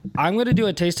I'm going to do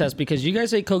a taste test because you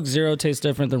guys say Coke Zero tastes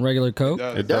different than regular Coke.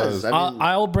 It does. I mean,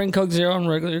 I'll bring Coke Zero and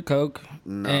regular Coke,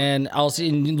 and I'll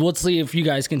see. Let's see if you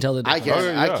guys can tell the I difference.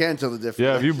 can't. yeah. I can't tell the difference.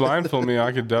 Yeah, if you blindfold me,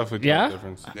 I could definitely tell Yeah? the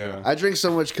difference. Yeah. I drink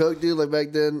so much Coke, dude. Like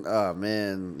back then. Oh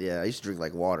man, yeah. I used to drink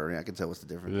like water, and I can tell what's the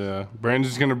difference. Yeah.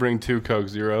 Brandon's going to bring 2 Coke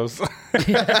Zeros. I'm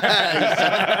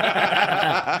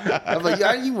like,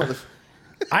 yeah, you mother.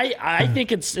 I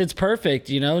think it's perfect.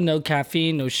 You know, no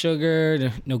caffeine, no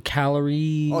sugar, no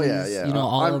calories. Oh yeah, yeah. You know,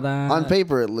 all on, of that. On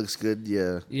paper, it looks good.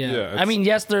 Yeah. Yeah. Yeah, I mean,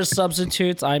 yes, there's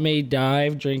substitutes. I may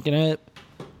dive drinking it.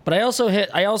 But I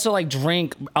also like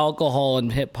drink alcohol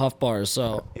and hit puff bars.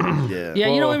 So Yeah. yeah,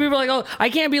 you know when people are like, oh, I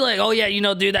can't be like, oh yeah, you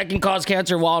know, dude, that can cause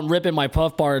cancer while I'm ripping my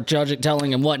puff bar,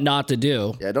 telling him what not to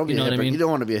do. Yeah. Don't be you know a what I hypocrite. mean? You don't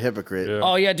want to be a hypocrite. Yeah.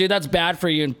 Oh yeah, dude, that's bad for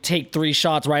you. And take 3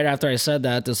 shots right after I said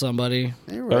that to somebody.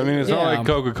 You're But, right. I mean, it's Yeah. not like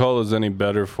Coca-Cola is any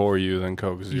better for you than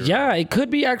Coke Zero. Yeah, it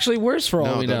could be actually worse for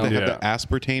all No, we don't know. they have Yeah. the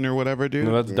aspartame or whatever, dude?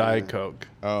 No, that's Diet Coke.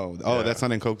 Oh, that's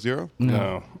not in Coke Zero?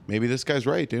 No. Maybe this guy's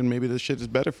right, dude. Maybe this shit is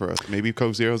better for us. Maybe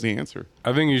Coke Zero is the answer.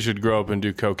 I think you should grow up and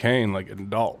do cocaine like an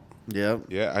adult. Yep.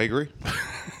 Yeah, I agree.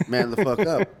 Man, the fuck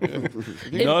up.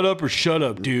 Nut up or shut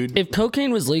up, dude. If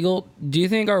cocaine was legal, do you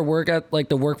think our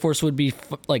the workforce would be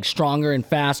like stronger and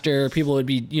faster? People would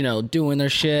be, you know, doing their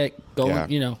shit, going, Yeah.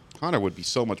 you know. Connor would be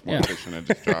so much more Yeah. efficient at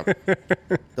this job.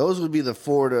 Those would be the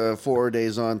 4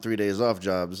 days on, 3 days off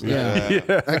jobs. Yeah.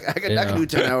 I can do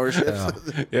 10-hour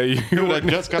shifts. Yeah, you Dude, I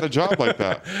just got a job like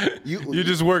that. you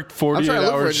just worked I'm 48 trying to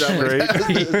look for a hours job like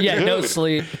straight. that. Yeah, no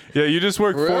sleep. Yeah, you just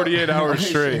worked real? 48 hours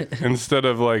straight instead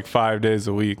of like 5 days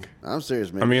a week. I'm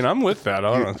serious, man. I mean, I'm with that,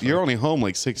 honestly. You're only home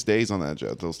like 6 days on that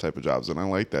job, those type of jobs, and I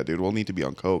like that, dude. We'll need to be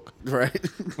on coke, right?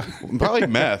 probably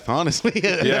meth, honestly.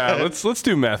 Yeah, let's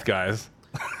do meth, guys.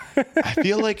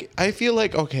 I feel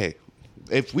like okay,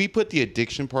 if we put the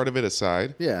addiction part of it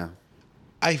aside, Yeah.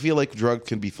 I feel like drug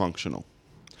can be functional.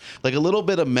 Like a little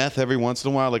bit of meth every once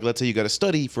in a while. Like let's say you got to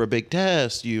study for a big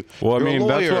test. Well, I you're a mean,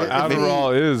 that's lawyer. what Maybe-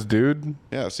 Adderall is, dude.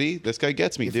 Yeah, see, this guy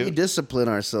gets me, If we dude. discipline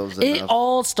ourselves It enough.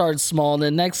 all starts small, and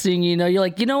the next thing you know, you're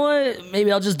like, you know what?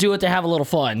 Maybe I'll just do it to have a little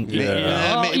fun.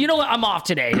 Yeah. You know what? I'm off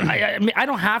today. I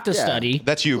don't have to study.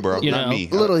 That's you, bro, You not know. me.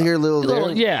 a little here, a little there.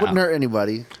 Little- yeah. Wouldn't hurt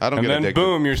anybody. I don't And get then addicted.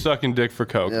 boom, you're sucking dick for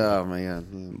coke. Oh, my God.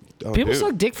 Oh, People dude.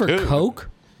 suck dick for Dude. coke.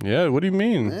 Yeah, what do you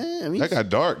mean? I mean, That got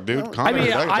dark, dude. Connor,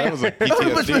 mean, that was like you know how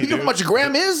much- PTSD, you know how dude. much a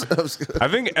gram is? I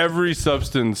think every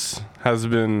substance has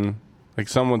been like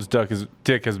someone's dick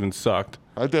has been sucked.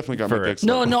 I definitely got For my it. dick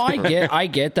sucked. No, I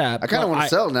get that. I kind of but want to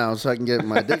sell now so I can get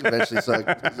my dick eventually sucked.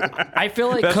 I feel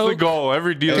like That's the coke. goal.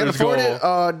 Every Can't dealer's goal. afford it?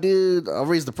 Oh, dude. I'll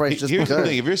raise the price just Here's the because.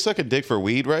 thing: if you're sucking dick for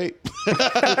weed, right? you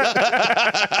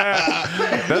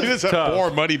just have tough.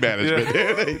 poor money management.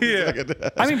 Dude. Yeah.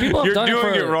 I mean, people have You're done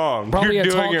doing it for it wrong. Probably You're a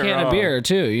tall doing it can of wrong. beer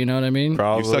too. You know what I mean?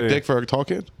 Probably. You suck dick for a tall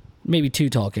kid? Maybe 2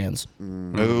 tall cans.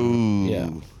 Ooh. Yeah.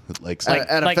 Like,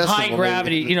 At a Like festival, high maybe.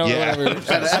 gravity, you know, Yeah. whatever.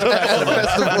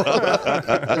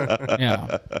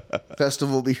 Yeah,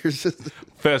 Festival beers.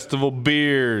 Festival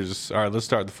beers. All right, let's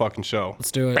start the fucking show.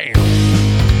 let's do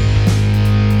it.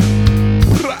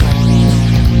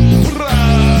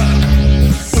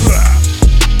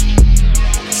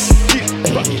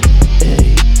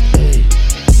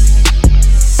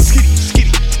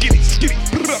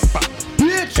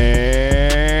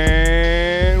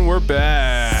 And we're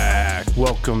back.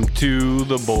 Welcome to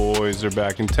the boys. They're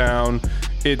back in town.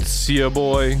 It's your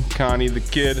boy, Connie the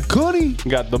Kid. Connie.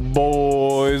 Got the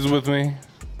boys with me.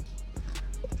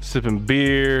 Sipping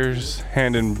beers,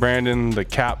 handing Brandon the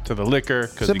cap to the liquor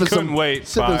because he couldn't wait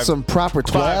Sipping some proper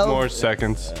 12. 5 more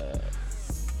seconds.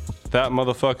 That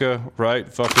motherfucker right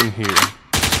fucking here.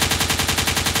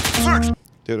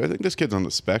 dude, I think this kid's on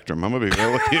the spectrum. I'm gonna be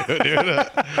real with you,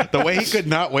 dude. The way he could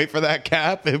not wait for that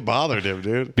cap, it bothered him,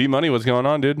 dude. B Money, what's going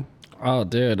on, dude? Oh,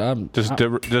 dude, I'm Just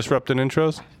disrupting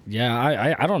intros?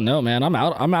 yeah. I don't know, man. I'm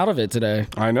out of it today.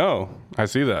 I know. I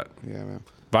see that. Yeah, man.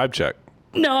 Vibe check.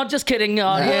 No, just kidding,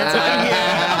 audience.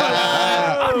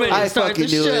 I'm ready I to start the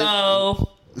fucking knew it. show.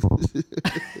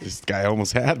 This guy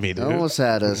almost had me, dude. Almost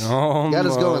had us. Got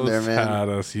us going there, man. Had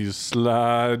us, you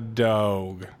slut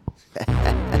dog. A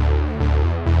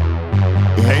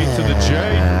to the J.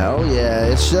 Oh, yeah,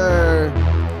 it's sure.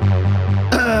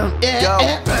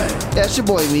 Yeah, it's your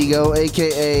boy Migo,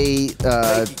 a.k.a.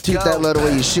 Toot That Letter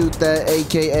Where You Shoot That,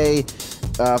 a.k.a.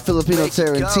 Filipino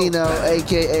Tarantino,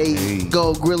 a.k.a.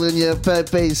 Go Grillin' Ya,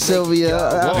 Pepe Sylvia.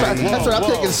 That's what I'm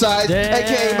taking sides. Damn.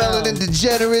 A.k.a. Melanin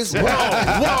DeGeneres.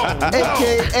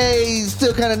 A.k.a.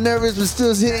 Still kind of nervous, but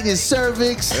still hitting his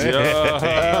cervix.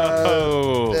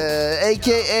 Yo.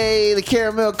 aka the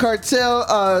Caramel Cartel,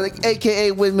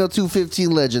 aka Windmill 215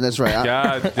 Legend. That's right.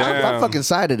 God damn. I'm fucking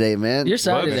side today, man. You're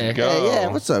sad Let's today. go. Hey, yeah,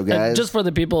 what's up, guys? And just for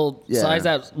the people, Yeah. Si's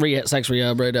at sex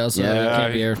rehab right now, so Yeah. he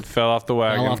can't be he here. fell off the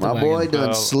wagon. Fell off the My wagon. boy done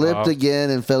Fell slipped off. again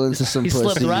and fell into some He pussy.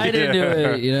 slipped right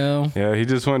into it, you know. Yeah, he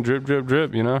just went drip, drip,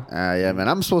 drip, you know? Yeah, man.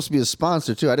 I'm supposed to be a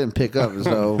sponsor too. I didn't pick up,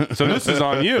 so So this is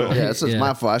on you. yeah, this is Yeah.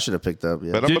 my fault. I should have picked up.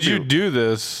 Yeah. But I'm Did you gonna do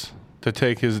this to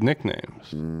take his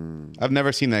nicknames? I've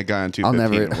never seen that guy on I'll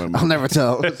 215. never, I'll never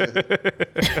tell.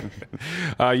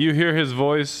 You hear his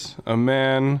voice, a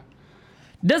man.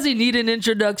 Does he need an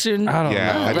introduction? I don't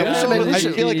Yeah, know. I, we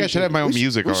should- I feel like I should have my own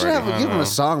music we should already. give him a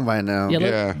song by now. Yeah,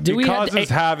 Yeah. do He we have, causes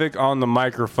havoc on the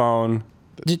microphone.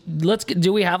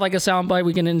 do we have like a soundbite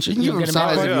we can You can give him get him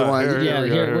size out? if you want. Here Yeah, we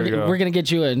go, here, here we go. we're gonna get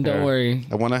you in. Don't Yeah. worry.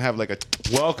 I want to have like a.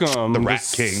 Welcome, The Rat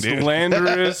King, dude.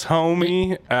 slanderous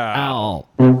homie. Ow.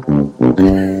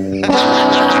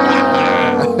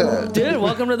 Dude,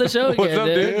 welcome to the show again, What's up,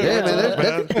 dude? Yeah,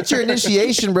 man. That's your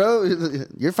initiation, bro.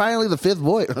 You're finally the fifth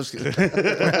boy. I was kidding.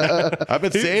 I've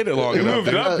been saying it long He enough. moved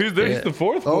dude. up. He's the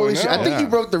fourth Holy boy shit! now. I think you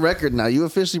broke the record now. You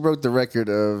officially broke the record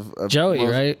of Joey,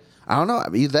 most- right? I don't know.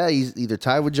 He's either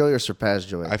tied with Joey or surpassed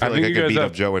Joey. I feel I like think I you could guys beat up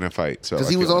have- Joe in a fight. Because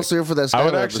he was also here for that. I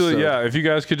would Skylar actually, episode. yeah. If you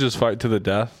guys could just fight to the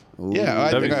death. Yeah, I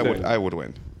That'd think be I would. sick. I would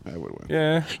win. I would win.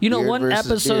 Yeah. You know, Beard one versus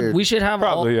episode beard. we should have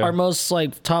Probably, yeah. our most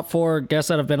like top 4 guests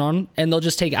that have been on, and they'll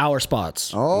just take our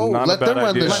spots. Oh, Not a let bad them run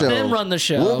idea. the Let show. them run the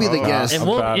show. We'll be the Oh, guests. And a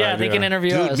we'll, bad yeah, they idea. can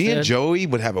interview Dude, us. me and dude. Joey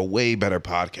would have a way better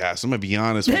podcast. I'm gonna be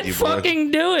honest with Then you, bro.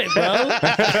 fucking do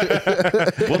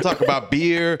it, bro. We'll talk about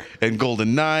beer and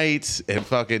Golden Knights and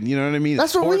fucking, you know what I mean?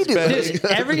 That's what we Sports do. betting.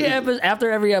 Dude,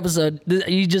 after every episode,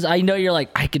 I know you're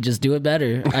like, I could just do it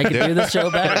better. I could do the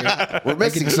show better. We're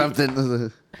missing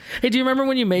something. Hey, do you remember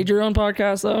when you made your own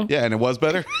podcast though? Yeah, and it was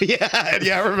better. yeah,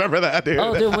 I remember that, dude.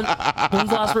 Oh, dude, when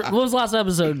was the last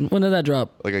episode? When did that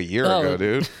drop? Like a year Oh. ago,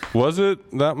 dude. Was it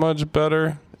that much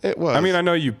better? It was. I mean, I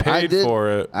know you paid for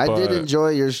it. I did but- enjoy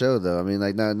your show, though. I mean,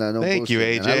 like, no Thank you,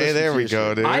 bullshit, man. I AJ. listened There to we your go,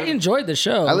 show. dude. I enjoyed the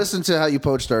show. I listened to how you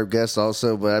poached our guests,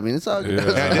 also, but I mean, it's all good.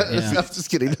 Yeah. I'm just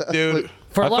kidding, Dude,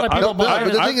 For a lot of I people, thought-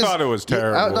 but the I thing is, thought it was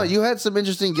terrible. No, you had some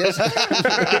interesting guests.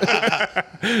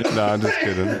 No, I'm just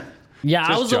kidding. yeah, I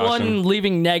just was the one joshing.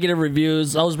 leaving negative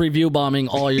reviews. I was review bombing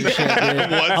all your shit. Dude.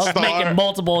 I was star. making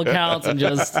multiple accounts and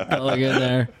just going in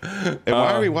there. and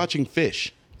why are we watching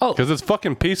fish? Oh, Because it's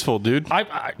fucking peaceful, dude.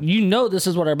 you know this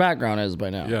is what our background is by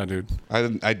now. Yeah, dude.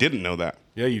 I didn't know that.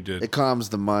 Yeah, you did. It calms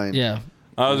the mind. Yeah.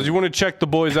 Do you want to check the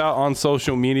boys out on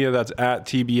social media? That's at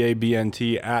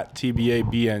TBABNT, at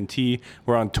TBABNT.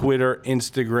 We're on Twitter,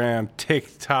 Instagram,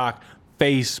 TikTok,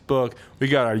 Facebook. We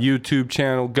got our YouTube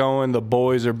channel going. The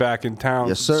boys are back in town.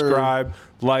 Yes, sir. Subscribe,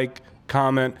 like,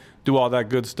 comment, do all that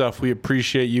good stuff. We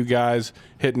appreciate you guys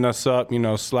hitting us up,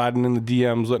 sliding in the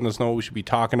DMs, letting us know what we should be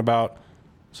talking about.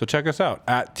 So check us out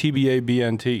at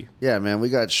TBABNT. Yeah, man, we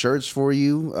got shirts for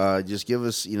you. Just give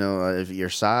us, if your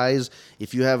size.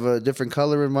 If you have a different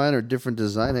color in mind or different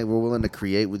design, hey, we're willing to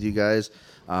create with you guys.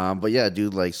 But yeah,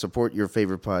 dude, like support your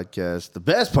favorite podcast, the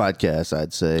best podcast,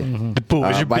 I'd say. The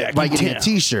boys are back by in getting a town.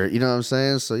 T-shirt. You know what I'm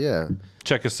saying? So yeah.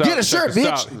 Check us out. Get a Check shirt, us bitch.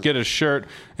 out. Get a shirt.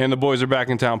 And the Boys Are Back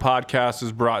in Town podcast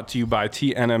is brought to you by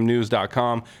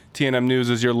TNMnews.com. TNM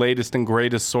News is your latest and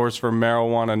greatest source for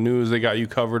marijuana news. They got you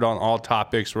covered on all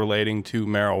topics relating to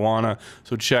marijuana.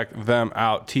 So check them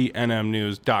out,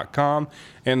 TNMnews.com.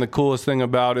 And the coolest thing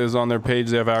about it is on their page,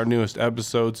 they have our newest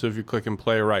episode. So if you click and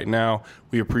play right now,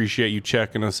 we appreciate you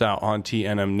checking us out on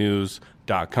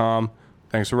TNMnews.com.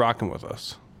 Thanks for rocking with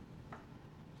us.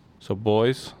 So,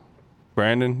 boys,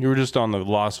 Brandon, you were just on the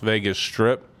Las Vegas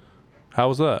Strip. How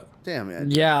was that? Damn, man.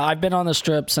 Yeah, I've been on the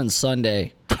strip since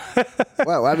Sunday.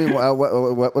 Wow. I mean,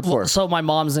 what for? So my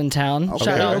mom's in town.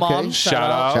 Shout out, okay. mom. Shout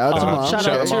out. Shout out to mom. Shout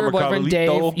out to your Mama boyfriend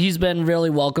Carlito. Dave. He's been really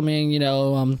welcoming.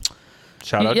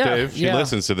 Shout out, Yeah. Dave. She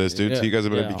listens to this, dude. So you guys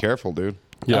better be careful, dude.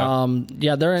 Yeah.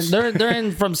 Yeah, they're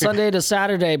in from Sunday to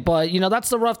Saturday, but that's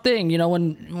the rough thing.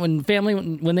 When family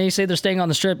when they say they're staying on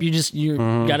the strip, you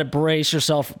got to brace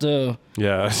yourself to.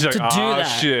 Yeah. It's like, To do oh, that.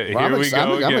 shit. Well, Here we go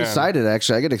I'm again. excited,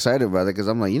 actually. I get excited about it because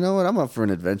I'm like, you know what? I'm up for an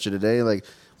adventure today. Like,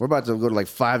 we're about to go to like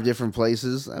 5 different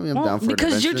places. I mean, I'm down for an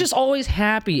Because you're adventure. just always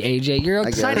happy, AJ. You're get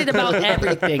excited it. about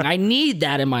everything. I need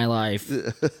that in my life.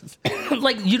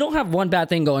 Like you don't have one bad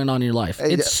thing going on in your life.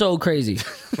 It's yeah. so crazy. Teach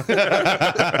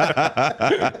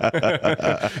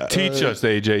us,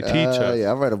 AJ. Teach us. Yeah,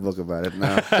 I'll write a book about it. No,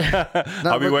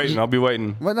 I'll be waiting. I'll be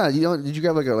waiting. What not? Did you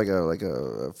grab like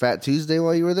a Fat Tuesday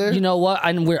while you were there? You know what?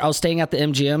 I was staying at the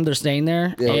MGM. They're staying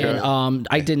there, and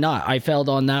I did not. I failed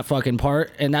on that fucking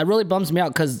part, and that really bums me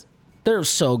out because They're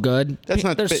so good. That's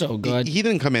not. They're so good. He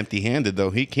didn't come empty-handed though.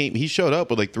 He showed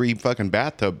up with like 3 fucking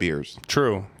bathtub beers.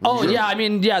 True. Oh yeah, I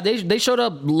mean, yeah, they showed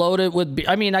up loaded with.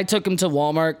 I mean, I took him to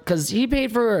Walmart because he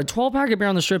paid for a 12-pack of beer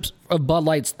on the strips of Bud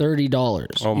Light's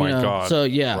 $30. Oh, my God. So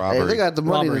yeah, Rob- Hey, they got the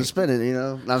money Robbery. to spend it,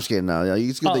 No, I'm just kidding. No,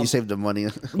 it's good that you saved the money.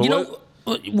 you know.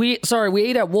 We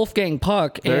ate at Wolfgang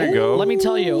Puck. There and you go. Let me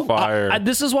tell you, Fire.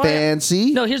 this is why.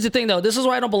 Fancy? No, here's the thing though. This is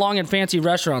why I don't belong in fancy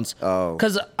restaurants. Oh.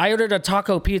 Because I ordered a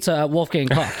taco pizza at Wolfgang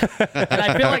Puck, and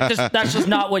I feel like that's just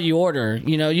not what you order.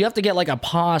 You have to get like a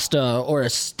pasta or a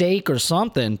steak or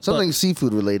something. But- Something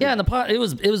seafood related. yeah, and the pot it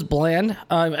was bland.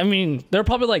 I mean, they're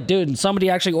probably like, dude,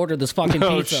 somebody actually ordered this fucking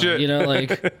Oh, pizza.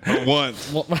 shit. For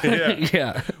once.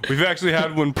 yeah. We've actually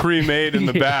had one pre-made in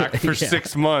the back for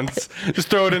 6 months. Just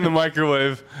throw it in the microwave.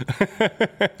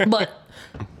 But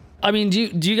I mean, do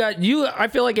you got you? I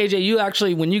feel like AJ, you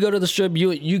actually when you go to the strip,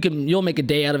 you'll make a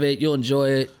day out of it. You'll enjoy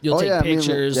it. You'll take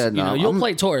pictures. You'll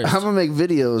play tourists. I'm gonna make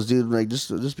videos, dude. Like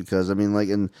just because. I mean, like,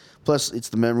 and plus it's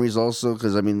the memories also.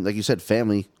 Because I mean, like you said,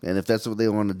 family. And if that's what they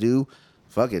want to do,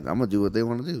 fuck it. I'm gonna do what they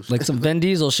want to do. Like some Vin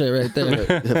Diesel shit right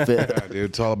there. Yeah, dude,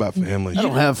 it's all about family. I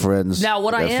don't have friends. Now,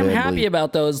 what I that am family. happy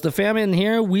about though is the family in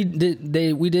here. We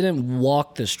didn't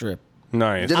walk the strip.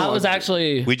 Nice. Didn't- I was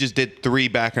actually We just did 3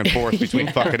 back and forth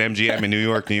between fucking MGM and New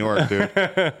York, dude.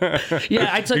 yeah.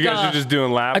 I took You guys are just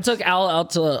doing laps. I took Al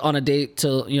out on a date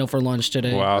for lunch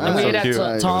today. Wow, and that's we so ate at cute.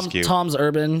 That was cute. Tom's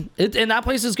Urban. And that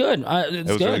place is good. It's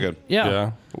was good. really good.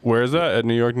 Yeah. Where is that? At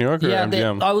New York, or Yeah,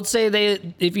 MGM? I would say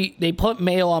they put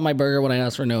mayo on my burger when I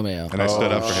asked for no mayo. And I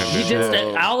stood up for him, He dude. did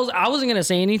say, I wasn't gonna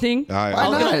say anything. Why I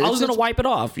was not? gonna, I was It's- gonna wipe it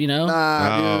off.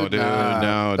 No, dude,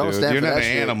 nah. Don't dude. stand You're for not that an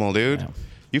shit. animal, dude.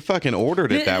 You fucking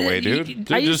ordered it that way, dude.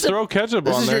 Dude, I used just to- throw ketchup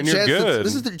This on is there your and you're chance. good.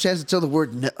 This is your chance to tell the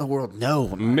world no.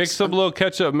 Mix up a little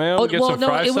ketchup, mayo, Oh, get well, some no,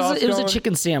 fry it sauce was a going.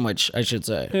 chicken sandwich, I should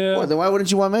say. Yeah. Well, then why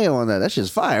wouldn't you want mayo on that? That shit's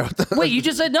fire. What the- Wait, you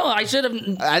just said no. I should have.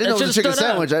 I didn't know it was a chicken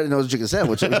sandwich. I didn't know it was a chicken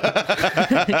sandwich.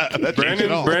 That changed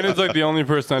it all. Brandon's like the only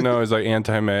person I know is like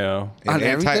anti-mayo. On And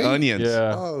everything? anti-onions.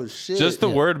 Yeah. Oh shit! Just the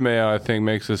word mayo, I think,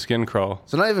 makes the skin crawl.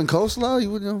 So not even coleslaw.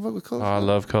 You wouldn't fuck with coleslaw. Oh, I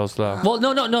love coleslaw. Well,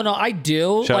 no. I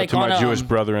do. Shout like out to my on Jewish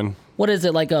brethren. what is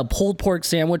it, like a pulled pork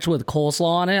sandwich with coleslaw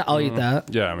on it? I'll eat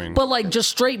that. Yeah, I mean, But like just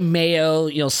straight mayo,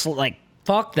 like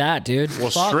fuck that, dude.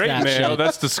 well, Fuck straight that mayo, shit.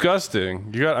 that's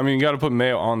disgusting. You got to put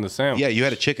mayo on the sandwich. Yeah, you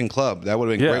had a chicken club. That would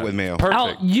have been Yeah, great with mayo. perfect.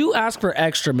 Al, you ask for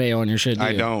extra mayo on your shit. Do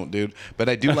I you? don't, dude. But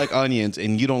I do like onions,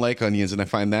 and you don't like onions, and I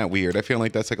find that weird. I feel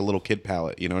like that's like a little kid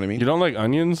palate. You know what I mean? You don't like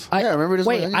onions? Yeah, remember this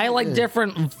Wait, one? I like Yeah.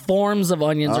 different forms of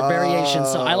onions or variations.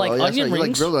 So I like Oh, yeah, onion so you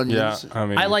rings. like grilled Yeah, onions. I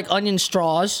mean, I like onion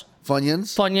straws,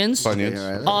 Funyuns. Funyuns. Onions.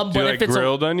 Yeah, right. Do But you if like it's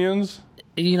grilled onions?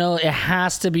 it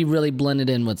has to be really blended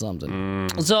in with something.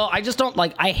 So I just don't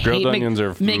like. I Grilled hate onions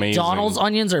are McDonald's amazing.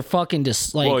 onions are fucking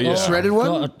just like Well, yeah. Shredded one?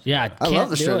 God, yeah, I can't love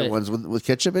the do shredded it. ones with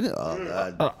ketchup in it.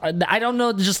 Oh god. I don't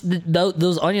know. Just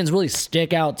those onions really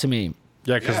stick out to me.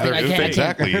 Yeah, because I they're can't- fake.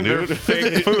 Exactly, They're dude.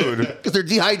 fake food. Because they're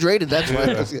dehydrated. That's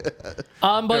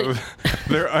why. But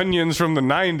They're onions from the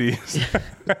 90s.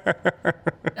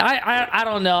 I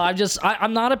don't know.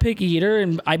 I'm not a picky eater,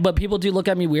 but people do look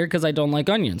at me weird because I don't like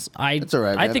onions. That's all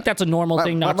right. I man. think that's a normal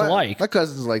thing not to like. My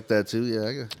cousins like that too.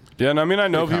 Yeah. Yeah, and I mean, I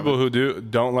know Pretty people who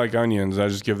don't like onions. I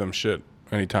just give them shit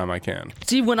anytime I can.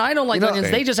 See, when I don't like You know-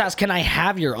 onions, they just ask, "Can I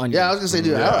have your onions?" Yeah, I was gonna say,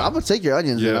 dude, Yeah. I'm gonna take your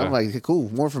onions. Yeah. And I'm like,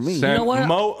 cool, more for me. Send know what?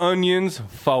 more onions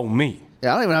for me.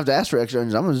 Yeah, I don't even have to ask for extra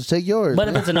onions. I'm gonna just take yours. But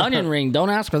if it's an onion ring,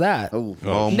 don't ask for that. oh,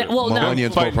 Oh, well, more no.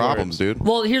 onions, Fight more for problems, it. dude.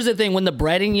 Well, here's the thing: when the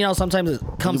breading, sometimes it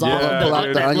comes Yeah, off. Of pull out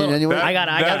the that onion little- anyway? I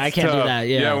That's can't do tough. that.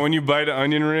 Yeah. when you bite an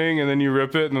onion ring and then you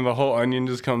rip it and then the whole onion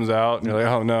just comes out and you're like,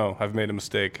 oh no, I've made a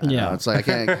mistake. Yeah. it's like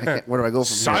I can't. Where do I go from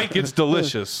Psych, it's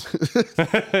delicious. here?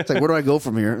 It's like where do I go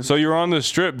from here? So you're on the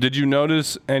strip. Did you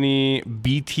notice any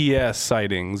BTS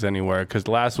sightings anywhere? Because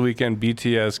last weekend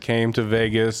BTS came to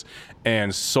Vegas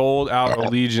and sold out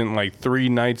Allegiant like 3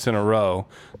 nights in a row.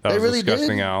 That They was really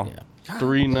disgusting, did? Al.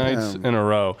 3 nights in a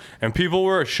row. And people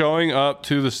were showing up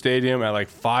to the stadium at like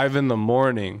 5 in the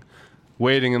morning,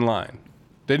 waiting in line.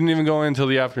 They didn't even go in until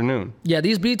the afternoon. Yeah,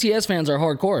 these BTS fans are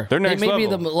hardcore. They're next they may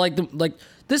level. be like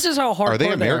this is how hardcore Are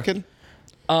they American?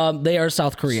 They are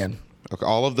South Korean. Okay,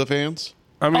 all of the fans?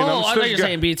 I mean, Oh, I'm I sure thought you were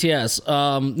saying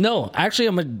BTS. No, actually,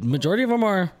 a majority of them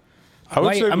are I would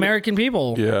white say American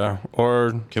people. Yeah,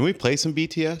 or Can we play some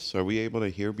BTS? Are we able to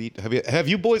hear Have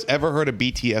you boys ever heard a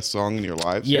BTS song in your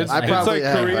lives? Yes. it's, I it's probably like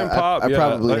have. Korean I pop. Yeah,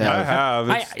 probably like, I have.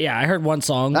 have. It's, I heard one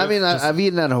song. I mean, I've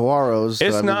eaten at Hawaros. so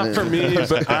it's I mean, not for me,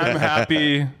 but I'm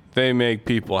happy they make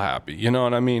people happy. You know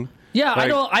what I mean? Yeah,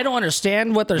 Like, I don't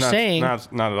understand what they're saying. Not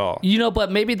at all. You know,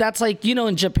 but maybe that's like, you know,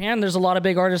 in Japan, there's a lot of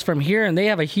big artists from here, and they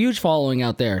have a huge following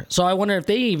out there. So I wonder if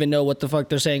they even know what the fuck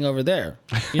they're saying over there.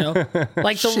 You know,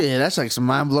 like Shit, that's like some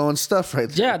mind blowing stuff right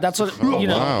there. Yeah, that's what you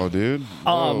know. Wow, dude.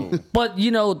 But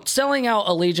you know, selling out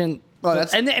Allegiant,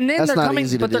 and then that's they're not coming,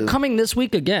 easy to but they're do. coming this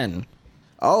week again.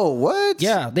 Oh, what?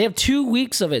 Yeah, they have 2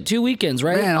 weeks of it, 2 weekends,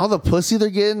 right? Man, all the pussy they're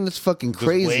getting, it's fucking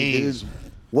crazy, waves. dude.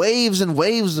 Waves and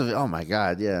waves of it. Oh my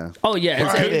god, yeah. Oh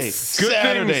yeah, Friday, it's Good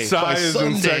Saturday, thing Psy by is in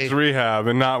Sunday. sex rehab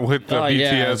and not with the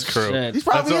BTS crew. shit. He's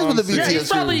probably That's is all with the I'm BTS. saying. Yeah, he's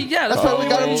probably crew. yeah. That's probably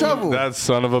got him in trouble. That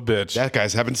son of a bitch. That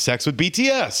guy's having sex with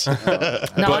BTS.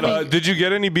 No, But I mean, did you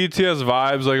get any BTS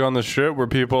vibes like on the strip where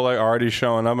people like already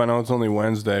showing up? I know it's only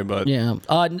Wednesday, but yeah.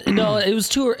 No, it was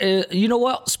too. You know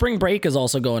what? Spring break is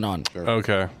also going on.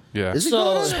 okay, yeah. Is it So-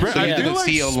 going on? So you Yeah. didn't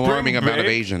see an alarming Spring amount of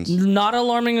break? Asians. Not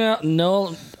alarming.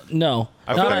 No,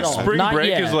 I not feel at like all. spring Not break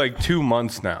yet. is like 2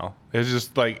 months now. It's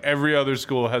just like every other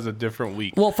school has a different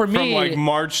week. Well, for from me- like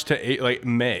March to like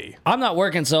May. I'm not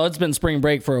working, so it's been spring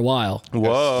break for a while.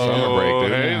 Whoa, summer break,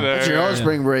 dude. hey Yeah. It's your there. own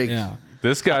spring break. Yeah.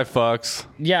 This guy fucks.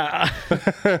 Yeah.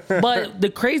 But the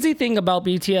crazy thing about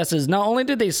BTS is not only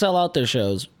did they sell out their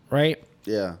shows, right?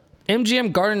 Yeah.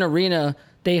 MGM Garden Arena,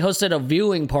 they hosted a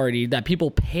viewing party that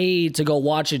people paid to go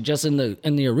watch it just in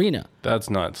the arena. That's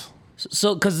nuts.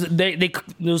 So because there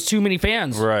was too many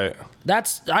fans. Right.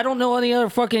 I don't know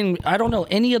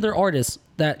any other artists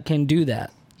that can do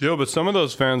that. Yo, but some of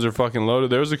those fans are fucking loaded.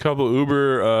 There was a couple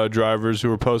Uber drivers who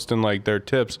were posting like their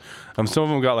tips. Some of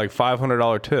them got like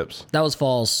 $500 tips. That was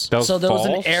false. That was so there was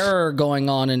false? an error going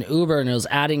on in Uber, and it was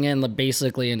adding in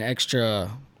basically an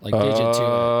extra like digit to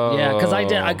it. Yeah,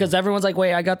 because everyone's like,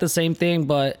 wait, I got the same thing,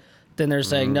 but then they're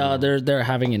saying no, they're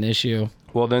having an issue.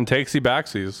 Well, then takesy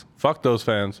backsies. Fuck those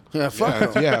fans. Yeah,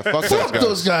 fuck, Yeah, fuck fuck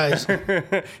those guys. those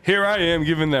guys. Here I am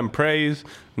giving them praise.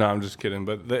 No, I'm just kidding.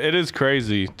 But it is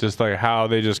crazy just like how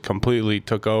they just completely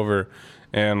took over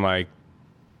and like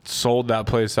sold that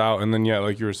place out. And then, yeah,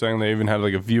 like you were saying, they even had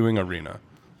like a viewing arena.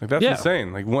 Like that's Yeah.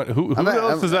 insane. Like who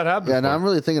else does that happen? Yeah, for? no, I'm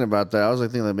really thinking about that. I was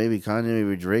like thinking that maybe Kanye,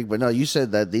 maybe Drake, but no, you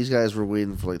said that these guys were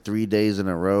waiting for like 3 days in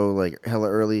a row, like hella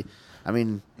early. I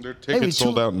mean, Their maybe tickets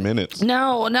sold out in minutes.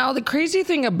 Now the crazy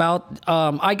thing about,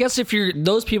 I guess if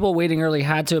those people waiting early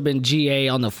had to have been GA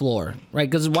on the floor, right?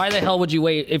 Because why the hell would you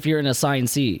wait if you're in a assigned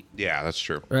seat, Yeah, that's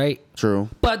true. right? True.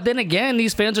 But then again,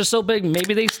 these fans are so big,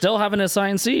 maybe they still have an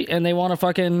assigned seat and they want to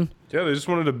fucking, Yeah, they just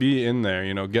wanted to be in there,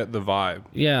 get the vibe.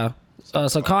 yeah.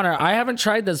 So Connor, I haven't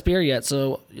tried this beer yet,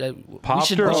 so we Popped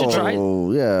should or- try it.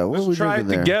 Oh, yeah. What are we Let's try it drinking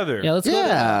there? together. Yeah, let's go.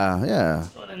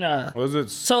 Yeah. Was it?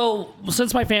 So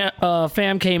since my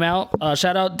fam came out,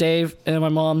 shout out Dave and my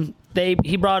mom.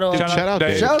 He brought Shout out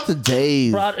Dave. Shout out to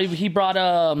Dave. he brought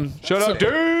Shut up,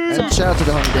 dude. And shout out to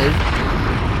the homie Dave.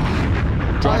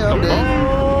 Hi,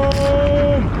 Dave.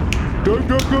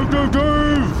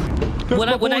 Dave.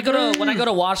 when I go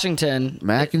to Washington,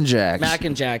 Mac and Jack. Mac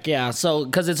and Jack, yeah. So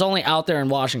because it's only out there in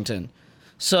Washington,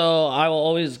 so I will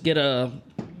always get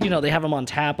they have them on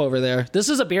tap over there. This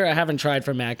is a beer I haven't tried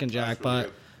from Mac and Jack,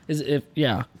 but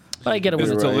but I get it It's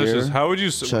with right delicious. here. How would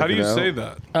you? Check How do it you out. say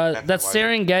that? that's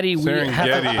Serengeti.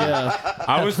 Serengeti. Yeah.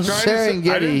 I was trying to.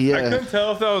 Serengeti, I yeah. couldn't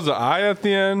tell if that was an I at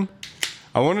the end.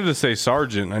 I wanted to say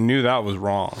Sergeant. I knew that was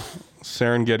wrong.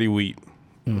 Serengeti wheat.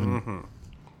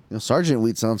 You know, Sergeant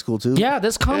Wheat sounds cool too. Yeah,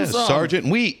 this Yeah, comes. Sergeant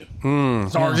Wheat.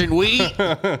 Sergeant Wheat.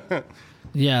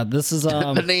 Yeah, this is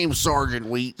The name Sergeant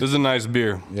Wheat. This is a nice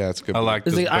beer. Yeah, it's good. I like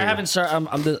this. I beer. haven't started.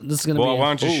 This is gonna Well, be. why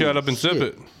don't you Oh, shut up and sip shit.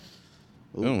 it?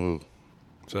 Ooh.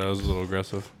 So that was a little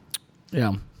aggressive.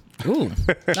 Yeah. Ooh,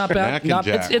 not bad. Mac and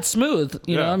Jack. It's smooth.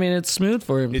 You know, Yeah. I mean, it's smooth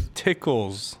for him. It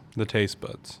tickles the taste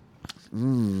buds.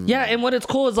 Yeah, and what it's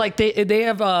cool is like they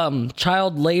have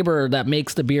child labor that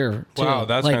makes the beer. Too. Wow,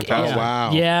 that's like, fantastic. Yeah.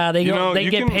 Wow. Yeah, they You go, know, they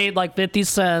you get can- paid like 50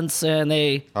 cents, and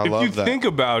they I If love you that. think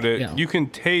about it, Yeah. you can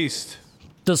taste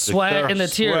the sweat and the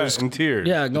tears. Sweat and tears.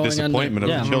 Yeah, the going disappointment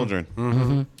under, of the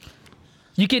children.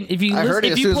 You can if you I listen, heard it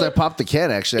if as you soon as put, I popped the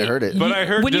can. Actually, I heard it. But I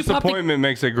heard When you pop the- disappointment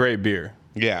makes a great beer.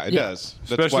 Yeah, it Yeah. does.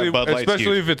 That's why Bud Light's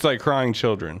Especially huge. if it's like crying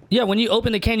children. Yeah, when you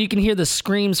open the can, you can hear the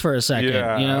screams for a second.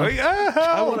 Yeah. You know. Like,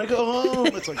 ah, I help. want to go home.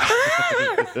 It's like,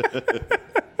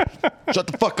 shut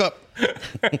the fuck up.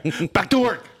 Back to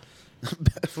work.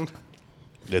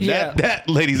 And Yeah. that,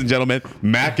 ladies and gentlemen,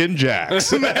 Mac and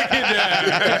Jack's.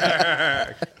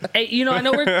 Hey, I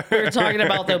know we're talking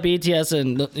about the BTS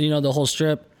and the whole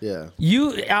strip. Yeah.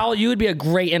 Al, you would be a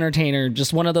great entertainer.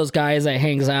 Just one of those guys that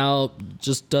hangs out,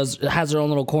 just has their own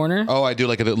little corner. Oh, I do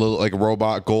like a little like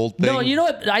robot gold thing. No, you know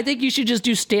what? I think you should just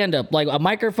do stand up, like a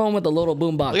microphone with a little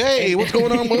boombox. Like, hey, what's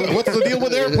going on? What's the deal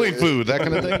with airplane food? That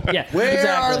kind of thing. Yeah. Where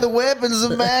exactly. are the weapons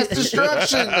of mass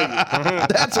destruction?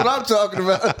 That's what I'm talking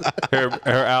about. Here,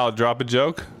 Al, drop a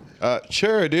joke.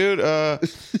 Sure, dude.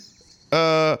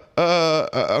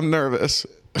 I'm nervous.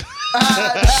 This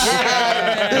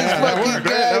fucking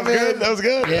guy, man. That was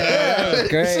good. Yeah, There's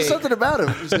great. something about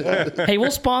him. Hey,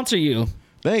 we'll sponsor you.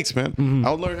 Thanks, man.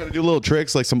 I'll learn how to do little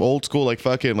tricks, like some old school, like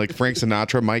fucking, like Frank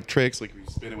Sinatra mic tricks, like you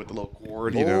spin it with the little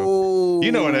cord. You know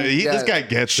what? This guy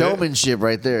gets showmanship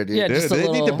right there, dude. Yeah, Dude, just a they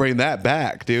need to little- bring that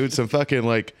back, dude. Some fucking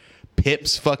like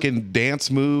Pips fucking dance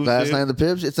moves. Last dude. Night in the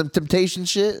Pips. It's some temptation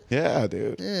shit. Yeah,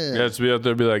 dude. Yeah, it's be out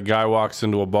there, be like, guy walks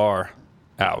into a bar.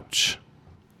 Ouch.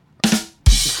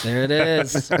 There it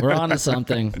is. We're on to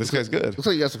something. This guy's good. Looks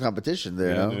like you got some competition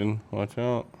there, Yeah, huh? dude. Watch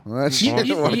out. Watch, You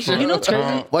know what's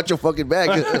crazy? watch your fucking back.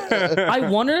 I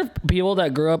wonder if people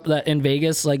that grew up in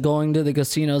Vegas, like going to the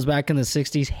casinos back in the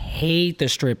 60s, hate the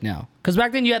strip now. Because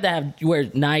back then you had to wear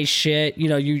nice shit. You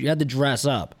know, you had to dress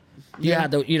up. You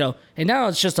had to, and now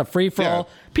it's just a free for all.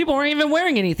 Yeah. People aren't even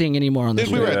wearing anything anymore on the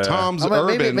Dude, we were strip. at Tom's I mean,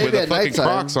 Urban maybe with a at fucking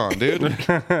nighttime. Crocs on, dude.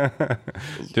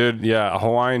 Dude, yeah,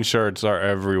 Hawaiian shirts are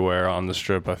everywhere on the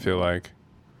strip, I feel like.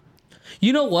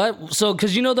 You know what? So,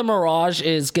 because the Mirage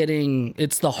is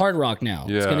it's the Hard Rock now.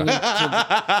 It's Yeah.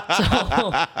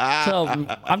 so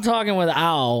I'm talking with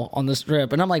Al on the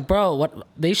strip, and I'm like, bro, what?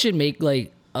 They should make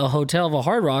like a hotel of a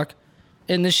Hard Rock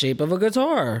in the shape of a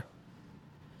guitar.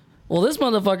 Well, this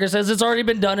motherfucker says it's already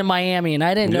been done in Miami, and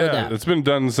I didn't know Yeah, that. it's been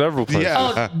done several places.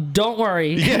 Yeah. Oh, don't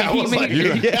worry. Yeah, I He was made- like, You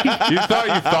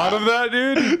thought of that,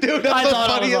 dude? dude, that's I the thought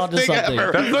I was funniest onto thing something.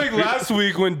 ever. That's like last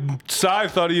week when Sai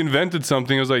thought he invented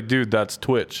something. I was like, dude, that's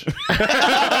Twitch.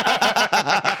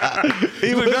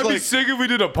 He's like, that'd be sick if we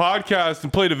did a podcast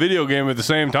and played a video game at the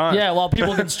same time. Yeah, while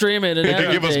people can stream it and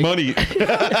They give us everything. money.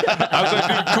 I was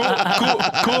like,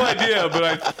 dude, cool idea, but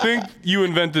I think you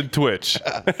invented Twitch.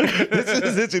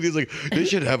 this, and he's like, they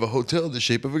should have a hotel in the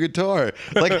shape of a guitar.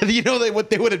 Like, what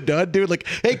they would have done, dude? Like,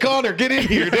 hey, Connor, get in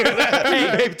here, dude.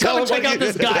 Hey, Come and check out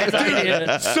this guy's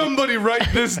idea. Somebody write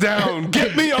this down.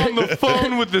 Get me on the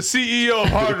phone with the CEO of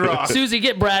Hard Rock. Susie,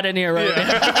 get Brad in here right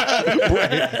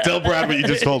now. Tell Brad what you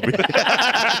just told me.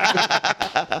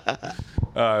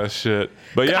 Shit.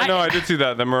 But yeah, no, I did see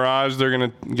that. The Mirage, they're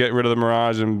going to get rid of the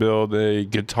Mirage and build a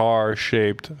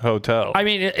guitar-shaped hotel. I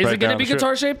mean, is right it going down to be the strip.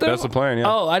 guitar shaped though? That's the plan,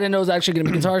 yeah. Oh, I didn't know it was actually going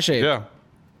to be guitar shaped. Yeah.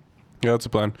 Yeah, that's the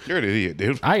plan. You're an idiot,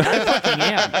 dude. I fucking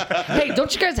am. Hey,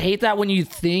 don't you guys hate that when you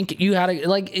think you had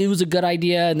it was a good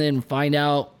idea and then find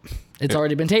out it's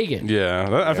already been taken?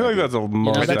 Yeah. I feel like that's a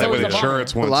most that's That always with a bummer.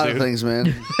 insurance A once, lot dude. of things,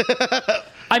 man.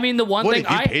 I mean, the one What thing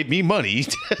if you paid me money?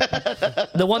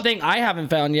 the one thing I haven't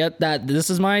found yet that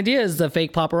this is my idea is the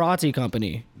fake paparazzi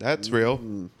company. That's real.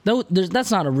 No,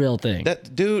 that's not a real thing.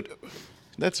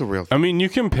 That's a real I thing. mean, you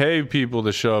can pay people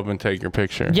to show up and take your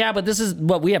picture. Yeah, but this is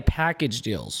what we have package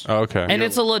deals. Okay. And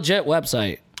it's a legit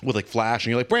website. With like flash,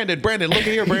 and you're like, Brandon, look at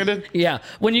here, Brandon. Yeah.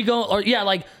 When you go,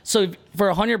 so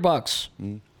for $100,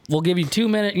 we'll give you 2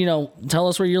 minutes, tell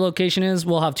us where your location is.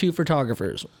 We'll have 2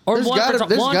 photographers. Or There's one got to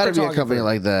be a photographer. company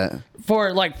like that.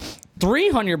 For like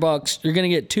 $300, you're going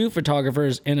to get 2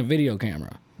 photographers and a video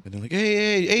camera. And they're like,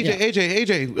 hey,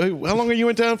 AJ, how long are you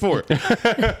in town for?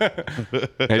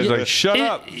 And he's like, shut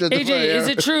up. AJ, is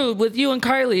it true with you and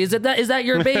Kylie? Is that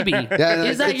your baby? Yeah,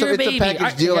 is that it's your a baby?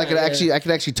 package deal. I could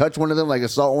actually touch one of them, like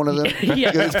assault one of them.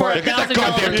 Yeah, It's for part-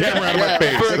 $1,000. camera out of my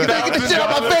face. Get the shit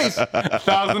out of my face.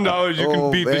 $1,000, you can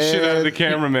Oh, beat the shit out of the man.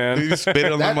 cameraman. You spit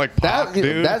it on them like pop,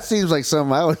 dude. that seems like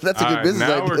something. That's a All good right, business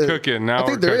now idea. we're cooking. Now I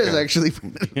think we're there is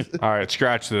cooking. actually. All right,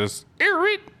 scratch this.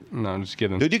 No, I'm just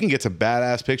kidding. Dude, you can get some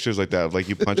badass pictures like that, like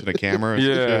you punching a camera. And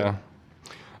Yeah.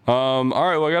 All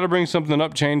right, well, I got to bring something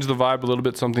up, change the vibe a little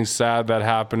bit, something sad that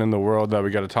happened in the world that we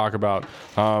got to talk about.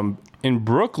 In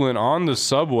Brooklyn on the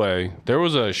subway, there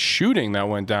was a shooting that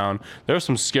went down. There were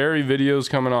some scary videos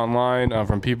coming online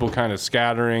from people kind of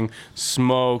scattering,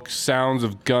 smoke, sounds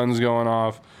of guns going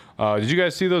off. Did you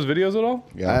guys see those videos at all?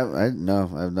 No,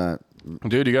 I've not.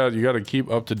 Dude, you got to keep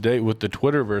up to date with the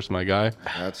Twitterverse, my guy.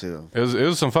 Got to. It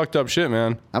was some fucked up shit,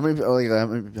 man. How many people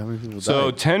died? So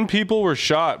 10 people were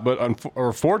shot, but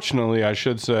fortunately, I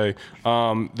should say,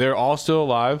 they're all still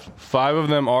alive. 5 of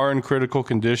them are in critical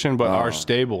condition, but are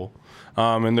stable.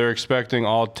 and they're expecting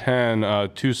all 10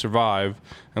 to survive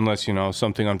unless,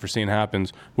 something unforeseen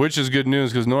happens, which is good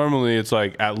news because normally it's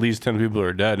like at least 10 people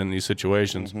are dead in these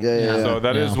situations. Yeah. So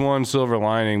that is one silver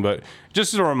lining, but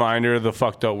just as a reminder of the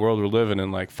fucked up world we're living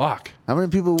in, like, fuck. How many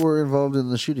people were involved in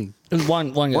the shooting? It was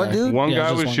one guy. One dude? One Yeah, guy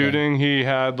just was one shooting. He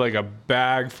had like a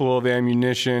bag full of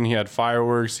ammunition. He had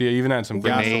fireworks. He even had some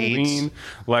Grenades. gasoline.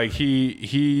 Like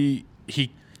he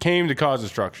came to cause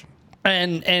destruction.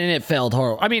 And it failed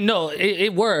horrible. I mean, no,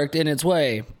 it worked in its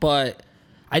way, but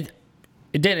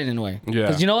it did it in a way. Yeah.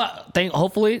 Because you know what?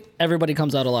 Hopefully everybody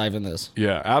comes out alive in this.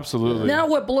 Yeah, absolutely. Now,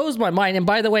 what blows my mind, and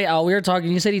by the way, Al, we were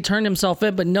talking, you said he turned himself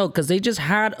in, but no, because they just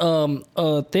had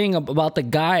a thing about the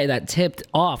guy that tipped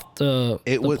off the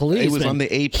policeman. It was on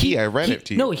the AP. I read it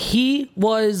to you. No,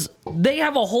 they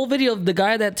have a whole video of the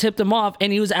guy that tipped him off,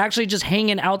 and he was actually just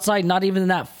hanging outside, not even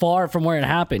that far from where it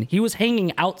happened. He was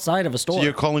hanging outside of a store. So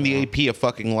you're calling the AP a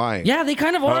fucking lie. Yeah, they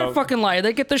kind of are a fucking liar.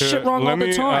 They get this shit wrong all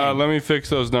the time. Let me fix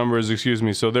those numbers. Excuse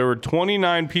me. So there were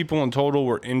 29 people in total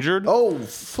were injured. Oh,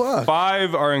 fuck.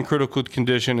 5 are in critical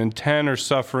condition and 10 are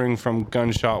suffering from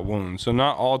gunshot wounds. So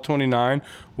not all 29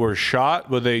 were shot,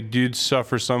 but they did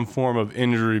suffer some form of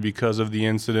injury because of the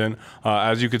incident.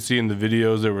 As you could see in the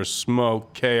videos, there was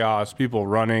smoke, chaos, people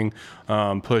running,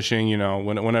 pushing.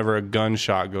 Whenever a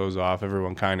gunshot goes off,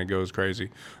 everyone kind of goes crazy.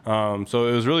 So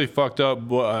it was really fucked up.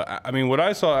 I mean, what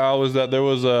I saw, Al, was that there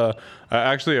was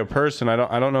actually a person. I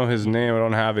don't know his name. I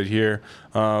don't have it here.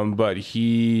 But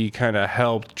he kind of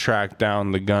helped track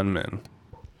down the gunman.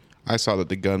 I saw that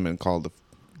the gunman called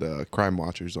the crime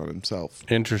watchers on himself.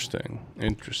 Interesting. So I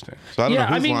don't know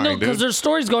who's I mean, lying, no, because dude. there's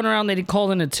stories going around that he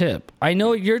called in a tip. I know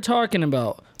what you're talking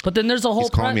about, but then there's a whole. He's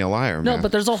calling me a liar, No, man.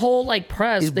 but there's a whole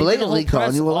press. He's they did a whole blatantly calling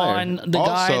press you a liar. on the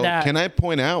Also, guy that. can I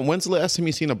point out, when's the last time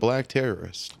you seen a black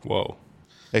terrorist? Whoa.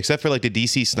 Except for like the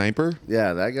DC sniper?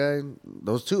 Yeah, that guy.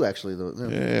 Those two, actually.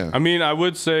 Yeah. I mean, I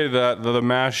would say that the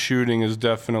mass shooting is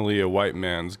definitely a white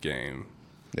man's game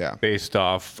Yeah. based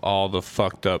off all the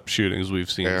fucked up shootings we've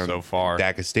seen And so far.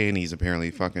 Dagestani's apparently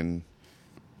fucking,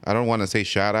 I don't want to say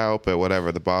shout out, but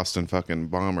whatever, the Boston fucking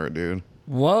bomber, dude.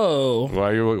 Whoa.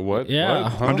 Why you what? Yeah.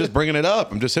 What? Huh? I'm just bringing it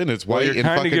up. I'm just saying it's Well, white you're and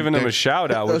kind of fucking giving him a thick. shout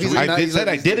out. Which He's we, like- I said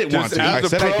I didn't want just to. I as the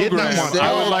said I did not program, want to.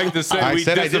 I would like to say I we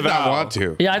said I disavow. did not want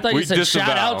to. Yeah, I thought you We said shout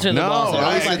disavow. out to the No, boss. I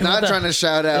I was like, not trying to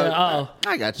shout out.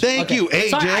 Yeah, I got you. Thank you, AJ.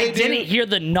 Sorry, I dude. didn't hear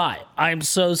the nut. I'm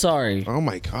so sorry. Oh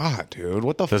my god, dude!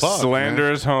 What the The fuck?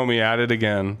 slanderous homie at it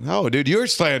again. Man? No, dude, you're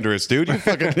slanderous, dude. You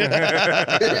fucking.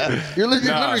 You're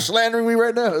literally slandering me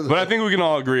right now. But I think we can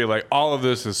all agree, like, all of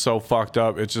this is so fucked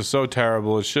up. It's just so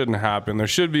terrible. It shouldn't happen. There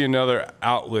should be another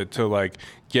outlet to, like,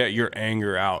 get your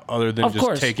anger out other than Of just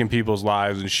course. taking people's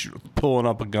lives and pulling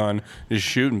up a gun and just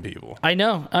shooting people. I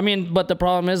know. I mean, but the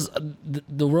problem is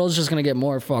the world's just going to get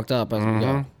more fucked up as we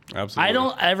go. Absolutely. I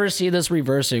don't ever see this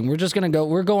reversing.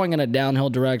 We're going in a downhill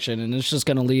direction, and it's just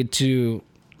going to lead to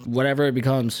whatever it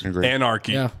becomes.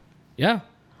 Anarchy. Yeah. Yeah.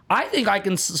 I think I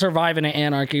can survive in an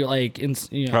anarchy, like, I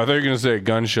thought you were going to say a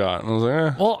gunshot. I was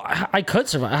like, eh. well, I could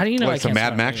survive. How do you know I Like some can't Mad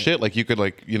survive? Max shit. Like you could,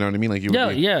 like, you know what I mean? Like you. Yeah,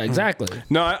 would be, yeah, exactly.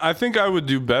 No, I think I would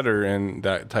do better in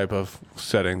that type of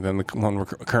setting than the one we're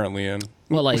currently in.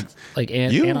 Well, like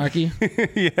You? anarchy.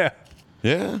 Yeah.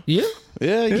 Yeah. You?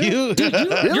 Yeah. You.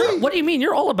 Dude, what do you mean?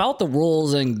 You're all about the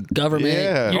rules and government.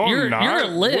 Yeah. You're, No, I'm you're not. a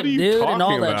lib, What are you dude, and all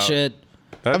talking that about? shit.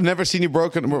 I've never seen you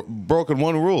broken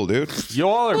one rule, dude. You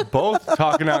all are both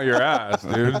talking out your ass,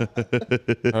 dude.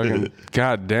 Fucking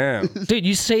goddamn. Dude,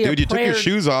 you say Dude, a you took prayer. your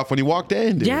shoes off when you walked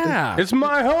in, dude. Yeah. It's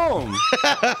my home.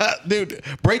 Dude,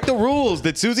 break the rules.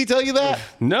 Did Susie tell you that?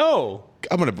 No.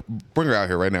 I'm going to bring her out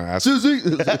here right now. Ask.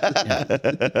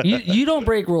 you don't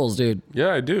break rules, dude.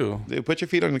 Yeah, I do. Dude, put your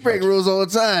feet on the Break couch. rules all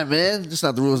the time, man. Just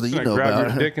not the rules that you I know grab about.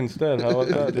 your dick instead. How about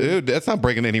that? Dude? Dude, that's not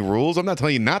breaking any rules. I'm not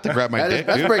telling you not to grab my dick,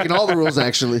 That's dude. breaking all the rules,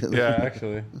 actually. Yeah,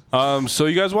 actually. So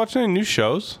you guys watching any new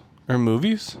shows or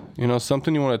movies? You know,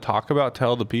 something you want to talk about,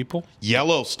 tell the people?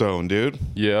 Yellowstone, dude.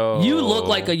 Yo. You look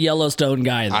like a Yellowstone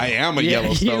guy. Though. I am a Yeah,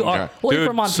 Yellowstone you are. guy. Well, you're Dude,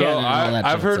 from Montana. so and all that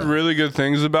I've shit, heard so. really good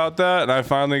things about that, and I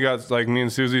finally got, like, me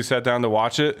and Susie sat down to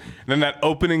watch it. And then that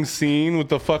opening scene with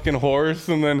the fucking horse,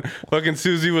 and then fucking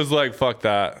Susie was like, fuck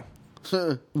that.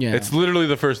 Yeah. It's literally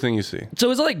the first thing you see.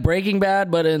 So is it like Breaking Bad,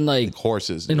 but in like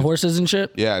Horses. in dude. horses and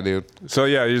shit? Yeah, dude. So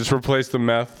yeah, you just replace the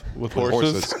meth with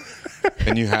horses.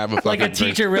 And you have a fucking Like a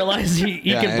teacher realized you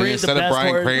Yeah, can and breathe the instead best of Bryan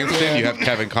horse. Cranston, Yeah. you have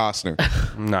Kevin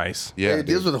Costner. Nice. Yeah, It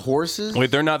deals dude. with horses.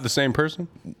 Wait, they're not the same person?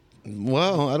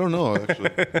 Well, I don't know, actually.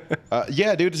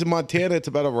 Yeah, dude, it's in Montana. It's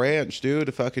about a ranch, dude.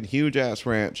 A fucking huge-ass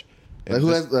ranch. And Who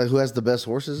has the best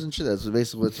horses and shit? That's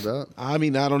basically what it's about. I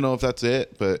mean, I don't know if that's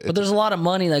it, but, But there's a lot of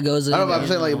money that goes in. I don't know. I'm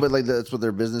there. saying but that's what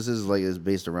their business is like is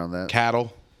based around that.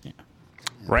 cattle.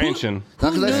 Ranching.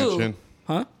 Not 'cause I- knew?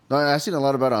 Huh? No, I've seen a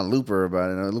lot about it on Looper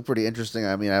about it. It looked pretty interesting.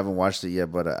 I mean, I haven't watched it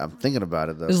yet, but I'm thinking about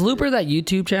it though. Is Looper that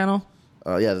YouTube channel?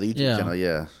 Yeah, the YouTube Yeah. channel.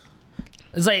 Yeah.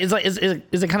 Is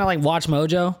it kind of like Watch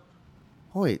Mojo?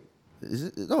 Oh wait,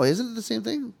 isn't it the same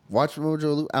thing? Watch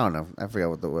Mojo Loop. I don't know. I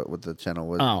forgot what the channel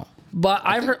was. Oh, but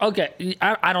I've heard. Okay,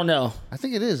 I don't know, I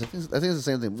think it is. I think it's the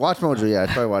same thing. Watch Mojo. Yeah,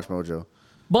 it's probably Watch Mojo.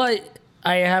 but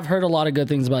I have heard a lot of good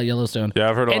things about Yellowstone. Yeah,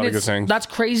 I've heard a lot of good it's- things. That's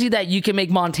crazy that you can make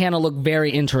Montana look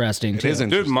very interesting. It too. isn't.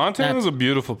 Dude, Montana's a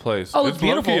beautiful place. Oh, it's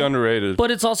beautiful. low-key underrated.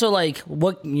 But it's also like,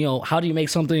 how do you make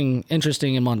something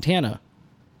interesting in Montana?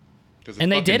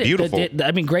 And they did it. Beautiful.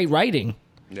 Great writing.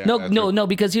 Yeah, no, that's no, it. no.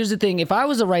 Because here's the thing: if I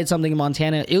was to write something in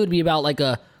Montana, it would be about like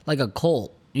a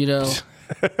cult,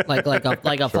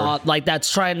 like a thought like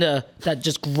that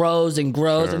just grows and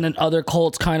grows, and then other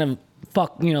cults kind of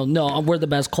no, we're the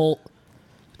best cult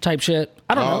type shit.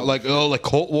 I don't know. Like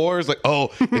Colt Wars. Like,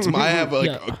 I have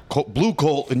Yeah. a blue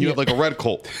Colt and you have like a red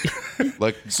Colt.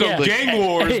 Like, so Yeah. gang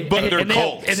wars, but they're and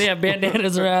cults. they have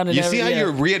bandanas around. And you see how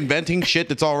everything. you're reinventing shit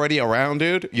that's already around,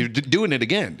 dude? You're doing it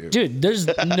again, dude. Dude, there's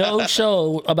no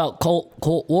show about cult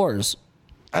wars.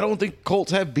 I don't think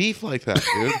Colts have beef like that,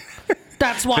 dude.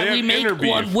 That's why They we have make inner beef.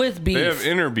 one with beef. They have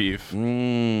inner beef.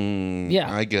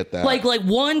 Yeah, I get that. Like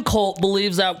one cult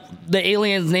believes that the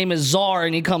alien's name is Czar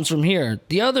and he comes from here.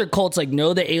 The other cult's like,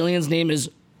 no, the alien's name is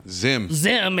Zim.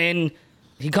 Zim and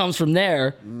he comes from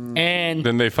there. And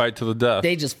Then they fight to the death.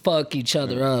 they just fuck each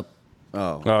other up.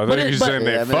 Oh. Oh, I But think it- you're but- saying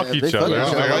they Yeah, fuck they each fuck other. each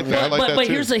other. I like that. I like that but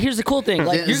too. here's the cool thing.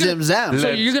 Like you're Zim gonna, zam. so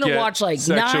Let's you're gonna get watch like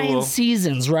sexual. 9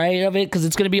 seasons, right, of it, because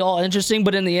it's gonna be all interesting.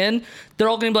 But in the end, they're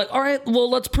all gonna be like, all right, well,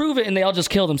 let's prove it, and they all just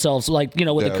kill themselves, like with Yeah,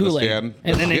 the Kool-Aid, the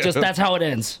and stand. then that's how it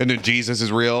ends. And then Jesus is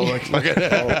real. Like, fuck it.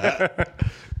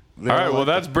 All right, well,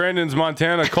 that's Brandon's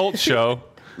Montana cult show.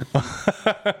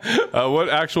 What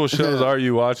actual shows are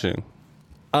you watching?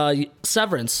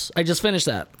 Severance. I just finished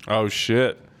that. Oh,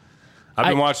 shit. I've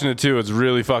been watching it too. It's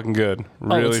really fucking good.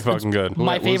 Really it's fucking good.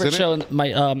 My was favorite in it? show.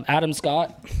 My Adam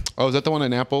Scott. Oh, is that the one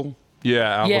on Apple?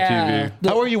 Yeah, Apple Yeah. TV.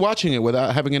 How are you watching it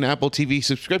without having an Apple TV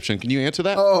subscription? Can you answer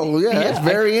that? Oh yeah, that's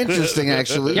very interesting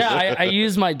actually. Yeah, I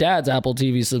use my dad's Apple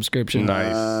TV subscription.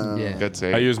 Nice. Yeah. Good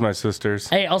save. I use my sister's.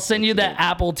 Hey, I'll send you that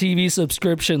Apple TV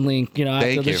subscription link. After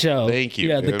Thank the you. show. Thank you,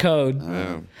 Yeah, the dude. code.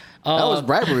 That was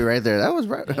bribery right there. That was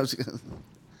bribery.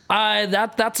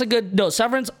 That's a good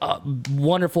Severance.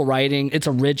 Wonderful writing. It's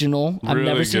original. I've Really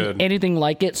never seen good. anything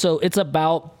like it. So it's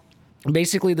about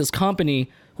basically this company.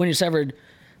 When you're severed,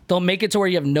 they'll make it to where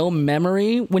you have no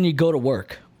memory when you go to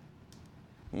work.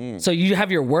 So you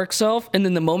have your work self, and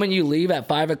then the moment you leave at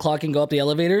 5 o'clock and go up the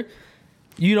elevator,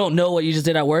 you don't know what you just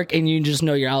did at work, and you just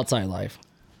know your outside life.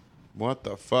 What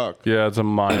the fuck? Yeah, it's a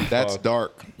mind. That's fuck.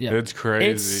 dark. Yeah. It's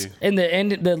crazy. It's in the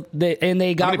end. And they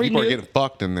How got many people are renewed. getting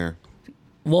fucked in there?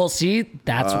 Well, see,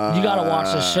 that's you gotta watch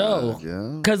the show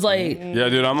because Yeah,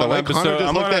 dude, I'm on like Connor episode. just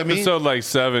I'm on looked at me. episode like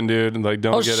 7, dude. Like,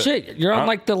 don't oh get it. shit, you're on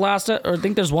like the last, or I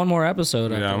think there's one more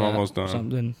episode. After I'm that almost or done.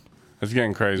 Something. It's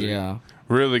getting crazy. Yeah.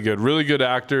 Really good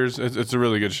actors. It's a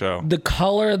really good show. The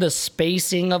color, the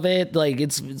spacing of it, like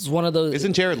it's one of those.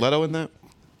 Isn't Jared Leto in that?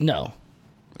 No,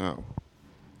 Oh.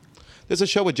 There's a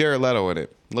show with Jared Leto in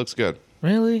it. Looks good.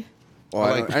 really? Oh,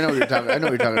 I know what you're talking. I know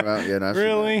what you're talking about. Yeah, no, I've seen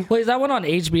Really? Wait, is that one on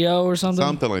HBO or something?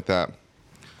 Something like that.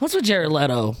 What's with Jared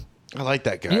Leto? I like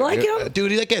that guy. You like him?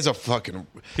 Dude, that guy's a fucking...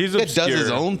 He's that guy does obscure. his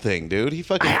own thing, dude. He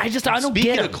fucking... I don't Speaking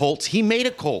get of him. cults, he made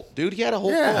a cult, dude. He had a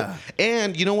whole Yeah. cult.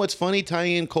 And you know what's funny?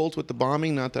 Tying in cults with the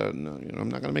bombing. Not that... No, I'm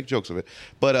not going to make jokes of it.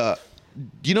 But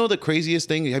you know the craziest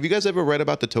thing? Have you guys ever read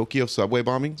about the Tokyo subway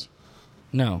bombings?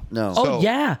 No. No. Oh So-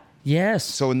 yeah. Yes.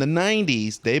 So in the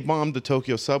 90s, they bombed the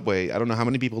Tokyo subway. I don't know how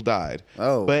many people died.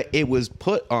 Oh. But it was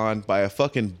put on by a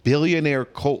fucking billionaire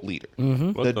cult leader.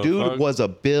 What The the dude fuck? was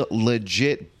a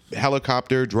legit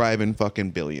helicopter driving fucking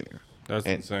billionaire. That's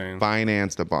And insane.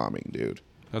 financed the bombing, dude.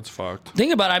 That's fucked.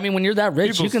 Think about it. I mean, when you're that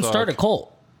rich, People you can start a suck.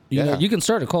 cult. You know, Yeah. you can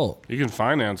start a cult. You can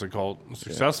finance a cult, a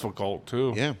successful cult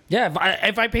too. Yeah. Yeah,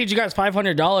 if I paid you guys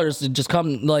 $500 to just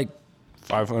come, like,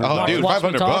 500. Oh, dude, watch me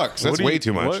 $500 talk. bucks. That's What do way you-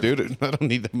 too much, what? dude. I don't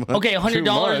need that much. okay,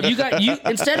 $100. much. You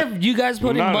instead of you guys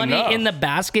putting Not money enough. in the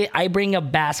basket, I bring a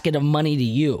basket of money to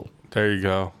you. There you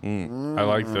go. I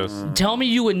like this. Tell me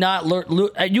you would not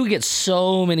you would get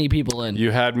so many people in.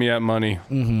 You had me at money.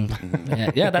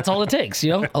 Yeah, that's all it takes.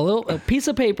 You know, a piece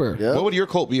of paper. Yeah. What would your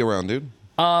cult be around, dude?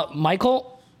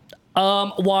 Michael,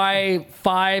 why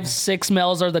 5-6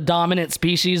 males are the dominant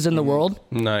species in the world,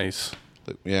 Nice.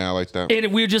 Yeah, I like that.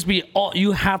 and we would just be all.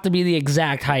 You have to be the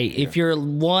exact height. If you're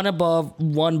one above,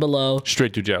 one below,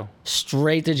 Straight to jail.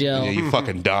 straight to jail. Yeah, you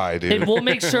fucking die, dude. And we'll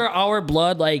make sure our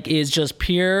blood is just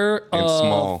pure And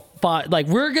small. like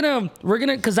we're gonna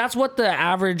because that's what the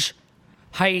average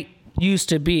height used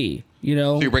to be. You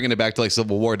know, You're bringing it back to like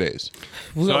Civil War days.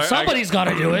 Somebody's got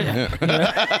to do it.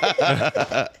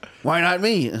 Why not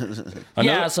me?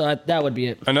 Yeah, so that would be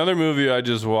it. Another movie I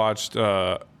just watched.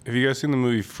 Have you guys seen the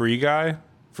movie Free Guy?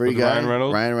 Free With guy, Ryan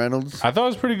Reynolds? Ryan Reynolds. I thought it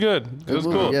was pretty good. It was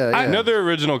movie, cool. yeah, yeah. Another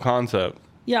original concept.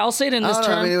 Yeah, I'll say it in this I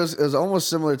term. mean, it was almost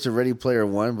similar to Ready Player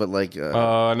One, but like,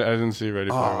 I didn't see Ready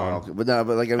Player One. okay, but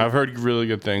like, I mean, I've heard really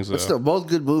good things though. still both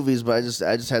good movies. But I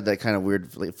just had that kind of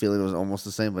weird feeling it was almost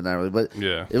the same, but not really. But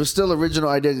Yeah. it was still original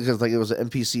idea because like it was an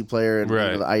NPC player and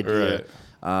Right, the idea.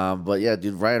 right. But yeah,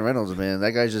 dude, Ryan Reynolds, man,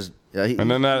 that guy's just. Yeah,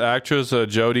 And then that actress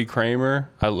Jodie Kramer,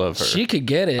 I love her. She could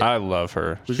get it. I love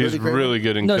her. Who's She's Jodie Kramer? really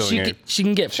good in No, Killing Eve. she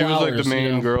can get She was flowers. like the main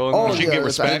you know? girl. In Oh, there. She yeah, get that's-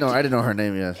 respect. I didn't know her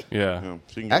name yet. Yeah.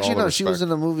 She can get Actually, all the no, she was respect.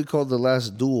 in a movie called The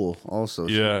Last Duel. Also,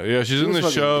 Yeah, she's She in was the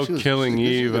fucking- show she was- Killing she's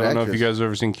a Eve. I good don't know if you actress. guys have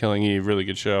ever seen Killing Eve. Really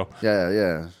good show.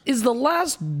 yeah. Is the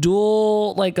last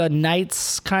duel like a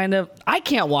Knights kind of? I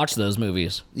can't watch those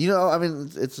movies. You know, I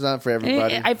mean, it's not for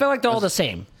everybody. I feel like they're all the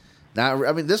same. Not,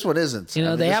 I mean, this one isn't. You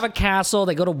know, they have a castle,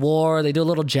 they go to war, they do a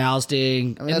little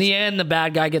jousting. mean, In the end, the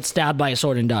bad guy gets stabbed by a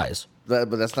sword and dies. but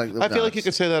that's not. I feel like you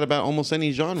could say that about almost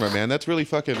any genre, man. That's really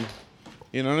fucking.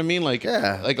 You know what I mean? Like,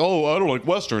 Yeah. like, oh, I don't like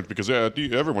westerns because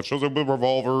everyone shows up with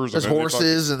revolvers. There's and then they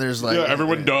horses and there's like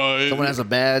everyone dies. Someone has a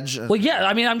badge. Well, yeah,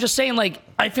 I mean, I'm just saying, like,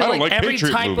 I feel I don't like like every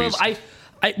Patriot type movies.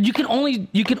 of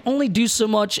you can only do so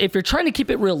much if you're trying to keep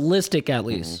it realistic. At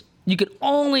least you can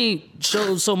only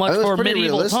show so much I mean, it's for pretty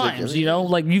medieval realistic, times. I mean- You know,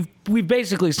 like we've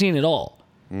basically seen it all.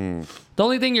 The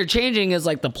only thing you're changing is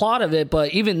like the plot of it,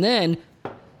 but even then,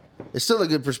 It's still a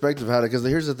good perspective how to, because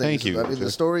here's the thing. Thank you. I mean,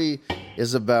 the story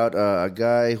is about a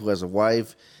guy who has a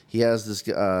wife. He has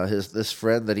this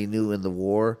friend that he knew in the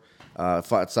war,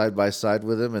 fought side by side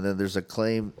with him, and then there's a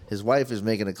claim. His wife is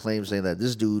making a claim saying that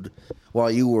this dude,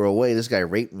 while you were away, this guy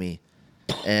raped me,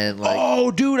 and like,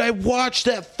 Oh, dude, I watched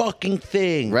that fucking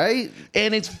thing. right?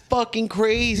 And it's fucking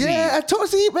crazy. Yeah, I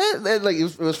told you, man. And like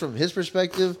it was from his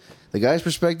perspective, the guy's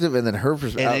perspective, and then her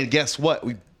perspective. And then guess what?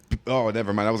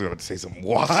 Never mind. I was going to say something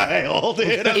wild.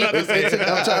 Dude. I'm about to say,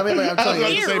 I'm telling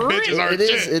you, bitches are it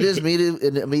is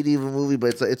a medieval movie,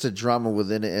 but it's a drama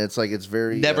within it, and it's like it's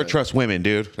very Never trust women,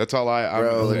 dude. That's all I'm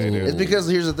Bro, gonna say, dude. it's because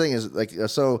here's the thing is like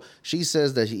so she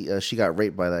says that she got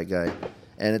raped by that guy,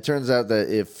 and it turns out that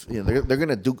if they're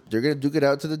gonna duke it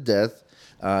out to the death,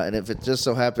 and if it just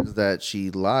so happens that she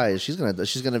lies, she's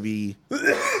gonna be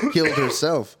killed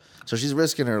herself. So she's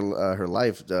risking her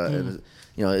life. And,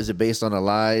 is it based on a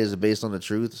lie? Is it based on the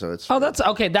truth? So it's that's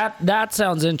okay. That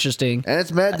sounds interesting. and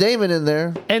it's Matt Damon in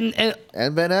there And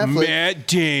and Ben Affleck. Matt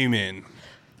Damon.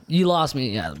 you lost me,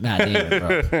 yeah, Matt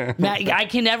Damon, bro. I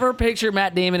can never picture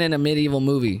Matt Damon in a medieval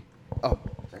movie. Oh,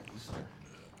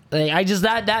 Like, I just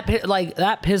that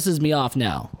pisses me off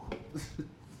now.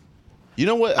 You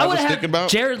know what I I would was have thinking about?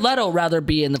 Jared Leto rather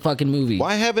be in the fucking movie.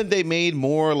 Why haven't they made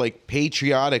more like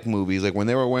patriotic movies? Like when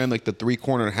they were wearing like the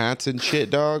 3-corner hats and shit,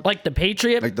 dog. Like the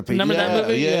Patriot. Like The Remember Patriot? that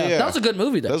movie? Yeah. That was a good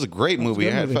movie, though. That was a great movie.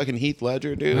 It good had movie. fucking Heath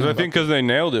Ledger, dude. I think because they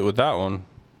nailed it with that one.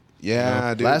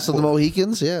 Yeah, dude. Last of the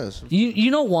Mohicans, yes. You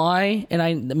know why?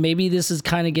 And maybe this is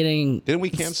kind of getting. Didn't we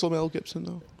cancel Mel Gibson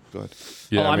though? Go ahead.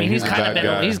 Yeah, I mean, he's a kind of bad been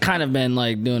guy. he's kind of been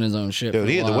like doing his own shit. Dude,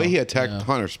 for a the while. way he attacked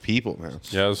Hunter's people, man.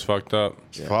 Yeah, it was fucked up.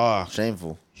 Fuck.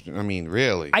 Shameful. I mean,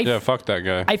 really. Yeah, fuck that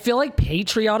guy. I feel like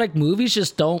patriotic movies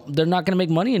just don't. They're not going to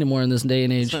make money anymore in this day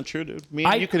and age. It's not true, dude. Me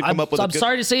and you could come up with a I'm good...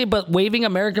 sorry to say, but waving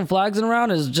American flags around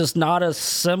is just not a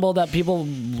symbol that people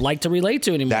like to relate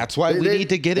to anymore. That's why we They- need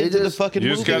to get they into the just- fucking You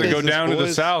movie just got to go business, down to the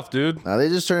boys. south, dude. Now they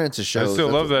just turn it into shows. still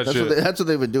love that that's shit. that's what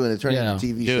they've been doing. They turn Yeah. it into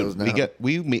TV shows Dude, now.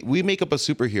 we make up a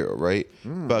superhero, right?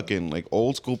 Fucking like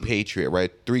old school patriot,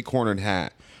 right? 3-cornered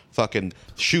hat, fucking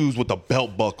shoes with a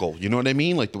belt buckle. You know what I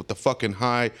mean? Like with the fucking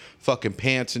high fucking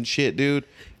pants and shit, dude.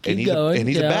 Keep And going,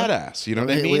 he's a yeah. badass. You know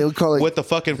what I We- mean? we call it- with the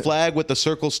fucking flag with the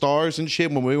circle stars and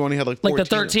shit. When we only had like like 14. the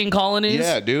 13 colonies.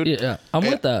 Yeah, dude. Yeah, I'm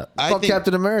with that. I Called think,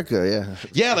 Captain America, yeah.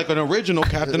 yeah, like an original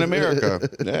Captain America.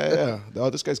 Yeah.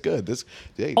 Oh, this guy's good.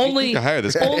 You Only, can hire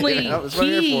this guy. only That's what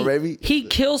I'm here for, baby. he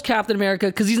kills Captain America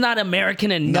because he's not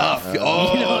American enough.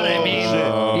 Oh, You know what I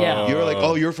mean? Yeah. You were like,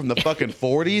 oh, you're from the fucking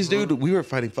 40s, dude? We were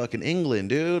fighting fucking England,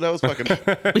 dude. That was fucking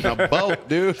a boat,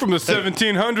 dude. From the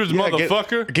 1700s,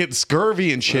 motherfucker. Get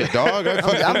scurvy and shit, dog.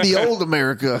 I'm the old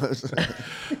America.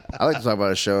 I like to talk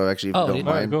about a show, actually, if Oh, you yeah. don't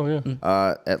mind. All right,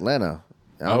 go, yeah. Atlanta.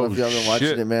 I don't know Oh, if y'all been watching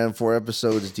shit. it, man. 4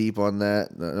 episodes deep on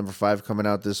that. Number 5 coming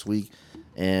out this week.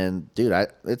 And, dude,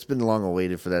 it's been long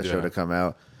awaited for that show Yeah. to come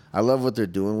out. I love what they're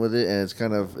doing with it, and it's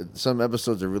kind of some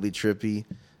episodes are really trippy.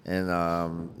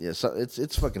 And yeah, so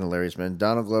it's fucking hilarious, man.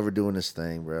 Donald Glover doing his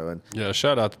thing, bro, and Yeah,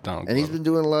 shout out to Donald. he's Glover. been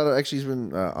doing a lot of. Actually, he's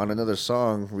been on another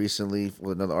song recently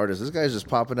with another artist. This guy's just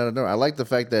popping out of nowhere. I like the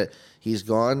fact that he's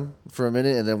gone for a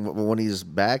minute, and then when he's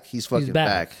back, he's fucking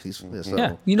back. back. So,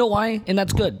 Yeah, you know why? And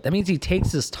that's good. That means he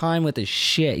takes his time with his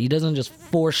shit. He doesn't just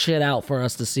force shit out for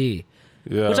us to see,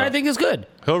 Yeah. which I think is good.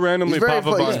 He'll randomly he's very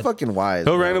pop up he's on. fucking wise.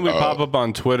 He'll bro. randomly pop up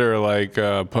on Twitter, like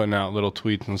putting out little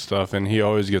tweets and stuff, and he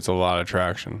always gets a lot of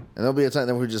traction. And there'll be a time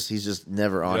that he's just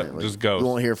never on Yeah, it. Like, just goes. You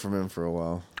won't hear from him for a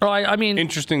while. Oh, I mean,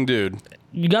 Interesting dude.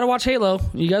 you got to watch Halo.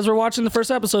 You guys were watching the first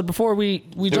episode before we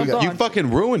jumped on. You fucking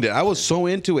ruined it. I was so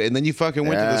into it, and then you fucking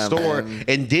went to the Yeah, store man.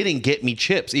 and didn't get me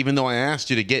chips, even though I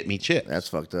asked you to get me chips. That's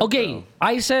fucked up. Okay, bro.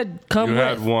 I said come You with.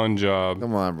 had one job.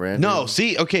 Come on, Brandon. No,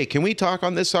 see, okay, can we talk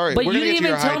on this? Sorry, But we're you gonna didn't get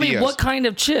to even your tell me ideas. what kind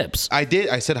of chips. I did.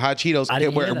 I said hot Cheetos. I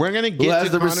didn't we're hear that. we're gonna get Who has to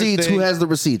the Connor's receipts? thing. Who has the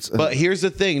receipts? But here's the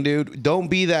thing, dude. Don't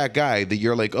be that guy that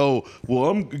you're like, oh,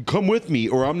 well, come with me,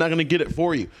 or I'm not gonna get it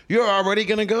for you. You're already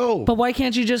gonna go. But why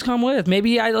can't you just come with?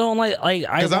 Maybe I don't like I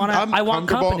Because want I want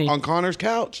comfortable company. on Connor's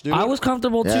couch, dude. I was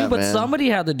comfortable Yeah, too, but man. somebody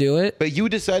had to do it. But you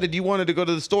decided you wanted to go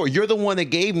to the store. You're the one that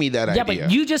gave me that Yeah, idea.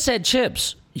 but you just said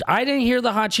chips. I didn't hear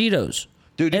the hot Cheetos.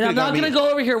 Dude, you and I'm could've got not me- gonna go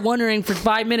over here wondering for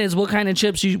 5 minutes what kind of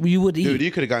chips you would eat. Dude,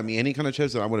 you could have got me any kind of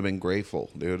chips, and I would have been grateful,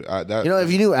 dude. That, you know,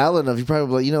 if you knew Alan enough, you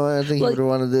probably like, you know what? I think he like, would have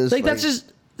wanted this. like that's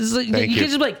just. It's like, Thank you you. can't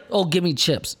just be like, oh, give me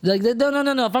chips. Like, no.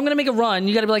 If I'm gonna make a run,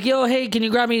 you gotta be like, yo, hey, can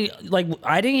you grab me? Like,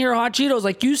 I didn't hear hot Cheetos.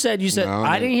 Like you said, No.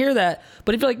 I didn't hear that.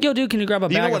 But if you're like, yo, dude, can you grab a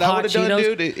You know bag what of I hot would've done, Cheetos?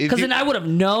 dude? If Because you- then I would have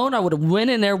known. I would have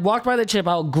went in there, walked by the chip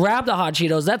aisle, grabbed the hot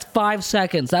Cheetos. That's 5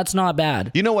 seconds. That's not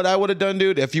bad. You know what I would have done,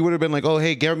 dude? If you would have been like, oh,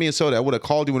 hey, get me a soda, I would have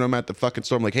called you when I'm at the fucking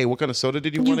store. I'm like, hey, what kind of soda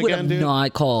did you You want would again, have dude?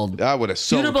 not called. I would have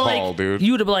so You'd have been called, like, dude.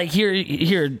 you would have been like,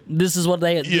 here. This is what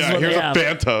they. This is Yeah, what here's they a have.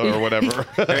 Fanta or whatever.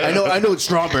 I know it's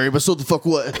strawberry, but so the fuck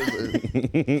what?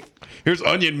 Here's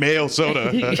onion mayo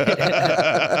soda.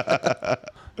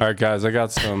 All right, guys, I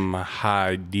got some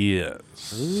ideas.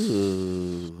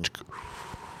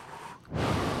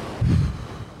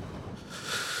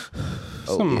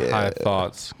 Some high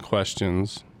thoughts,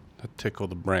 questions that tickle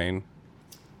the brain.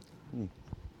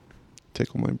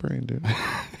 Tickle my brain, dude.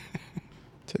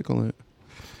 Tickle it.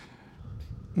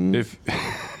 If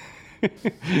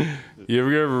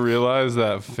you ever realize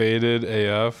that faded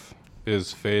AF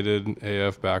is faded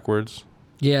AF backwards?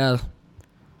 Yeah.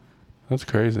 That's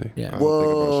crazy. Yeah. I don't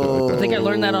think about shit like that. I think I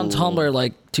learned that on Tumblr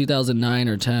like 2009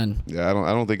 or 10. Yeah, I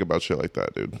don't think about shit like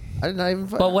that, dude. I did not even.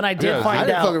 But when I did Yeah, I find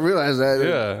didn't out, fucking realize that.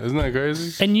 Yeah, isn't that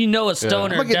crazy? and you know a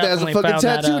stoner I'm gonna get that as a definitely fucking found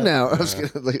that tattoo out. now. I was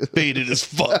gonna, like, Faded as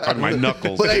fuck on my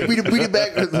knuckles. but I beat it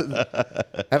back.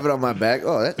 Have it on my back.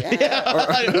 Oh,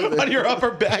 that, on your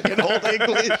upper back in old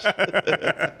English.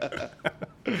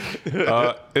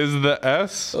 Is the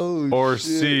S or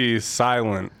C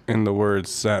silent in the word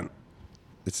scent?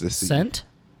 It's the C. Scent?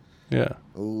 Yeah.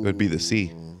 It'd be the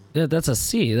C. Yeah, that's a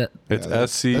C. That It's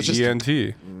that's SCENT.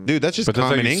 Dude, that's just But that's how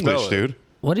common you spell English, it. dude.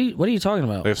 what are you talking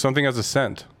about? If something has a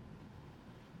scent,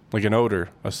 like an odor,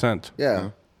 a scent, yeah.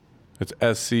 it's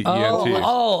SCENT.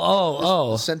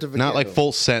 Oh. Scent of a Not like candle.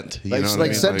 full scent. You Like, know what like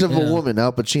I mean? scent of Yeah. a woman,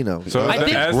 Al Pacino. So I is the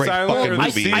think- S Great silent fucking or the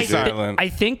movie, C dude. silent? I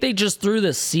think they just threw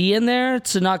the C in there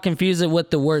to not confuse it with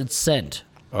the word scent.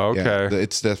 Okay. Yeah,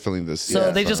 it's definitely the C.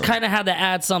 So they just kind of had to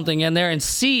add something in there. And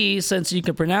C, since you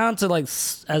can pronounce it like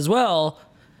as well,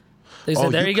 they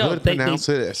said, there you go. Could pronounce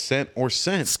it as scent or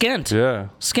scent. Skent. Yeah.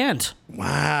 Skent.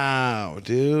 Wow,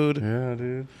 dude. Yeah,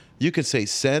 dude. You could say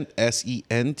scent,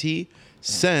 S-E-N-T,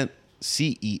 scent,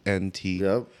 C-E-N-t,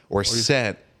 Yep. or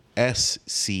scent,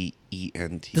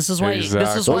 S-C-E-N-T. This is why. Exactly.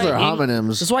 This is Those why are homonyms.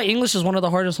 This is why English is one of the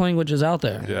hardest languages out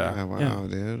there. Yeah. Wow,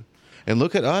 dude. And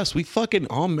look at us. We fucking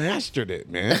all mastered it,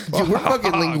 man. Dude, we're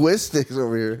fucking linguistics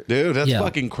over here. Dude, that's Yeah.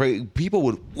 fucking crazy. People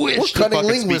would wish We're to cutting fucking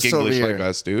linguists speak over English here. like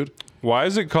us, dude. Why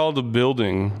is it called a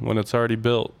building when it's already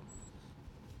built?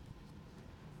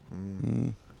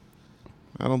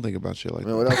 I don't think about shit like I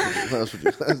mean, that. what else would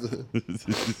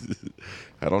you?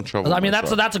 I don't trouble I mean,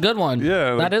 myself. that's a good one.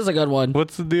 Yeah, that is a good one.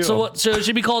 what's the deal? So it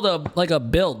should be called a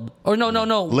build or no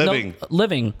Living.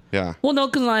 living. Yeah. Well, no,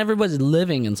 because not everybody's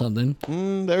living in something.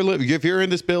 They're living. If you're in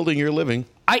this building, you're living.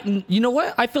 You know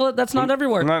what? I feel like that's not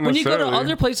everywhere. Not When you go to necessarily.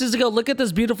 other places to go, look at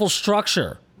this beautiful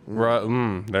structure. Right,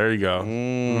 there you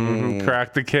go.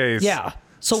 Crack the case. Yeah.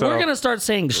 So we're gonna start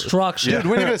saying structure. Dude,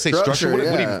 we're not gonna say structure. Structure, What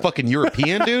are yeah. you fucking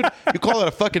European, dude? You call it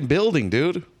a fucking building,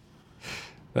 dude.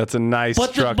 That's a nice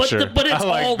but structure. but it's I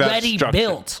like that already structure.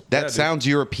 built. That sounds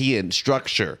European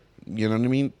structure. You know what I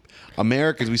mean?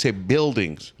 Americans, we say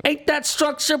buildings. Ain't that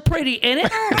structure pretty, in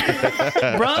it,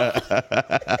 bro?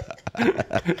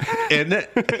 Isn't it?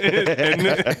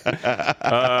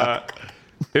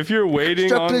 If you're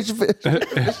waiting on, Have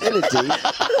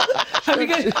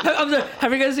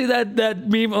you guys seen that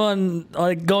meme on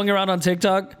like going around on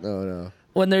TikTok? No.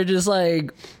 When they're just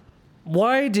like,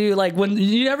 why do like when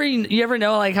you ever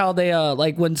know like how they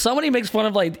like when somebody makes fun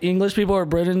of like English people or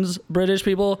British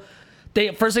people,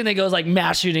 they first thing they go is like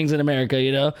mass shootings in America,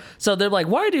 you know? So they're like,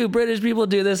 why do British people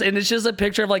do this? And it's just a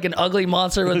picture of like an ugly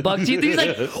monster with buck teeth. He's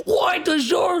like, why does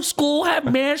your school have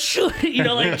mass shooting? You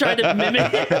know, like trying to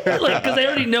mimic it. Like, because we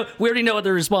already know what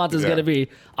the response is gonna be.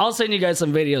 I'll send you guys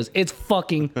some videos. It's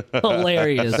fucking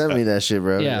hilarious. Send me that shit,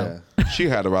 bro. Yeah. She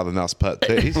had a rather nice pet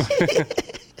taste.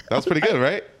 That was pretty good,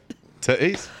 right?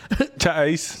 Taste.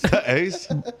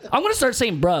 I'm gonna start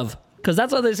saying bruv. Because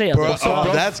that's what they say. Bro,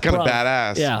 that's kind of Bruv.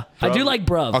 badass. Yeah. I do like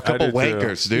bruv. A couple I do too.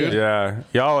 wankers, dude. Yeah,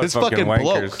 y'all are This fucking fucking wankers.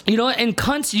 bloke. You know what? And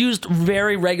cunt's used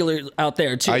very regular out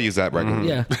there, too. I use that regularly.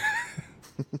 Yeah.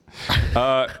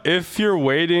 If you're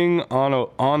waiting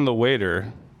on the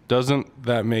waiter, doesn't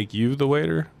that make you the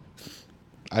waiter?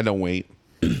 I don't wait.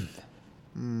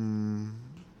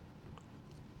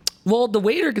 Well, the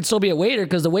waiter could still be a waiter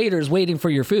because the waiter is waiting for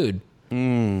your food.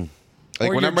 Like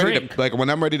Or when your I'm ready drink. to, like when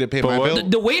I'm ready to pay my what- bill.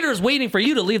 The waiter's waiting for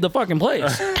you to leave the fucking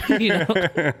place. You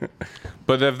know?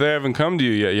 But if they haven't come to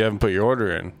you yet, you haven't put your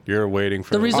order in. You're waiting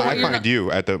for The reason Oh, why I you're find not-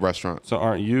 you at the restaurant. So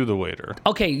aren't you the waiter?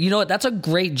 Okay, you know what? That's a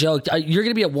great joke. You're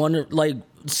going to be a wonder. Like,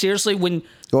 seriously, when...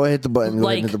 Go ahead, hit the button. Go ahead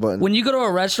Like and hit the button. when you go to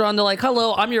a restaurant, they're like,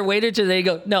 "Hello, I'm your waiter today." You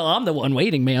go, "No, I'm the one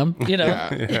waiting, ma'am." You know. Nah,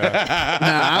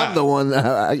 I'm the one.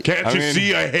 Can't I mean-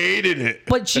 see I hated it?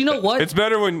 But you know what? It's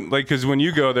better when, like, because when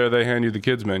you go there, they hand you the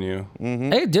kids menu.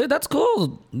 Hey, dude, that's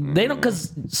cool. They don't,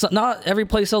 because not every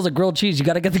place sells a grilled cheese. You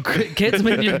got to get the kids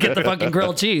menu to get the fucking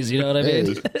grilled cheese. You know what I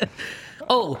mean?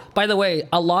 Oh, by the way,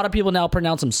 a lot of people now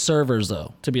pronounce them servers,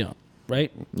 though. To be honest, right?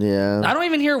 Yeah. I don't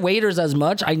even hear waiters as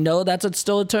much. I know that's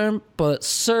still a term, but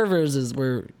servers is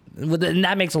where, and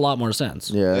that makes a lot more sense.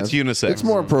 Yeah. It's unisex. It's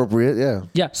more appropriate. Yeah.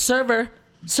 Yeah, server,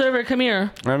 come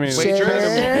here. I mean,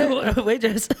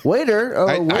 Waitress. Waiter. Oh,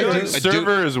 I waiter. do-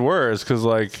 server is worse because,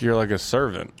 like, you're like a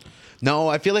servant. No,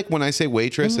 I feel like when I say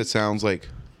waitress, it sounds like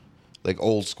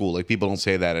old school. Like people don't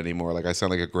say that anymore. Like I sound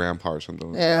like a grandpa or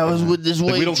something. Yeah, I was with this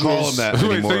Like, we waitress. don't call them that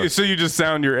Wait, anymore. so you just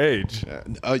sound your age.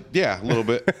 Yeah, a little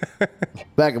bit.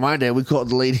 Back in my day, we called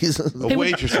the ladies.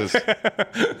 Waitresses.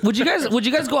 Would you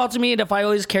guys go out to me if I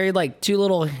always carried like two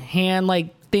little hand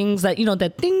like things that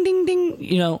that ding ding ding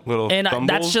Little and that's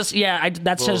thumbles? just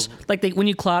that's Little- just like when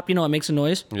you clap it makes a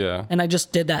noise. Yeah. And I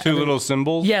just did that. Two little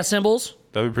symbols. Yeah, symbols.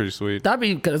 That'd be pretty sweet. That'd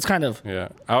be it's kind of Yeah,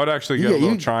 I would actually get Yeah, a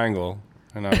little you- triangle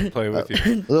and I would play with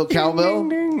you. Little cowbell.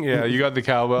 Ding, ding. Yeah, you got the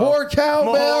cowbell. More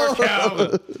cowbell. More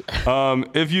cowbell.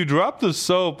 If you drop the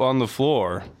soap on the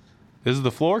floor, is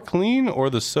the floor clean or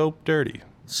the soap dirty?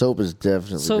 Soap is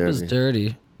definitely soap dirty. is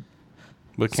dirty.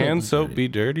 But can is soap dirty. be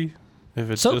dirty? If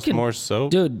it's Soap just can- more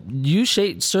soap? Dude, you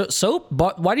shade soap.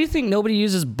 Why do you think nobody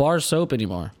uses bar soap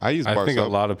anymore? I use I bar think soap.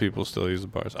 a lot of people still use the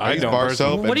bars. I use don't bar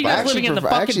personally. soap. What are you guys Actually, living in the for-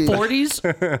 fucking actually-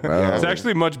 40s? It's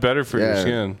actually much better for your Yeah.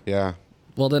 skin. Yeah.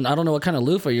 Well, then I don't know what kind of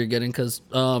loofah you're getting because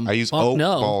I use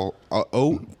no.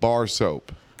 oat bar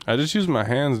soap. I just use my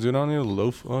hands, dude. I don't need a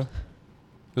loofah.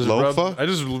 Just Loofah? I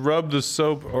just rub the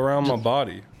soap around my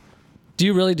body. Do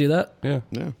you really do that? Yeah.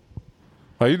 Yeah.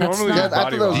 Well, you That's normally not- use I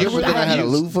body thought that was wash. different than I had a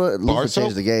use loofah. bar Loofah soap?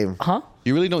 changed the game. Huh?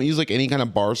 You really don't use like any kind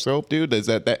of bar soap, dude? Is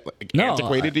that like, No,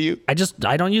 antiquated to you?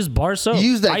 I don't use bar soap. You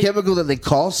use that I, chemical that they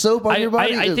call soap on I, your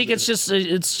body? I think it's just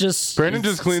Brandon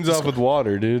just cleans off with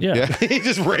water, dude. Yeah. Yeah, he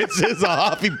just rinses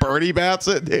off. He Bernie bats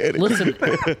it, dude. Listen,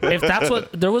 if that's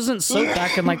what there wasn't soap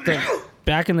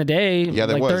back in the day, Yeah,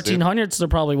 there like was, dude. 1300s, there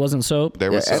probably wasn't soap.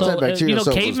 There was Yeah, soap. So antibacterial soap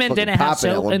was cavemen fucking didn't have popping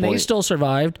at soap, one and they point. still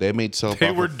survived, They made soap. They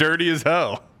off were of- dirty as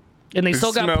hell. and they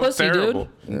still got smelled pussy, terrible.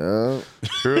 dude. Yeah.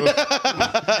 True.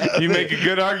 You make a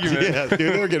good argument. Yeah, dude,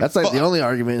 they were getting That's like fucked. the only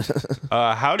argument.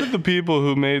 How did the people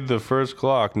who made the first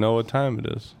clock know what time it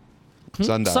is?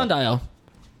 sundial. Sundial.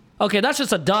 Okay, that's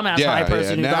just a dumbass Yeah, high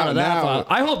person who yeah, thought of that. now- thought.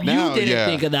 I hope now, you didn't yeah.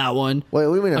 think of that one. Wait,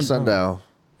 we mean a sundial.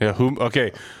 Yeah. Who?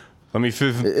 Okay. Let me.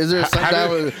 Is there a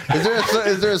sundial?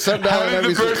 Is there a sundial How in did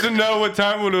every? the person know what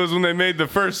time it was when they made the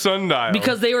first sundial?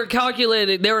 Because they were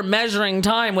calculating, they were measuring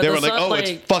time with They the were like, sun. oh, Like,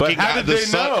 it's fucking But how got did the they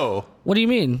sun. know? what do you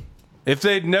mean? If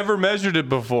they'd never measured it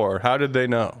before, how did they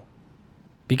know?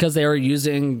 Because they were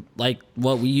using like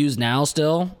what we use now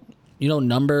still,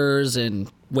 numbers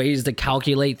and ways to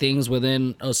calculate things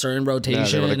within a certain Yeah, they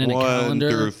rotation were like and a 1 calendar.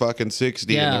 through fucking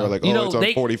 60, and they were like, You oh, know, it's on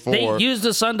they, 44. They used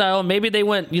the sundial. Maybe they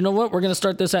went, you know what? We're going to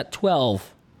start this at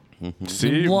 12.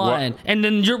 See, One. And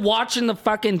then you're watching the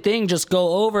fucking thing just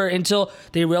go over until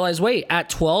they realize, wait, at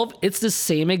 12, it's the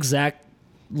same exact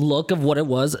look of what it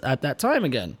was at that time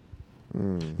again.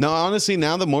 No, honestly,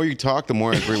 now the more you talk, the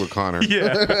more I agree with Connor.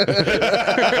 Yeah.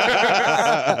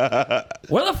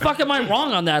 Where the fuck am I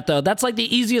wrong on that, though? That's like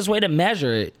the easiest way to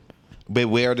measure it. But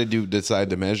where did you decide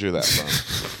to measure that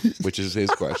from? Which is his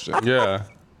question. Yeah.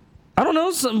 I don't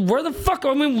know. Where the fuck?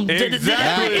 I mean, did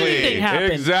Exactly. anything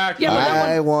happen? Exactly. Yeah, but that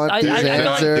I one- want these feel like-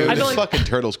 answers. Dude, I this feel like fucking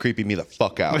turtle's creeping me the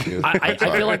fuck out, dude. I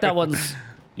feel like that one's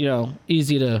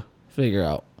easy to figure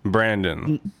out.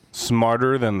 Brandon,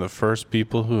 smarter than the first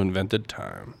people who invented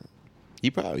time. He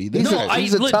probably. He's No, a- I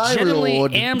he's a time legitimately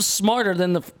lord. am smarter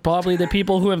than probably the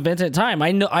people who invented time.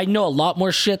 I know a lot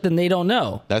more shit than they don't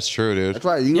know. That's true, dude. That's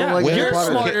right. You Yeah, don't like Harry you're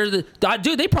Potter. smarter.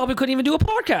 Dude, they probably couldn't even do a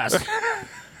podcast.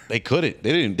 They couldn't.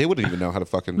 They didn't. They wouldn't even know how to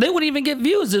fucking. They wouldn't even get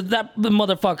views. That the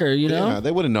motherfucker, you know. Yeah,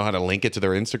 they wouldn't know how to link it to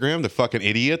their Instagram. They're fucking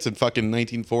idiots in fucking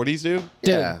 1940s, dude. Dude,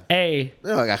 Yeah. hey, They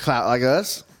don't got clout like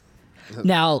us.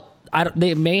 now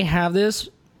they may have this,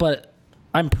 but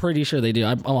I'm pretty sure they do.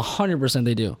 I'm 100%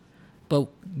 they do. But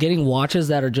getting watches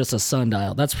that are just a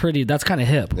sundial, that's kind of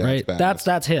hip, Yeah, right? it's badass.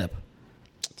 That's hip.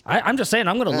 I'm just saying,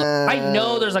 I'm gonna look. I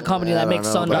know there's a company that makes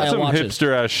That's sundial some watches.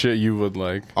 hipster ass shit you would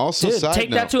like. Also, Dude, side take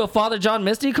note, that to a Father John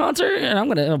Misty concert, and I'm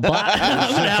gonna have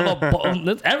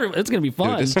it's gonna be dude,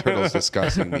 fun. this turtle's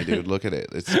disgusting me, dude. Look at it.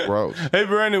 It's gross. Hey,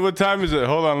 Brandon, what time is it?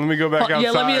 Hold on, let me go back outside.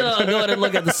 Yeah, let me go ahead and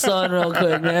look at the sun real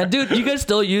quick, man. Dude, you guys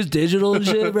still use digital and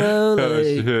shit, bro? Like,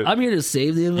 shit. I'm here to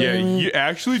save the Yeah, environment. you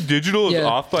actually digital is Yeah.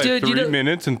 off by Dude, 3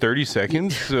 minutes and 30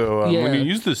 seconds. So when Yeah. you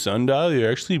use the sundial,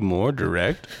 you're actually more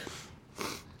direct.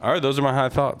 All right, those are my high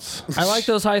thoughts. I like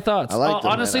those high thoughts. I like them,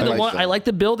 man. Honestly, I the like one them. I like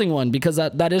the building one because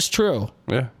that is true.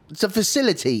 Yeah. It's a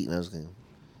facility. No, I was kidding.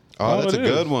 Oh, that's a it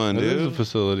is. good one, It is a dude.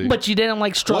 facility. But you didn't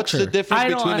like What's structure. the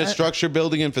difference between a structure,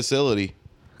 building, and facility?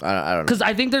 I don't know. Because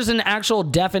I think there's an actual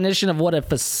definition of what a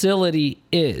facility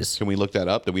is. Can we look that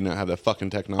up? Do we not have that fucking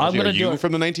technology? I'm Are gonna do you it.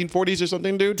 from the 1940s or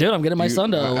something, dude? Dude, I'm getting my You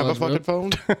sundial have a watch, bro. fucking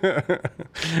phone?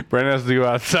 Brandon has to go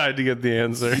outside to get the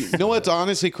answer. You know what's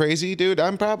honestly crazy, dude?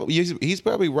 He's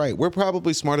probably right. We're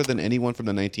probably smarter than anyone from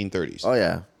the 1930s. Oh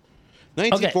yeah.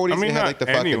 1940s, I mean, they had not like the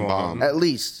fucking anyone. bomb. At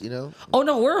least, you know. Oh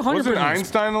no, we're 100%. Wasn't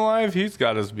Einstein alive? He's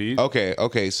got us beat.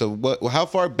 Okay. So how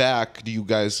far back do you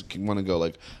guys want to go?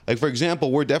 Like for example,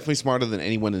 we're definitely smarter than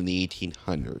anyone in the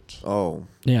 1800s, Oh.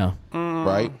 Yeah.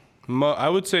 right? I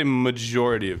would say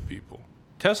majority of people.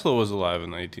 Tesla was alive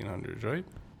in the 1800s, right?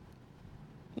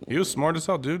 He was smart as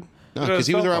hell, dude. No, because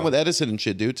he was around with Edison and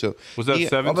shit, dude. So Was that he-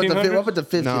 What about the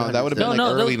 1700s? No, that would've been like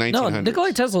early no, 1900s.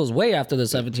 Nikola Tesla was way after the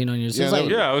 1700s. Yeah, It was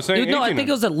Yeah, I was saying No, I think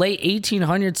it was the late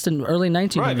 1800s to early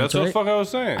 1900s. Right, that's what the fuck I was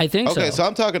saying. I think Okay, so. so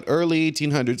I'm talking early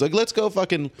 1800s. Like, let's go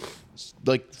fucking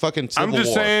Civil I'm just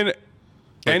War. saying,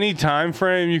 any time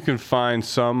frame you can find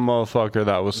some motherfucker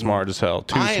that was smart as hell.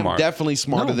 Too I am smart. definitely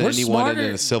smarter No, than we're anyone smarter.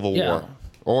 in the Civil Yeah.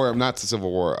 War, or not the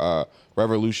Civil War,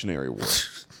 Revolutionary War.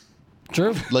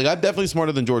 True. Like, I'm definitely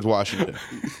smarter than George Washington.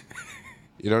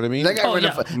 You know what I mean? That guy Oh, ran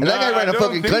yeah. and that guy Nah, ran I a don't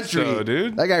fucking think country, so,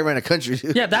 dude. That guy ran a country.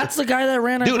 Yeah, that's the guy that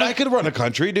ran. Dude, I could run a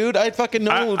country, dude. I fucking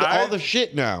know I- all the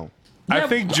shit now. I Yeah,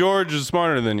 think George is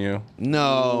smarter than you.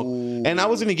 No. And I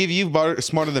was going to give you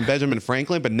smarter than Benjamin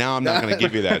Franklin, but now I'm not going to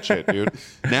give you that shit, dude.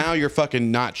 Now you're fucking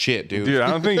not shit, dude. Dude, I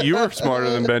don't think you were smarter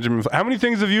than Benjamin. How many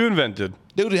things have you invented?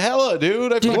 Dude, hella,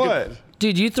 dude. I fucking, What?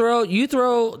 Dude, you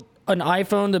throw an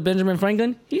iPhone to Benjamin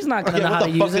Franklin, he's not gonna Yeah, know how what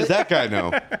to the fuck use does it. that guy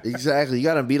know? Exactly. You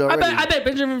got him beat I already. bet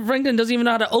Benjamin Franklin doesn't even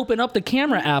know how to open up the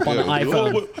camera app on the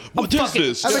iPhone. What is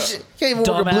this? I bet you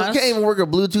can't even work a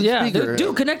Bluetooth Yeah, speaker.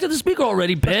 dude, connect to the speaker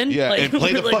already, Ben. Yeah, Like, and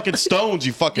play the like- fucking Stones,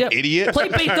 you fucking yeah, idiot. Play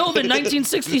Beethoven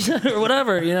 1960 or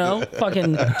whatever, you know?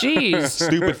 Fucking jeez.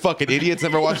 Stupid fucking idiots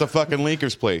never watched a fucking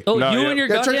Lakers play. Oh, No, you yeah. and your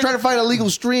Yeah, goddamn... try to find a legal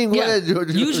stream. Go yeah. ahead,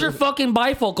 dude. Use your fucking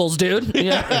bifocals, dude.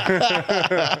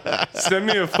 Yeah. Send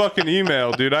me a fucking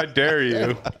email, dude. I dare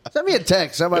you. Send me a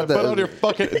text. How about Put on that? your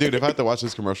fucking dude. If I have to watch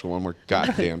this commercial one more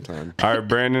goddamn time, All right,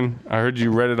 Brandon. I heard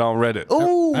you read it on Reddit.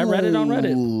 Ooh. I read it on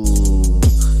Reddit.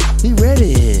 He read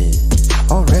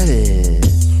it on Reddit.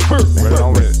 Read it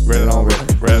on Reddit. Read it on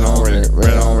Reddit. Read it on Reddit. Read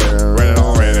it on Reddit. Read it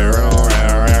on Reddit. Read it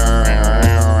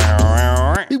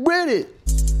on Reddit. He read it.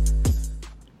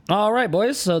 All right,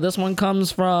 boys. So this one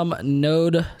comes from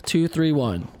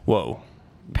Node231. Whoa.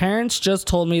 Parents just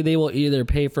told me they will either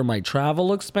pay for my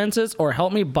travel expenses or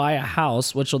help me buy a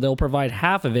house, which they'll provide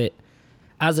half of it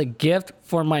as a gift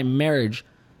for my marriage.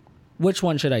 Which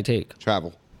one should I take?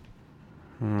 travel.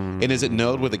 And is it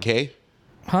Node with a K?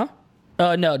 Huh?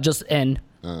 No, just N.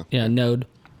 Yeah, Node.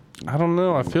 I don't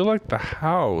know. I feel like the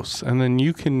house, and then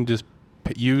you can just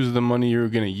use the money you're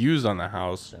going to use on the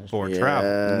house for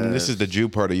travel. This is the Jew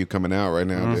part of you coming out right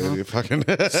now, dude. You fucking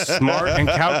Smart and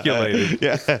calculated.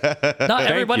 Not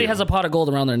everybody you. has a pot of gold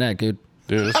around their neck, dude.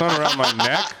 Dude, it's not around my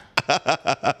neck.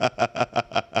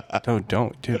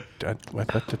 Don't, dude. I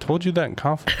told you that in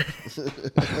confidence.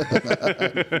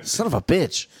 Son of a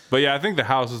bitch. But yeah, I think the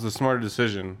house is the smarter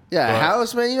decision. Yeah, But- a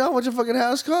house, man. You know how much a fucking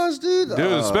house costs, dude? Dude,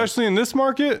 especially in this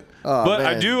market. But man.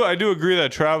 I do agree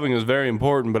that traveling is very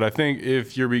important. But I think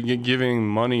if you're giving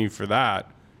money for that,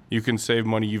 you can save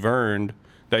money you've earned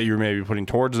that you're maybe putting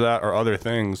towards that or other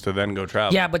things to then go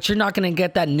travel. Yeah, but you're not gonna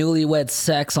get that newlywed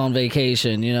sex on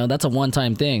vacation. You know, that's a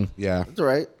one-time thing. Yeah. That's all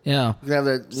right. Yeah. You can have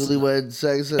that newlywed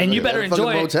sex. And you better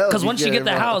enjoy it because once you get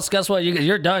the involved. house, guess what?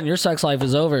 You're done. Your sex life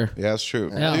is over. Yeah, that's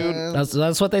true. Yeah, Dude,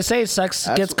 that's what they say. Sex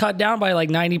gets cut down by like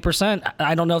 90%.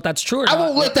 I don't know if that's true or I not.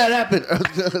 won't let that happen.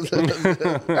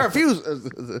 I refuse.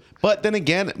 but then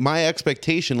again, my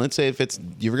expectation, let's say if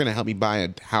you're going to help me buy a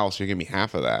house, you're going to give me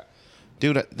half of that.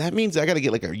 Dude, that means I got to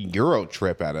get like a Euro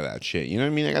trip out of that shit. You know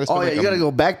what I mean? I got to spend Oh, yeah, like you got to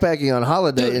go backpacking on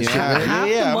holiday and shit. yeah. man. Half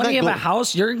Yeah, the I'm money not of a going-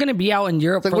 house, you're gonna be out in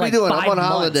Europe Like, for what are like you doing? I'm 5 on months,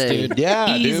 holiday. dude. Yeah,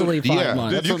 dude. Easily 5 Yeah.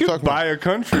 months. Dude, you That's what I'm could talking buy a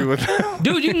country with that.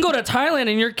 Dude, you can go to Thailand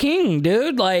and you're king,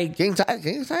 dude. Like, King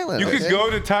Thailand. You okay. could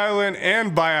go to Thailand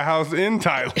and buy a house in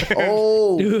Thailand.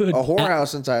 Oh, Dude. a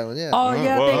whorehouse in Thailand. Yeah. oh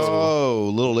yeah, thanks.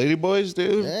 Oh, little lady boys,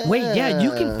 dude. Wait, yeah,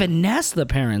 you can finesse the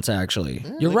parents. Actually,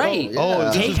 you're right. yeah. Oh,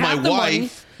 this Take is my half the money.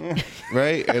 wife,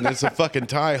 right? And it's a fucking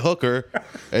Thai hooker,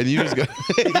 and you just go,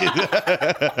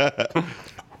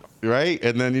 right?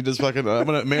 And then you just fucking, I'm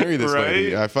gonna marry this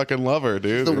lady. Right? I fucking love her,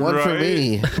 dude. The one for Right.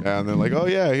 me. And they're like, oh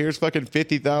yeah, here's fucking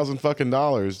 $50,000 fucking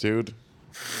dollars, dude.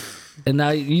 And now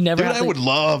you never Dude, have I to. would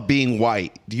love being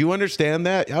white. Do you understand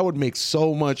that? I would make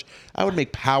so much. I would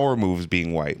make power moves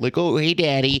being white. Like, oh, hey,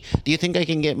 daddy, do you think I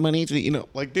can get money? To, you know,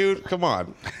 like, dude, come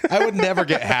on. I would never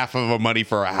get half of a money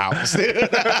for a house.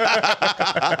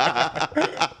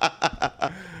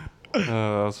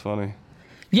 Oh, that's funny.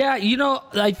 Yeah, you know,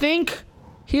 I think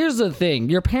here's the thing: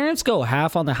 your parents go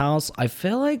half on the house. I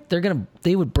feel like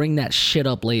they would bring that shit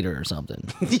up later or something.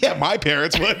 Yeah, my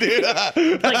parents would, dude. Like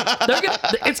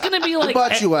it's gonna be like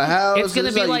Bought you a house. It's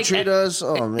gonna This is be how you like treat us.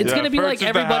 Oh man. It's Yeah, gonna be first like is the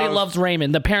everybody house. loves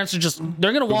Raymond. The parents are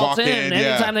they're gonna waltz Walk in in,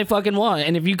 yeah. anytime they fucking want.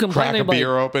 And if you complain, Crack they're a like,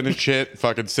 beer open and shit.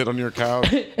 Fucking sit on your couch.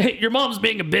 hey, your mom's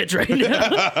being a bitch right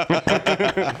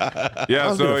now. Yeah,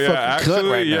 I'm so gonna yeah, fucking cut actually,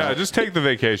 right yeah, now. just take the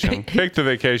vacation. Take the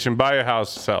vacation, buy a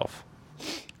house yourself.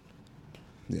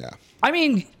 Yeah. I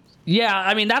mean, yeah,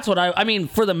 I mean that's what I mean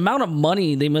for the amount of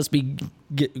money they must be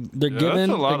they're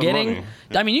that's a lot of getting. money.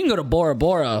 I mean, you can go to Bora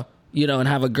Bora, you know, and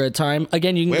have a good time.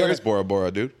 Again, you can Where go is to, Bora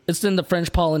Bora, dude? it's in the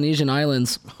French Polynesian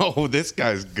Islands. Oh, this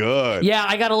guy's good. Yeah,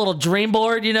 I got a little dream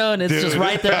board, you know, and it's Dude, just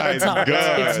right there at the this top.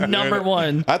 guy's It's good, number dude.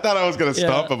 one. I thought I was gonna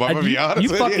stump him. I'm gonna be honest You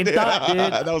with fucking dude. thought, dude.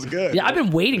 That was good. Yeah, I've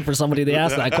been waiting for somebody to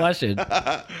ask that question.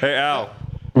 Hey, Al.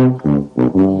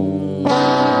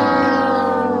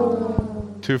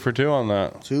 2 for 2 on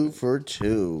that. 2 for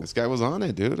 2. This guy was on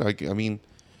it, dude. I mean,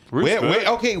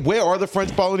 Respect. where are the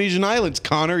French Polynesian Islands,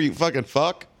 Connor? You fucking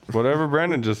fuck. Whatever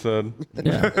Brandon just said.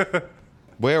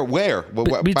 Where?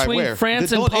 By between where? France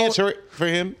Don't and answer it for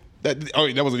him. That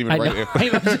wasn't even I right. know. I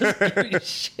was just giving you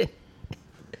shit.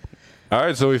 All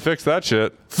right, so we fixed that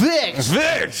shit. Fixed.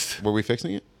 Fixed. Were we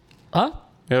fixing it? Huh?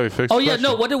 Yeah, we fixed. Oh the yeah, question.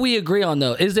 no. What did we agree on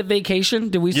though? Is it vacation?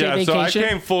 Did we say Yeah, so vacation? I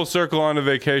came full circle onto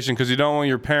vacation because you don't want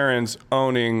your parents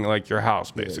owning like your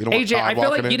house, basically. You don't want AJ, Todd I feel like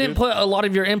walking you in, didn't dude? put a lot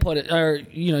of your input, or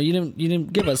you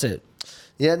didn't give us it.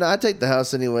 Yeah, no, I take the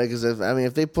house anyway because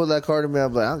if they pull that card to me,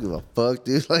 I'm like, I don't give a fuck,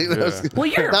 dude. Like, Well,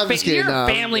 you're, No, I'm just kidding. you're No, a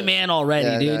family man already,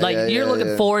 Yeah, dude. no, like yeah, you're yeah, looking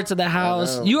yeah. forward to the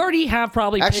house. know. You already have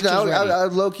probably Actually, pictures ready. I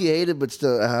low key hate it, but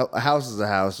still, a house is a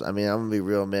house. I mean, I'm gonna be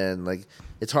real, man. Like,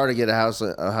 it's hard to get a house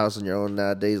on your own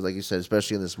nowadays, like you said,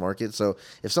 especially in this market. So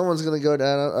if someone's gonna go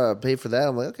down, pay for that,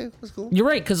 I'm like, okay, that's cool. You're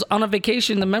right, because on a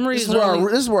vacation, the memories This is, are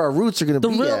only- this is where our roots are gonna the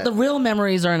be real at. the real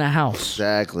memories are in a house.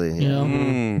 Exactly. You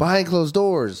know? Behind closed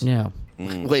doors. Yeah.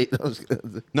 Wait. I was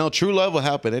gonna- No, true love will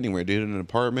happen anywhere, dude. In an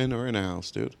apartment or in a house,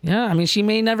 dude. Yeah, I mean, she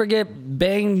may never get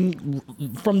banged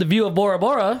from the view of Bora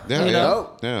Bora. Yeah, you yeah, know?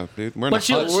 yeah, dude. We're in But a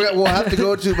she'll- hut. We'll have to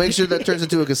go to make sure that turns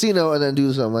into a casino and then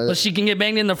do something like But that. she can get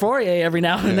banged in the foyer every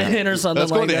now and then or something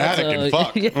Let's go like to the that.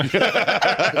 attic and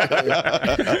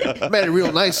fuck. Made it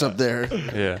real nice up there.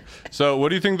 Yeah. So, what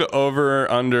do you think the over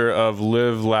or under of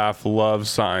live, laugh, love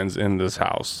signs in this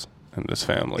house, in this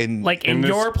family? Like in In this-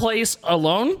 your place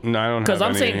alone? No, I don't Because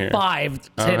have I'm any in saying here. 5 hidden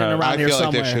have- around I here feel like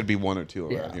somewhere. there should be one or two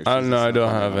around here. I don't know. I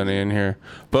don't have any in here.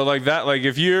 But like that, like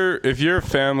if your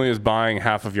family is buying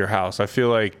half of your house, I feel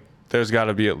like there's got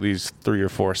to be at least 3 or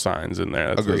 4 signs in there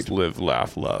that Agreed. says live,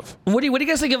 laugh, love. What do you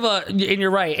guys think of and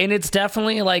you're right, and it's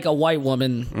definitely like a white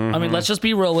woman. I mean, let's just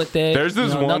be real with it. There's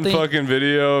this one nothing- fucking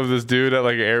video of this dude at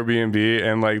like Airbnb,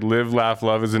 and like live, laugh,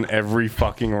 love is in every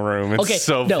fucking room. It's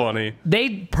so funny.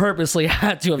 They purposely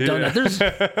had to have done that. There's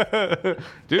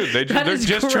Dude, they're is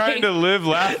just great. trying to live,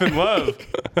 laugh, and love.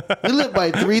 We live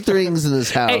by 3 things in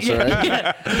this house, all right?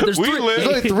 yeah, there's We live- There's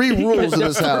only 3 rules in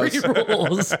this house. 3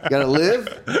 rules. You gotta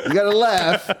live, you gotta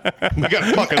laugh, We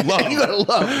got fucking love. you gotta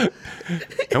love.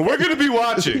 And we're going to be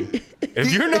watching.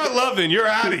 If you're not loving, you're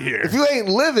out of here. If you ain't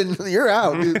living, you're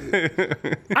out,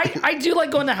 dude. I do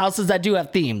like going to houses that do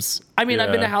have themes. I mean,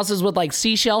 I've been Yeah. to houses with like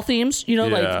seashell themes, Yeah.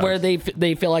 like where they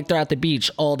feel like they're at the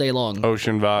beach all day long.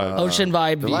 Ocean vibe. Ocean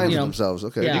vibe, They're lying you to know. themselves.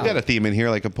 Okay. Yeah. You got a theme in here,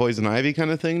 like a poison ivy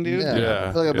kind of thing, dude? Yeah. Yeah,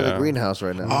 I feel like I'm in yeah. a greenhouse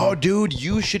right now. Oh, dude,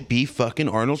 you should be fucking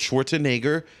Arnold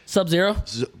Schwarzenegger. Sub-Zero?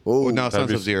 Oh, No, it's that'd not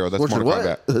be- Sub-Zero. That's What's Mortal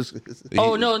what? Kombat.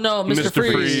 Oh, no, Mr. Mr.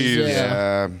 Freeze. Freeze. Yeah.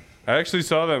 Yeah, I actually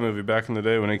saw that movie back in the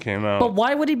day when it came out. But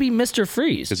why would he be Mr.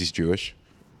 Freeze? because he's Jewish.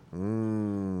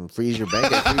 Freeze your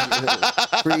bank.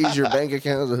 Freeze your bank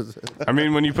account. I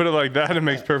mean, when you put it like that, it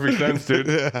makes perfect sense, dude.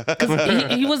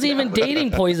 he wasn't even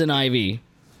dating Poison Ivy.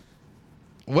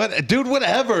 What, dude?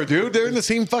 Whatever, dude. They're in the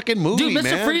same fucking movie, Dude, Mr.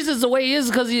 man. Freeze is the way he is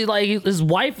because his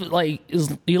wife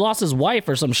he lost his wife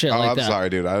or some shit Oh, like I'm that. sorry,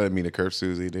 dude. I didn't mean to curse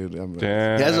Susie, dude. Damn, He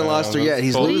hasn't lost her yet.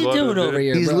 He's What are you Cold-blooded, doing over dude.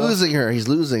 here, He's bro? losing her. He's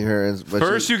losing her. But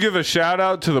First, you give a shout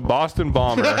out to the Boston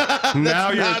Bomber. Now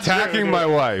you're not attacking true, my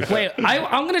wife. Wait,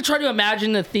 I'm gonna try to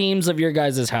imagine the themes of your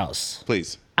guys' house.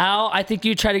 Please. Al, I think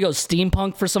you try to go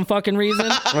steampunk for some fucking reason.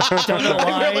 Don't know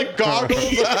why. Like goggles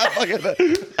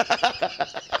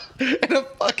and a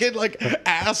fucking like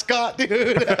ascot,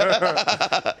 dude.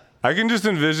 I can just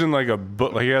envision like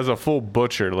like he has a full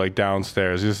butcher like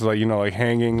downstairs, just like like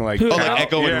hanging like Who, Oh, Al? like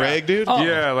Echo and Reg, dude. Oh.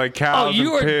 yeah, like cows. Oh,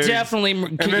 you and are pigs. definitely.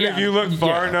 And then if you look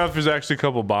far yeah. enough, there's actually a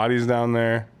couple bodies down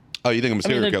there. Oh, you think I'm a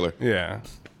serial like- killer? Yeah.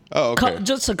 Oh, okay.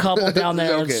 Just a couple down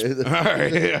there. okay. All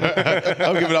right.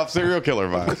 I'm giving off serial killer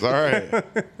vibes. All right.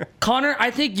 Connor, I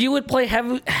think you would play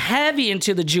heavy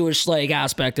into the Jewish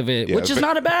aspect of it, Yeah, which is but-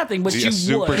 not a bad thing, but He's you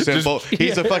super would. simple.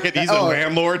 He's a fucking. He's a Oh.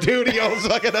 landlord, dude. He owns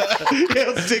fucking. He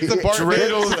owns 6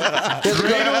 apartments.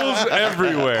 Dreidels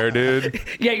everywhere, dude.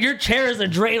 Yeah, your chair is a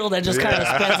dreidel that just kind of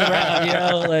spins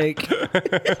around, like.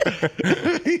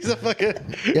 He's a fucking.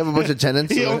 You have a bunch of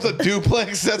tenants. He owns a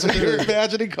duplex. That's what you're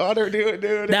imagining Connor doing,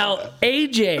 dude. Now,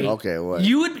 AJ, Okay, what?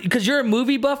 you would, because you're a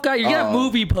movie buff guy, you're gonna have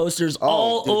movie posters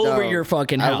all dude, over no. your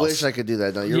fucking house. I wish I could do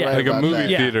that. No, you're Yeah. right Like a about movie that.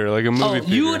 Yeah. theater. Like a movie Oh, theater.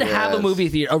 you would have a Yes. movie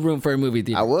theater, a room for a movie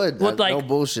theater. I would. With No like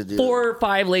bullshit, dude. 4 or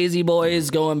 5 lazy boys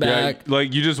going Yeah, back.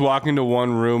 like you just walk into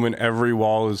one room and every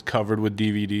wall is covered with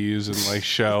DVDs and like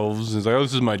shelves. It's like, oh,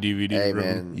 this is my DVD Hey room.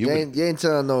 man, you ain't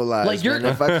telling no lies. Like, you're-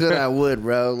 man. If I could, I would,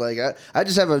 bro. Like I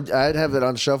just I'd have it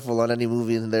on shuffle on any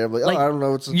movie in there. But Like, I don't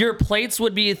know what's. Your plates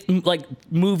would be like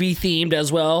movie themed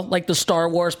as well, like the Star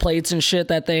Wars plates and shit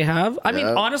that they have. I mean,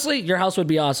 Yeah. honestly, your house would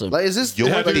be awesome. Like, is this Your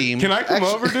Yeah, dude, theme. can I come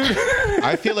Actually- over, dude?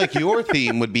 I feel like your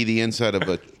theme would be the inside of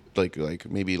a like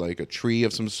maybe like a tree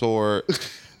of some sort.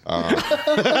 Maybe.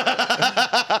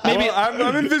 Well,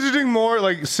 I'm envisioning more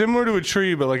like similar to a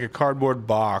tree, but like a cardboard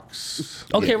box,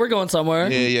 Okay, we're going somewhere.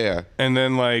 Yeah. and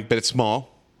then like But it's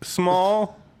small.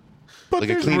 small, but Like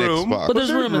a there's Kleenex room. box. But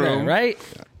there's room in there, right?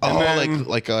 Oh, then-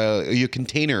 like a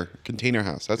container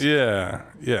house. That's Yeah.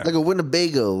 like a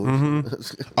Winnebago?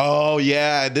 Mm-hmm. Oh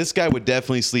yeah, this guy would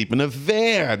definitely sleep in a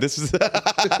van. This is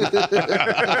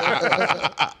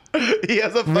he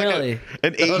has a fucking Really?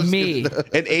 Me.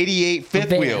 an 88 fifth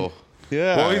van. wheel.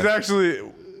 Yeah.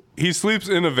 Well, he sleeps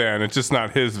in a van. It's just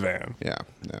not his van. Yeah,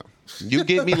 no. You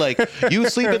give me like you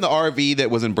sleep in the RV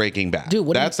that was in Breaking Bad. Dude,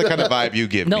 what do that's you- the kind of vibe you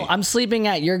give No, me. I'm sleeping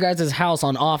at your guys' house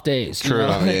on off days. True.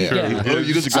 Oh, yeah. Oh,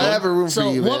 you just I have a room So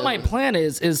for you, what man. my plan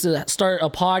is to start a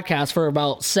podcast for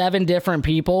about 7 different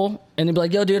people, and they'd be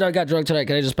like, "Yo, dude, I got drunk tonight.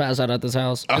 Can I just pass out at this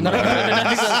house?" And then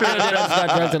I just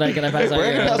got drunk tonight. Can I pass out?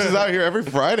 Brandon here? House is out here every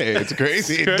Friday. It's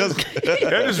crazy. It does.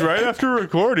 Yeah, just right after we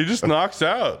record, he just knocks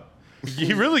out.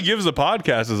 He really gives the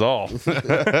podcast his all.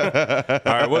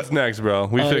 All right, what's next, bro?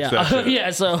 We fixed that shit. Yeah,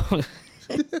 so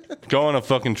Go on a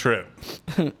fucking trip.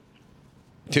 Dude,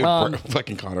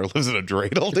 fucking Connor lives in a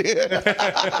dreidel, dude.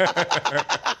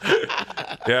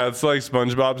 Yeah, it's like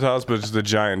SpongeBob's house, but just a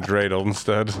giant dreidel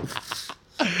instead.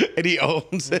 And he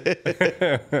owns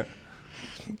it.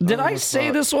 did I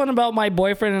say this one about my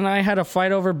boyfriend and I had a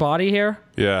fight over body hair?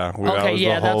 Yeah. Okay,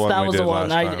 yeah, that was the one.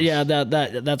 Yeah.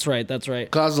 That's right. That's right.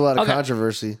 Caused a lot of Okay.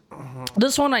 controversy.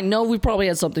 This one, I know we probably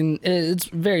had something. It's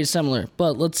very similar,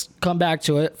 but let's come back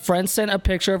to it. Friend sent a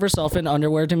picture of herself in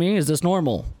underwear to me. Is this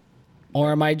normal?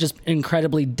 or am I just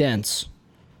incredibly dense?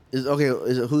 Is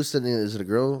it who's sending it? Is it a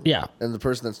girl? Yeah. And the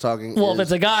person that's talking. Well, is, if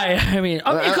it's a guy, it could be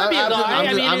a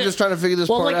guy. I'm just trying to figure this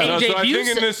part like out. AJ, So I you think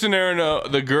in said- this scenario,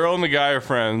 the girl and the guy are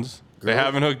friends. They Girl?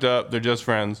 haven't hooked up. They're just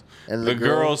friends. And the the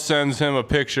girl girl? sends him a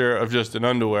picture of just an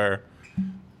underwear,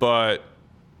 but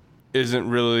isn't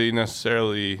really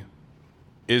necessarily.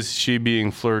 Is she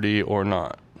being flirty or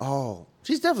not? Oh,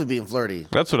 she's definitely being flirty.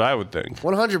 That's what I would think.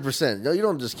 100%. No, you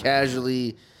don't just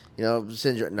casually,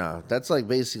 send your. No, that's like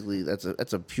basically that's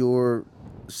a pure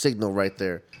signal right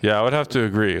there. Yeah, I would have to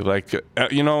agree. Like,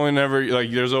 whenever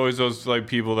there's always those like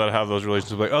people that have those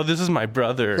relationships. Like, oh, this is my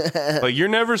brother. Like, you're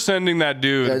never sending that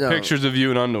dude Yeah, no. pictures of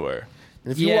you in underwear.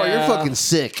 And if you are, you're Yeah. fucking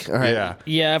sick. All right. Yeah.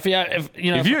 Yeah, if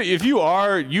If you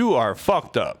are, you are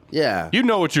fucked up. Yeah. You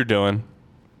know what you're doing.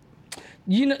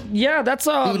 that's You know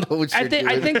what I you're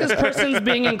think doing. this person's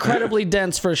being incredibly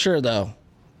dense for sure, though.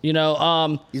 He's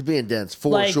being dense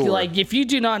for sure. Like if you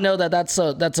do not know that's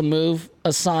a move,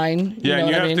 a sign. Yeah, and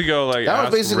you have to go like that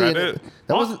ask was basically Reddit.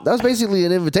 that was basically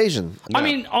an invitation. I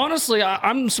mean, honestly,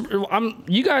 I'm.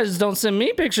 You guys don't send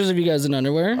me pictures of you guys in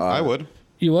underwear. I would.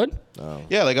 You would?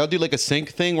 Yeah, like I'll do like a sink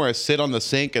thing where I sit on the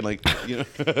sink and like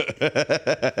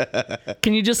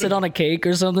Can you just sit on a cake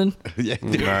or something? yeah,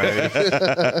 Nice.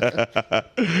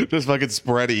 just fucking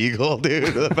spread eagle,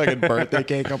 dude. The fucking birthday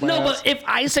cake on my No, ass. but if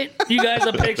I sent you guys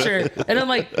a picture and I'm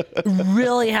like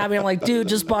really happy, I'm like, dude,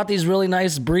 just bought these really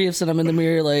nice briefs, and I'm in the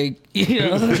mirror like, are you? I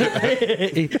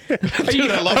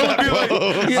love that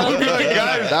pose.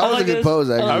 Guys, That was a good pose.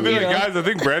 I'd Actually. be like, guys, I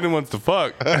think Brandon wants to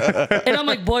fuck. And I'm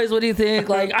like, boys, what do you think?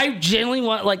 Like, I genuinely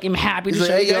want, like, I'm happy to He's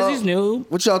show like, you hey, guys y'all, these new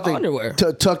what y'all think? underwear.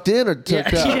 Tucked in or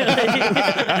tucked out?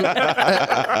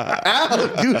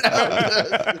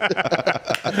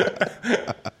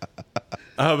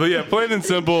 But yeah, plain and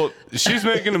simple, she's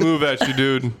making a move at you,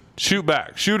 dude. Shoot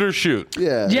back. Shoot or shoot.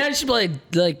 Yeah. Yeah, she'd be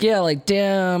like,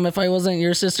 damn, if I wasn't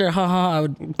your sister, haha, I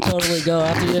would totally go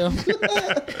after you.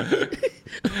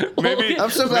 Maybe, I'm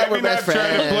so glad maybe we're not best trying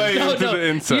to friends. play into the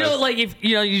incest. Like if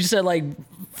you said like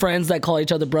friends that call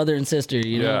each other brother and sister.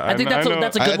 Yeah, I think I that's know.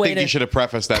 a I good way think to. you should have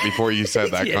prefaced that before you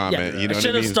said that comment. You know I what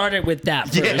should I have mean? started with that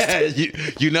first.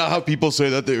 Yeah, you know how people say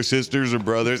that they're sisters or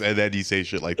brothers, and then you say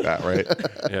shit like that, right?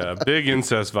 Yeah, big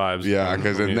incest vibes. Yeah,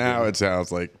 because now it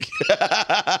sounds like Even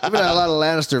a lot of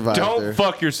Lannister vibes Don't there.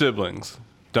 fuck your siblings.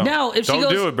 Don't. Now, if Don't she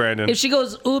goes, do it, Brandon. If she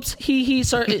goes, oops, he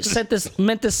sent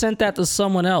that to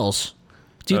someone else.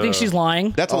 Do you think she's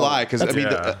lying? that's a lie. Because I mean,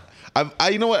 Yeah.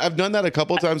 you know what? I've done that a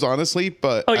couple times, honestly.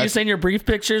 But Oh, you're saying your brief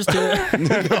pictures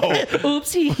to?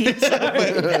 Oops,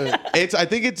 I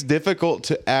think it's difficult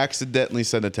to accidentally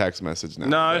send a text message now.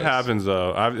 No, it happens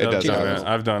though. I've does done happen. it.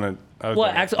 I've done it.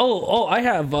 What? I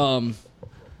have.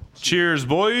 Cheers,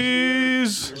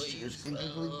 boys.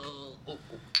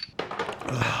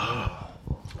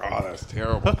 Oh, that's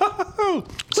terrible.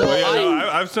 So But yeah, no,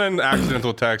 I've sent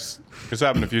accidental texts. It's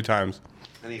happened a few times.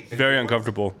 Very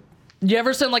uncomfortable. You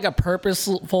ever send like a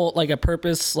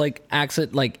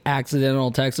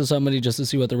accidental text to somebody just to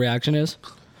see what the reaction is?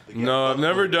 No, I've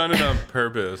never done it on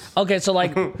purpose. Okay, so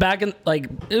like back in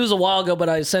it was a while ago, but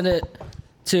I sent it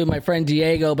to my friend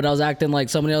Diego, but I was acting like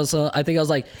somebody else. I think I was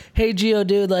like, "Hey, Gio,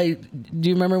 dude, like, do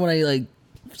you remember when I like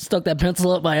stuck that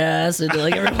pencil up my ass?" And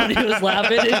like everybody was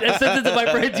laughing. And I sent it to my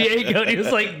friend Diego, and he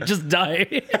was like just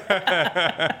dying.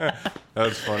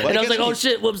 That's funny. And I was like, "Oh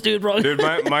shit, whoops, dude, wrong." Dude,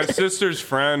 my sister's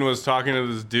friend was talking to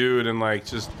this dude, and like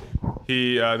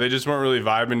they just weren't really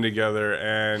vibing together,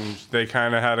 and they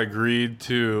kind of had agreed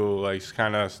to like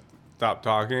kind of stop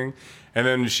talking. And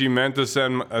then she meant to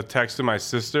send a text to my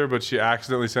sister, but she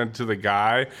accidentally sent it to the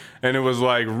guy, and it was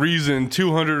like reason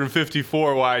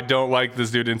 254 why I don't like this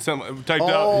dude, and typed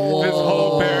out this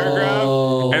whole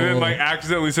paragraph, and then like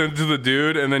accidentally sent it to the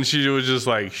dude, and then she was just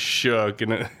like shook.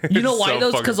 And You know why so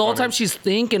though? fucking Because all the funny. time she's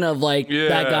thinking of like that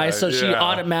Yeah, guy, so she yeah.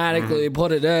 automatically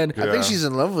put it in. I think she's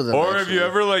in love with him. Or have actually. you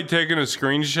ever like taken a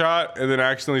screenshot and then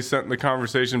accidentally sent the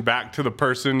conversation back to the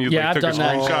person you Yeah, like, I've took a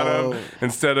done that. screenshot Oh. of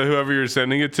instead of whoever you're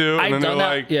sending it to? I've And then done they're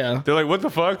that, like, yeah. they're like, what the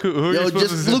fuck? Who are you Yo, supposed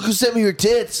just to look who sent me your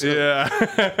tits. Yeah.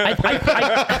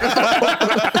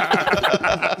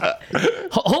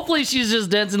 Hopefully she's just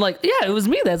dancing like, yeah, it was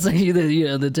me that sent you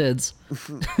the tits.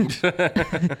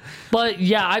 But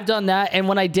yeah, I've done that, and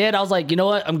when I did, I was like, you know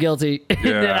what, I'm guilty. And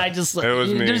then Yeah, I just it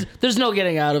was me. There's no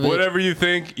getting out of it. Whatever you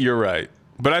think, you're right.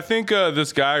 But I think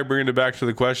this guy, bringing it back to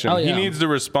the question, Oh, he yeah. needs to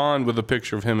respond with a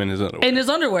picture of him in his underwear. In his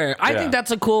underwear, I Yeah. think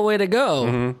that's a cool way to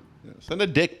go. Send a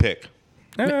dick pic.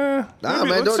 Nah, man,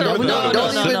 let's don't start with even. that.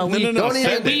 No. Don't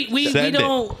even.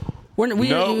 Send We're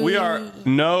we are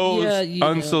no Yeah, you know.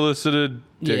 unsolicited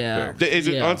dick Yeah. pics. Is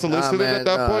it Yeah. unsolicited at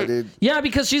that point? dude. Yeah,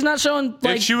 because she's not showing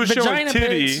like If she was showing vagina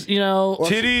titty, pics, you know.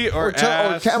 Titty or toe- or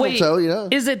ass? camel Wait, toe, you know.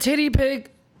 is it titty pic?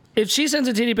 If she sends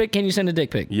a titty pic, can you send a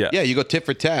dick pic? Yeah. Yeah, you go tit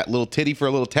for tat, little titty for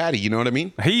a little tatty. You know what I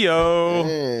mean? Hey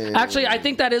yo. Actually, I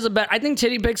think that is a bet. I think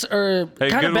titty pics are Hey,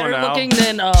 kind good of better one, Al. looking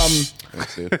than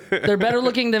Thanks, dude. they're better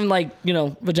looking than like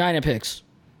vagina pics.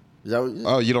 Is that what,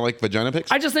 Oh, you don't like vagina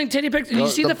pics? I just think titty pics. You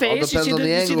see the all face, you depends see on the, the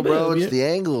you see angle, the bro. boob. It's the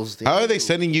angles. How are they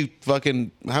sending you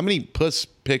fucking? How many puss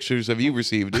pictures have you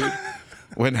received, dude?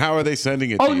 How are they sending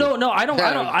it? Oh to you? no, I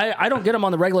don't get them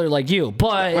on the regular like you,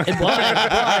 but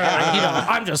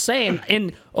I'm just saying.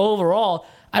 In overall,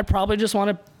 I'd probably just want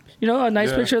a nice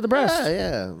Yeah. picture of the breast.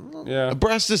 Yeah. Yeah.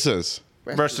 Breastises.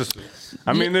 Breast.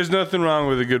 I mean, there's nothing wrong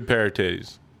with a good pair of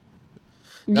titties.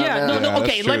 Yeah, no, that's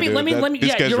okay. true, let me. dude. This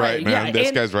Yeah, guy's you're right, right. man. Yeah, This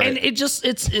and, guy's right. And it just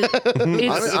it's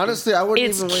Honestly, I wouldn't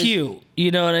it's even waste. cute.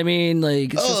 You know what I mean?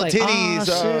 Like it's Oh, just like titties,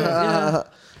 oh, shit, yeah.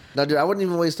 No, dude, I wouldn't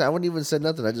even waste time. I wouldn't even say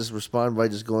nothing. I just respond by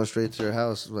just going straight to her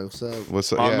house. Like, what's up?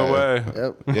 What's up? On the way.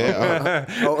 Yep.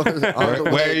 Yeah.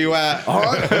 Where are you at?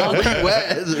 On the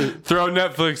way. Throw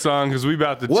Netflix on because we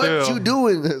about to What chill. you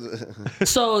doing?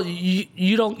 So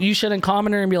you shouldn't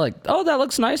comment her and be like, oh, that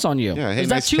looks nice on you. Yeah, hey, is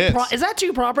that nice too tits. is that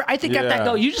too proper? I think at that Yeah.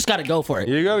 go, you just got to go for it.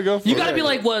 You gotta go for You it. gotta be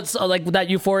like what's like that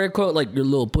Euphoria quote, like your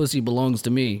little pussy belongs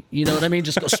to me. You know what I mean?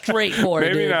 Just go straight for it.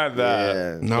 Maybe dude. not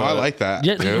that. No, I like that.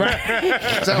 Yeah, dude. right.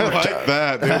 I like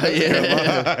that,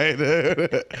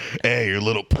 dude. Dude. Hey, your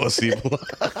little pussy.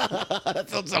 That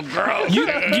sounds so gross.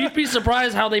 You'd be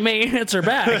surprised how they may answer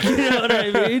back. You know what I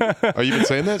mean? Oh, you been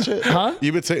saying that shit? Huh?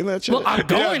 You been saying that shit? Well, I'm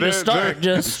going to they're- start.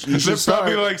 Just They're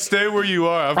probably like, stay where you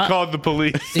are. I've called the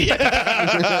police.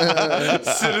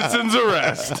 Citizens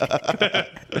arrest.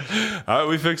 All right,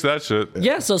 we fixed that shit.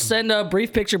 yeah. So send a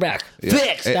brief picture back.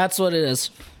 Fixed. That's what it is.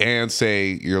 And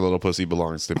say your little pussy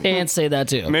belongs to me. And say that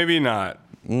too. Maybe not.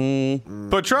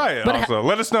 But try it But also.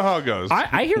 Let us know how it goes.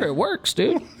 I hear it works,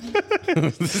 dude. All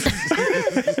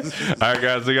right,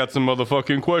 guys, I got some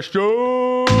motherfucking questions.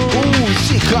 Ooh,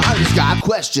 shit, Carter's got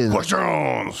questions.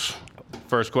 Questions.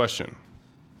 First question.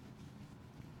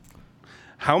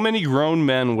 How many grown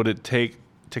men would it take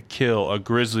to kill a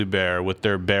grizzly bear with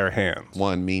their bare hands?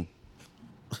 One, me.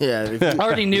 Yeah, if you, I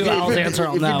already knew Al's answer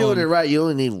on if that you're doing one. it right, you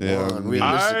only need Yeah, one. me.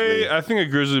 Realistically, I think a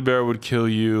grizzly bear would kill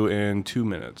you in 2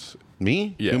 minutes.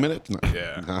 Me? Yeah. 2 minutes? No,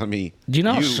 Yeah. not me. Do you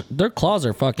know how their claws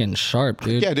are fucking sharp,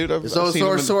 dude? Yeah, dude. I've so seen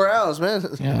him in- sore owls, man.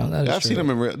 Yeah, that is I've seen true. him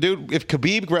in real. Dude, if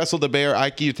Khabib wrestled a bear,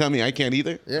 you tell me I can't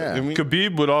either? Yeah. I mean,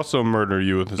 Khabib would also murder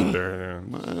you with his bare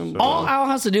hands. All Al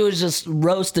has to do is just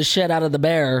roast the shit out of the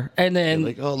bear, and then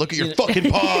like, oh, look at your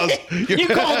fucking paws. you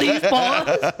call these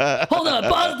paws. Hold on,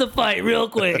 pause the fight real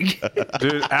quick.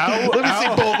 Dude, Al, Let me see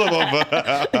Al, both of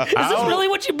them. Is this really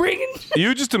what you're bringing?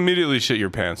 you just immediately shit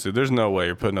your pants, dude. There's no way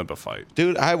you're putting up a fight.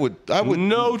 Dude, I would.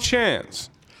 No chance.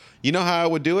 You know how I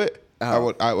would do it?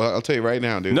 I'll tell you right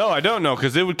now, dude. No, I don't know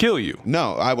because it would kill you.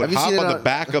 No, I would Have you hop seen on it the on-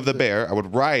 back of the bear. I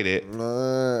would ride it, and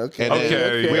Okay. then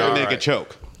Okay, rear all naked right.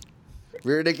 choke.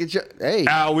 Rear naked. Hey,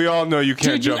 Al, we all know you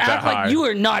can't Dude, you jump that act high. like you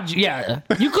are not. Yeah,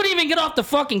 you couldn't even get off the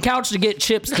fucking couch to get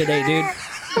chips today, dude.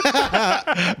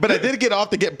 But I did get off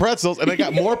to get pretzels, and I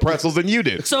got more pretzels than you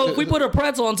did. So if we put a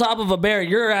pretzel on top of a bear,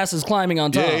 your ass is climbing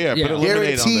on top. Yeah. Put a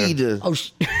lemonade on there. guaranteed. Oh,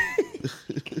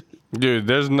 Dude,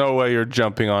 there's no way you're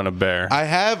jumping on a bear. I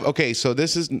have So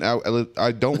this is now.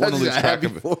 I don't want to lose I track have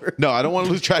of before. it. No, I don't want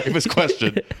to lose track of his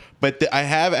question. But I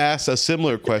have asked a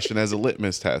similar question as a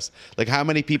litmus test. Like, how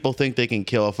many people think they can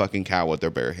kill a fucking cow with their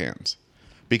bare hands?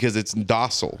 Because it's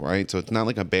docile, right? So it's not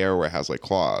like a bear where it has like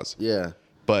claws. Yeah,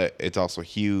 But it's also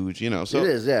huge, you know. So it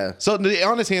is. Yeah. So the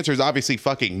honest answer is obviously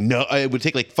fucking no. It would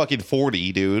take like fucking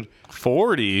 40, dude.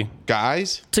 40?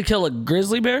 Guys, to kill a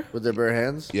grizzly bear With their bare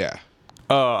hands. yeah.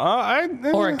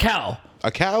 or a cow?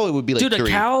 A cow, it would be like Dude, 3.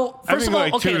 a cow. I First think of all,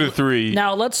 like okay. 2 to 3.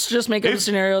 Now let's just make up a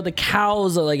scenario. The cow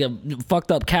is like a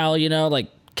fucked up cow. You know, like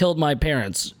killed my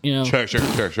parents. You know. Sure.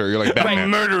 You're like A Batman.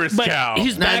 murderous But cow.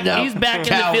 he's back. no. He's back in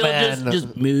Cow the field, man.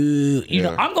 just moo. You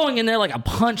know, Yeah. I'm going in there like a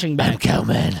punching bag.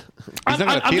 Cowman. I'm, not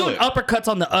gonna I'm feel doing it. uppercuts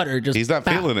on the udder. Just He's not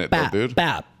bap, feeling it, though, bap, dude.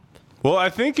 Bap. Well, I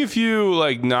think if you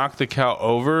like knock the cow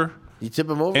over You tip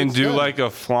him over and it's do done. like a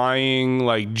flying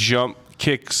like jump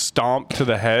kick stomp to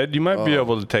the head, you might be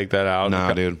able to take that out.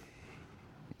 Nah, dude.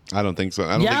 I don't think so.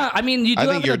 I don't Yeah, think, I mean, you do I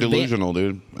have think an you're advan- delusional,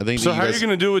 dude. I think So that how are guys- you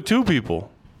gonna do it with 2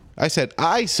 people? I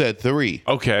said 3.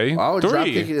 Okay, I would drop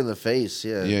 3. kick it in the face.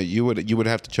 Yeah. Yeah, you would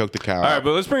have to choke the cow. All right, out.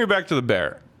 but let's bring it back to the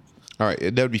bear. All right,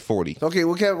 that would be 40. Okay.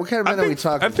 What kind of men are we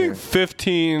talking? I think here?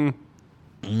 15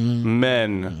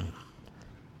 men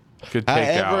could take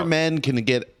However, out. men can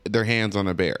get their hands on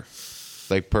a bear.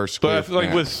 like per square. But I feel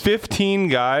like with max. 15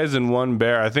 guys and one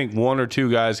bear, I think 1 or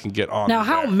 2 guys can get on. Now, the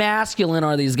how bear. masculine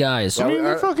are these guys? I mean,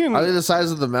 they're fucking. Are they the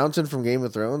size of the mountain from Game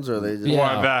of Thrones, or are they just?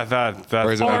 Yeah. Well, that's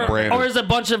Or is it like Brandon? Or is it a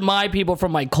bunch of my people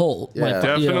from my cult? Yeah. Like,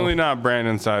 definitely not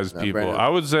Brandon-sized people. Brandon. I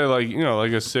would say like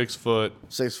like a 6 foot.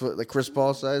 6 foot, like Chris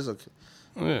Paul size? Okay.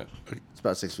 Yeah. It's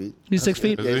about 6 feet. He's 6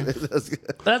 feet. Is he? That's good.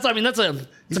 That's it's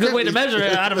a good way to measure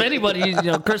it out of anybody.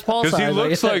 Chris Paul size. Because he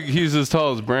looks like like he's as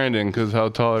tall as Brandon because how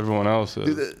tall everyone else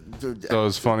is. Dude, So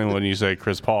it's funny when you say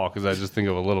Chris Paul because I just think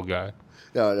of a little guy.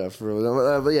 no, for real.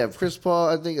 No, but yeah, Chris Paul,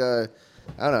 I think, I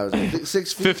don't know,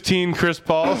 6 feet, 15 Chris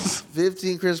Pauls?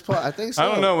 15 Chris Paul. I think so. I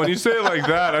don't know. When you say it like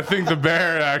that, I think the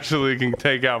bear actually can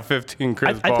take out 15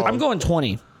 Chris Pauls. I'm going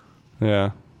 20.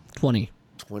 Yeah. 20.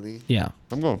 20. Yeah.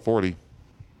 I'm going 40.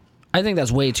 I think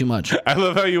that's way too much. I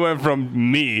love how you went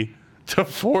from me to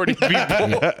 40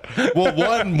 people. Well,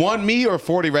 one me or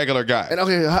 40 regular guys. And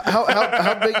okay,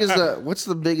 how big is what's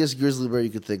the biggest grizzly bear you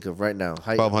could think of right now?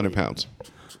 1,200 pounds.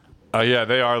 Yeah,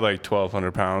 they are like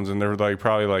 1,200 pounds, and they're like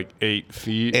probably like 8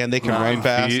 feet. And they can 9 run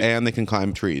fast feet. and they can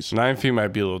climb trees. 9 feet might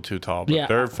be a little too tall, but Yeah.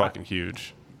 they're fucking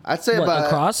huge. I'd say What, about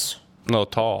across? No,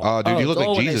 tall. Oh, dude, you look when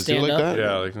like they Jesus. Do you stand like up?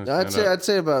 that? yeah, like I'd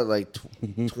say about like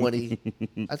 20.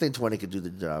 I think 20 could do the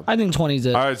job. I think 20 is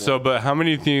it. All right, so but how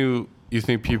many do you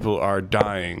think people are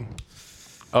dying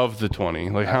of the 20?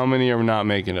 Like how many are not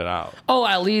making it out? Oh,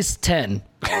 at least 10.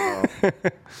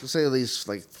 So say at least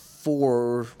like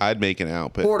 4. I'd make it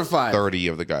out, but 4 to 5. 30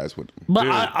 of the guys would. But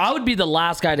Dude. I would be the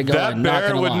last guy to go That in, not bear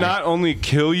gonna would lie. not only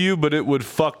kill you, but it would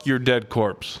fuck your dead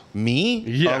corpse. Me?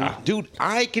 Yeah. Dude,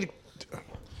 I could.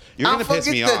 You're I'll going to piss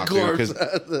fucking me dead off, dude. corpse.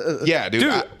 'cause- yeah, dude.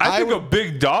 Dude, I think would, a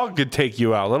big dog could take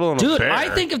you out, let alone a Dude, bear. I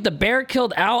think if the bear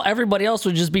killed Al, everybody else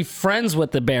would just be friends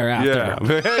with the bear after. Yeah, you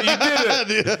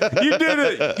did it. You did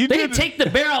it. You They did could take the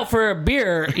bear out for a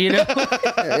beer, you know?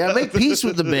 Yeah, make peace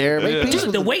with the bear. Make peace Dude,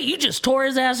 with the way you just tore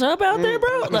his ass up out there,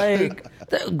 bro. Like,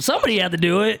 somebody had to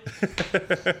do it.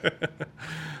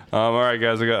 All right,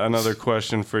 guys, I got another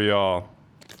question for y'all.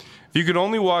 If you could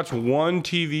only watch one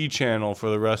TV channel for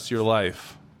the rest of your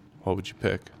life, what would you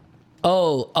pick?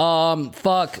 Oh,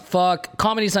 fuck.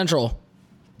 Comedy Central.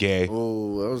 Gay.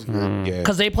 Oh, that was good. Gay.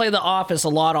 Because they play The Office a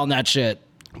lot on that shit.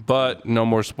 But no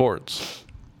more sports.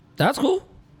 That's cool.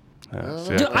 Yeah, see,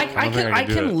 Dude, don't think I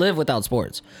do can it. live without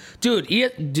sports. Dude,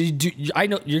 I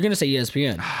know you're going to say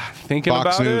ESPN. Thinking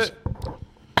Fox about News. it.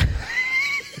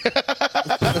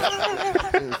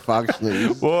 Fox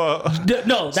News. Well,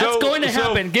 No, that's So- going to so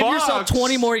happen. Give yourself Fox-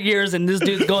 20 more years and this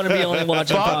dude's going to be only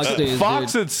watching Fox News.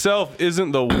 Fox dude. itself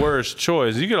isn't the worst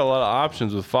choice. You get a lot of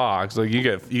options with Fox. Like you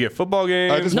get football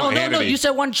games. just No, want no. Hannity. You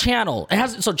said one channel. It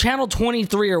has channel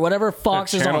 23 or whatever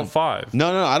Fox is Channel on. 5.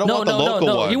 No, I don't No, want the no, local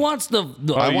no. one. He wants the.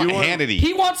 I you want want- Hannity.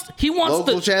 He wants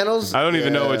Local the. channels? I don't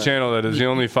even know what Yeah. channel that is. The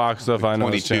only Fox stuff I know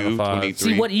is 22, Channel 5.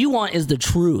 23. See, what you want is the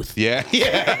truth. Yeah,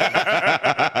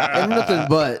 yeah. And nothing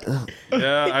but.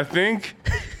 Yeah, I think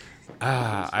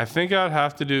I'd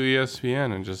have to do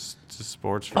ESPN and just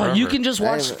sports forever. Oh, you can just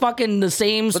watch Hey, fucking the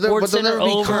same but there- Sports but there'll Center never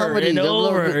be over comedy. and There'll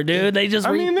never over, be- dude. They just.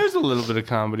 I mean, there's a little bit of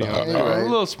comedy on Yeah, there. right. A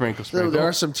little sprinkle. There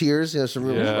are some tears. Yeah, some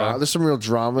real. Yeah. There's some real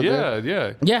drama there.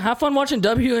 Yeah. Yeah, have fun watching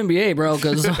WNBA, bro.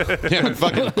 Because Yeah,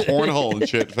 fucking cornhole and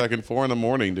shit. Fucking 4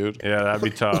 a.m, dude. Yeah, that'd be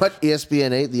tough. What?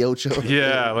 ESPN 8, the Ocho.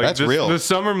 Yeah, like That's real. The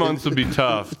summer months would be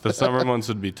tough. The summer months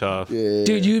would be tough.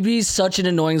 dude, you'd be such an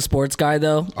annoying sports guy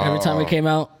though. Every time it came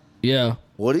out. Yeah.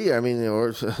 Woody? I mean,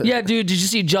 or Yeah, dude. Did you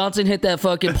see Johnson hit that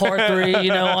fucking par 3? You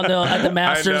know, at the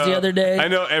Masters the other day. I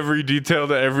know every detail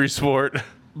to every sport.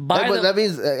 By but the- that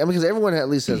means because everyone at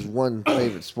least has one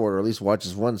favorite sport, or at least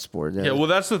watches one sport. Yeah, well,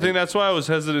 that's the thing. That's why I was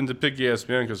hesitant to pick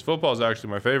ESPN because football is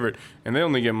actually my favorite, and they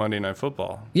only get Monday Night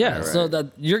Football. yeah. So that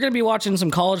you're gonna be watching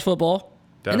some college football.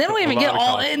 And they don't even Definitely. get A lot of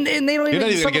all, college. and they don't even. You're not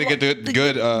even some gonna of get the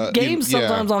good games yeah.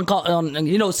 sometimes on.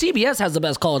 CBS has the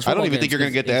best college I football. don't even games think you're gonna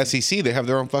get the SEC. They have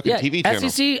their own fucking Yeah, TV channel.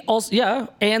 SEC also, yeah,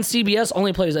 and CBS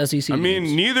only plays SEC. I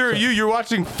mean, neither are you. You're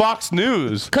watching Fox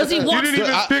News. 'Cause he You wants didn't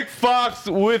to- even pick Fox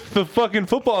with the fucking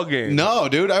football game. No,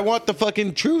 dude, I want the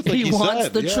fucking truth. Like He you wants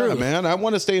said. the Yeah, truth. man. I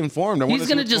want to stay informed. I want He's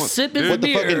to gonna see just what's going- sip his what the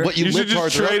beer. fucking what You should libtards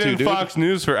just are up trade to, in dude. Fox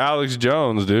News for Alex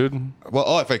Jones, dude.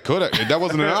 Well, if I could, that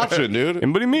wasn't an option, dude.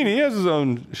 And what do you mean? He has his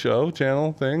own show,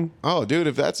 channel, thing. Oh, dude,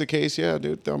 if that's the case, yeah,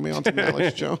 dude, throw me on some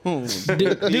Alex Jones.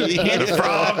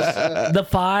 The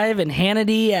 5 and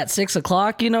Hannity at 6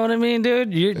 o'clock. You know what I mean,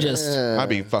 dude? You're just I'd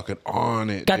be fucking on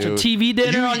it. got your dude. TV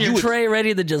dinner You- on your you- tray,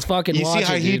 ready to just fucking You watch see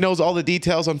how it. he dude. knows all the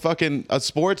details on fucking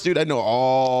sports, dude? I know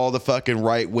all the fucking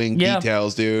right wing Yeah.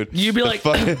 details, dude. You'd be The like-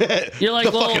 fucking, you're like,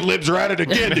 the well- fucking libs are at it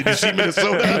again. Did you see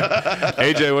Minnesota?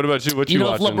 AJ, what about you? What You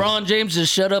know, watching? if LeBron James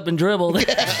just shut up and dribbled.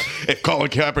 If Colin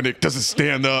Kaepernick doesn't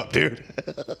stand up, dude.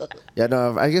 Yeah,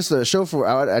 no, I guess the show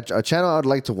a channel I'd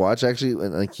like to watch actually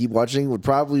and keep watching would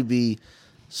probably be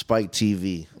Spike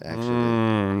TV.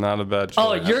 Actually, Not a bad choice.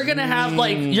 Oh, you're gonna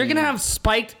have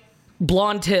spiked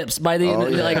blonde tips by the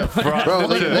end. yeah. Like, bro,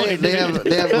 they have listening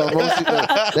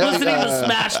to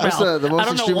Smash what's Mouth. the I most don't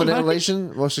know extreme why.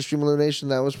 elimination? Most extreme elimination.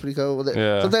 That was pretty cool.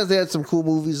 Yeah. Sometimes they had some cool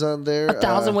movies on there.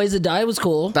 1,000 Ways to Die was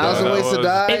cool. Thousand Yeah, Ways that to was-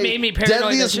 Die. It made me paranoid.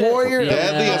 Deadliest that shit. Warrior. Yeah.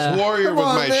 Deadliest Warrior Come was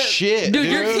on, my man. shit, Dude,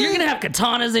 you're gonna have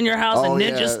katanas in your house Oh, and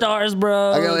ninja yeah. stars,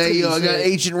 bro. I got, It's gonna I be got sick.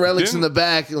 ancient relics in the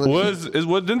back.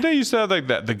 Didn't they used to have like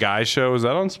the guy show? Was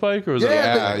that on Spike or was Yeah,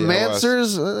 that the yeah, it was.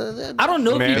 Mansers. I don't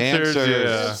know if you. Mansers? Mansers.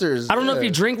 Yeah. Mansers. I don't know if you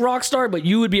drink Rockstar, but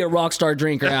you would be a Rockstar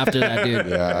drinker after that, dude.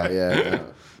 Yeah. Yeah,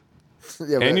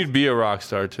 but- And you'd be a rock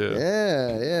star too.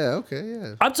 Yeah. Okay.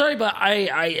 Yeah. I'm sorry, but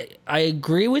I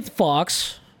agree with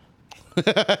Fox.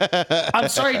 I'm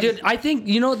sorry, dude. I think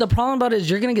the problem about it is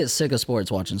you're gonna get sick of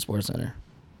sports watching SportsCenter.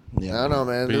 I don't know,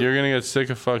 man. But you're gonna get sick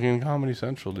of fucking Comedy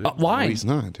Central, dude. Why? No, he's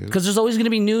not, dude. Because there's always gonna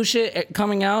be new shit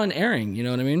coming out and airing. You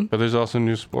know what I mean? But there's also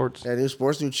new sports. Yeah, new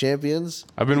sports, new champions.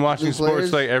 I've been watching New sports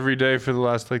players. like every day for the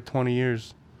last like 20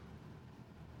 years.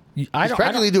 I He's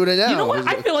practically doing it now. You know what?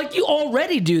 I feel like you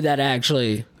already do that.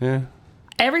 Actually, Yeah.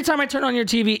 every time I turn on your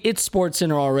TV, it's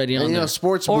SportsCenter already on And, there.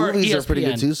 sports Or movies are pretty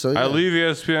ESPN. good too. So yeah. I leave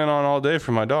ESPN on all day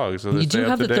for my dogs. So they You stay do up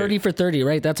have to the date. 30 for 30,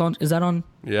 right? That's on. Is that on?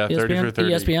 Yeah, ESPN? 30 for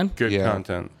 30. ESPN. Good Yeah.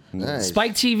 content. Nice.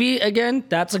 Spike TV again.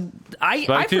 That's a. I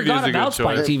Spike TV forgot is a good about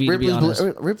Spike choice. TV to be honest.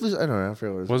 Ripley's. I don't know. I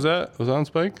forget what it was. Was that on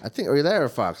Spike? I think, or that or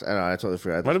Fox. I don't know. I totally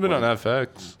forgot. Might have been on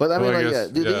FX. But I mean, Well, like, guess-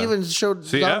 yeah, dude, they even showed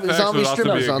See, zombie FX would also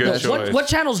strippers be a on good that. choice. What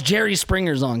channel's Jerry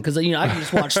Springer's on? Because I can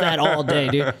just watch that all day,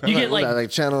 dude. You get like,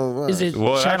 channel. is it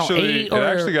Well, channel actually, 8 it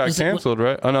actually got is it- canceled,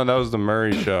 right? Oh no, that was the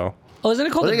Murray show. Oh, isn't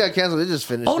it called? Well, they got canceled. They just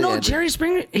finished. Oh the no, ending. Jerry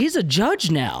Springer. He's a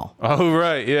judge now. Oh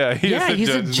right, yeah, he's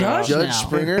a now. judge. Judge now.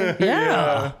 Springer.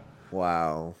 Yeah.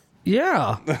 Wow.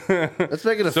 Yeah. Let's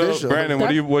make it So official. Brandon,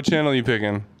 what channel are you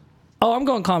picking? Oh, I'm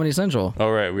going Comedy Central.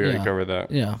 Oh right, we already Yeah. covered that.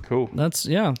 Yeah. Cool. That's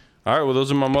yeah. All right, well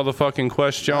those are my motherfucking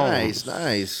questions.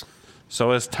 Nice.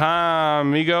 So it's time,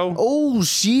 amigo. Oh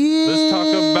shit! Let's talk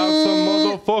about some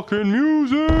motherfucking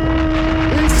music.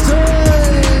 It's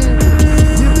time,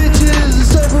 you bitches.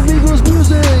 It's time for Migos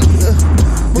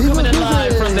music. We're coming in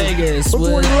live from Vegas. We're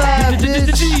with going live,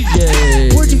 bitch.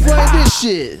 DJ. Where'd you find this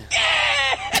shit?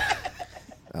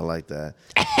 I like that.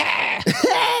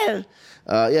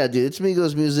 Yeah, dude, it's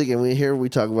Migos music, and we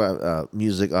talk about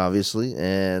music, obviously,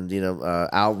 and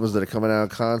albums that are coming out,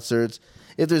 concerts.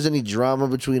 If there's any drama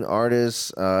between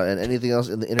artists and anything else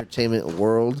in the entertainment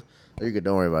world, you're good.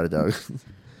 Don't worry about it, dog.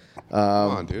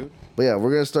 Come on, dude. But yeah,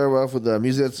 we're gonna start off with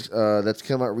music that's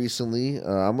come out recently.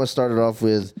 I'm gonna start it off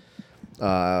with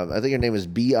I think her name is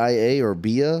BIA or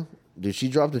Bia. Dude, she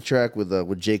dropped a track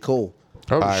with J. Cole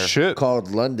Oh Fire. shit!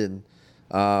 called London.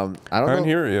 I don't I know. didn't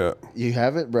hear it yet. You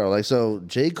haven't, bro. Like, so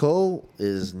J. Cole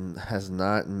has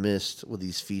not missed with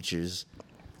these features.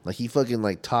 Like, he fucking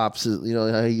like tops it. You know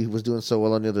how he was doing so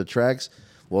well on the other tracks.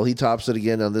 Well, he tops it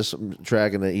again on this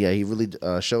track, and yeah, he really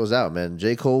shows out, man.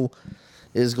 J. Cole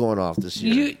is going off this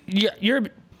year.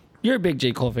 You're a big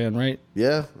J. Cole fan, right?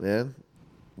 Yeah, man.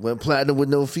 Went platinum with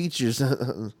no features.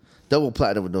 Double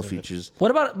platinum with no features.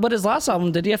 But his last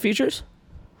album, did he have features?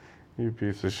 You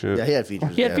piece of shit. Yeah, he had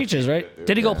features. He had yeah. features, right?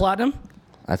 Did he go platinum?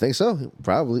 I think so.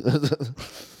 Probably.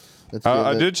 That's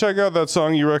I good. did check out that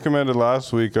song you recommended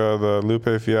last week, the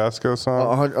Lupe Fiasco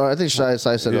song. I think Sai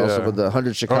said it also Yeah. with the 100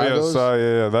 Oh Chicago's.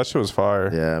 yeah, that shit was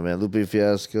fire. Yeah, man. Lupe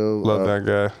Fiasco. Love that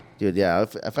guy. Dude, yeah.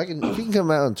 If he can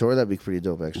come out on tour, that'd be pretty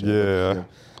dope, actually.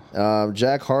 Yeah.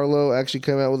 Jack Harlow actually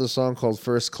came out with a song called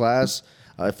First Class.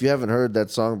 If you haven't heard that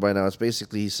song by now, it's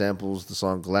basically he samples the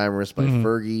song Glamorous by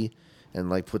Fergie and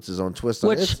like puts his own twist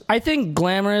on it. Which I think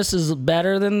Glamorous is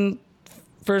better than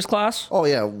First Class. Oh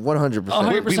yeah, 100%.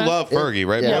 100%. We love Fergie,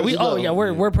 right? Yeah, boys? Yeah.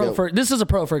 We're pro Fergie. This is a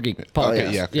pro Fergie podcast.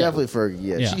 Okay, yeah. Definitely Fergie.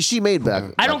 Yeah, Yeah. She made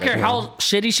back. I don't care how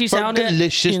shitty she sounded.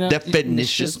 Delicious you know,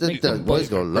 definitions. The boys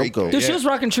go loco. Dude, she was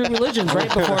rocking True Religions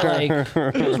right before, like,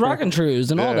 she was rocking Trues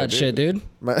and all that shit, dude.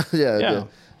 Yeah. Yeah.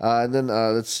 And then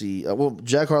let's see. Well,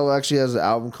 Jack Harlow actually has an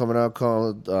album coming out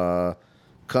called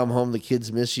 "Come Home, the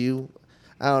Kids Miss You."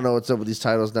 I don't know what's up with these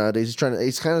titles nowadays. He's trying to.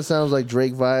 It kind of sounds like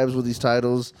Drake vibes with these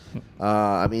titles.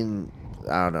 I mean,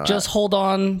 I don't know. Just hold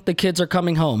on, the kids are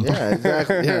coming home. Yeah,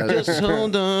 exactly. Yeah.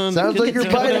 Hold on. Sounds like you're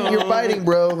biting. You're biting,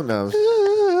 bro. No,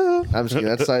 I'm just kidding.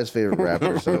 That's Sai's favorite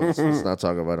rapper, so let's not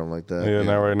talk about him like that. Yeah,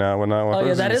 not right now. We're not. Oh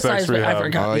yeah, that is Sex size. I Rehab.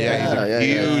 forgot. Oh yeah, he's a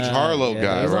Yeah, huge Harlow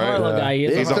guy, He's a right? Harlow guy. He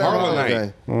is He's a Harlow Harlow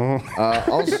guy. Knight.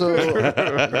 Also,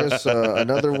 there's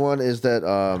another one is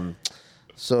that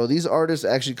so these artists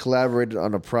actually collaborated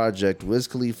on a project. Wiz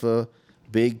Khalifa,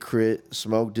 Big Crit,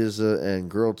 Smoke DZA, and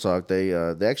Girl Talk. They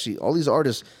actually all these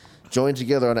artists joined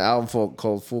together on an album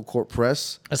called Full Court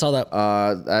Press. I saw that.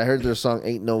 I heard their song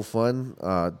 "Ain't No Fun."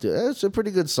 It's a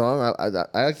pretty good song. I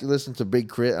actually listened to Big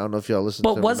Crit. I don't know if y'all listened.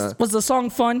 But to it or not. was the song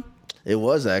fun? It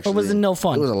was actually. Or was it no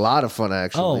fun? It was a lot of fun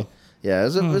actually. Oh. Yeah,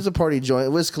 it was a party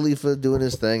joint. Wiz Khalifa doing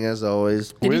his thing as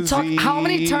always. Did he talk? Wizzy. How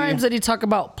many times did he talk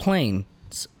about plane?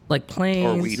 Like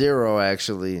planes? Zero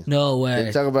actually. No They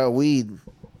way. talk about weed.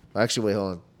 Actually, wait,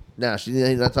 hold on. Nah, he's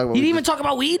not talking about. He weed. didn't even talk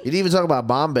about weed. He didn't even talk about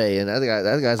Bombay, and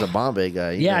that guy's a Bombay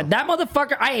guy. you Yeah, know. that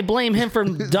motherfucker. I blame him for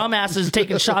dumbasses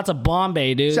taking shots of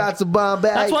Bombay, dude. Shots of Bombay.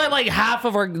 That's why like half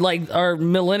of our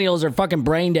millennials are fucking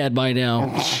brain dead by now.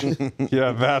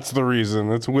 Yeah, that's the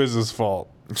reason. It's Wiz's fault.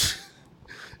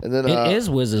 And then It is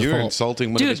Wiz's You're fault.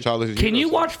 insulting one of his Dude, childhood can you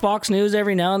heroes. watch Fox News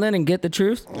every now and then and get the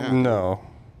truth? No.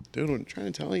 Dude, I'm trying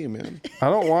to tell you, man. I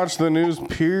don't watch the news,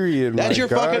 period. That's my your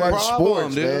guy. fucking Watch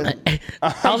problem, sports, dude. man.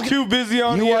 I'm too busy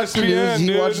on You watch the ESPN, news. He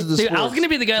dude. watches the Dude, sports. I was gonna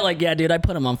be the guy like, yeah, dude, I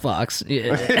put him on Fox.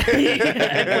 Yeah, I put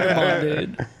him on,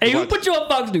 dude. Hey, who put you on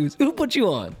Fox News? Who put you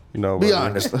on? No, Be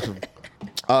honest.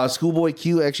 Schoolboy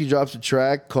Q actually drops a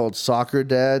track called "Soccer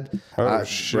Dad." Oh,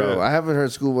 shit. Bro, I haven't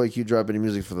heard Schoolboy Q drop any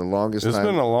music for the longest It's time.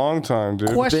 been a long time,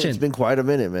 dude. Question: It's been quite a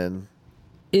minute, man.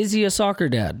 Is he a soccer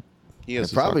dad, He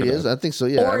is It probably is. I think so.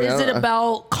 Yeah. or I mean, is I it don't-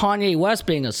 about Kanye West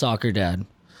being a soccer dad?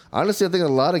 Honestly, I think a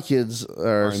lot of kids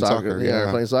are Playing soccer. soccer, Yeah, are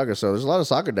yeah. playing soccer. So there's a lot of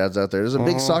soccer dads out there. There's a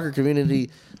big soccer community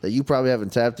that you probably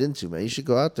haven't tapped into, man. You should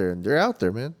go out there, and they're out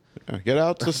there, man. Get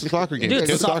out to the soccer game. Dude,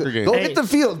 Get soccer- soccer game. Go Hey, hit the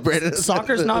field, Brandon.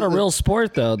 Soccer's not a real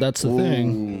sport, though. That's the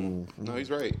thing. No, he's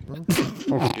right.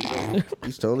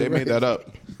 He's totally They right. made that up.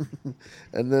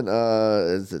 And then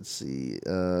let's see.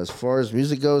 As far as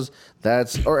music goes,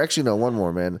 or actually no, one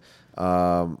more, man.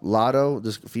 Lotto,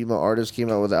 this female artist, came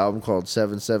out with an album called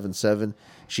 777.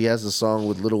 She has a song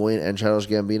with Lil Wayne and Childish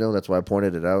Gambino. That's why I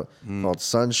pointed it out. Called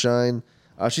Sunshine.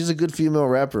 She's a good female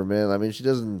rapper, man. I mean, she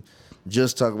doesn't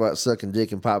just talk about sucking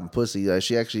dick and popping pussy.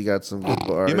 She actually got some good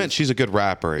bars. You meant she's a good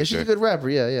rapper. Yeah, she's a AJ. good rapper.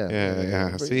 Yeah.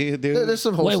 Yeah. See, dude? There's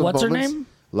some Wait, wholesome what's her moments. name?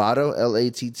 Lotto,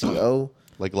 Latto.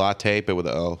 Like latte, but with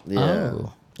an O. Yeah.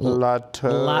 Oh.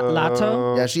 Lato.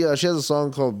 Lato? Yeah, she has a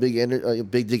song called Big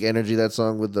Dick Energy. That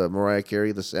song with Mariah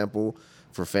Carey, the sample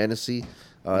for Fantasy.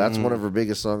 That's one of her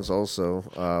biggest songs, also.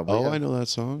 But Oh, yeah. I know that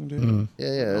song, dude.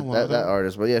 Yeah, wow. that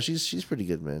artist. But yeah, she's pretty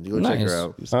good, man. You go check Nice. her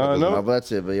out. No, But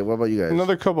that's it. But yeah, what about you guys?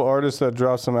 another couple artists that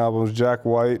dropped some albums. Jack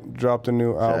White dropped a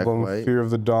new album, White. Fear of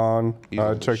the Dawn.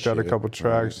 Oh, Checked out a shit. couple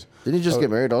tracks. Didn't he just get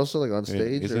married also, like on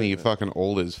stage? Isn't or- he fucking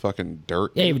old as fucking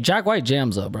dirt? Hey, Jack White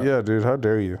jams though, bro. Yeah, dude, how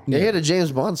dare you? Yeah, he had a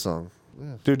James Bond song.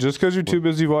 Dude, just because you're too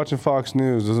busy watching Fox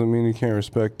News doesn't mean you can't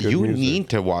respect good You music. need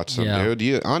to watch some, Yeah.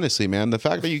 dude. Honestly, man, the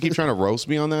fact that you keep trying to roast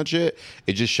me on that shit,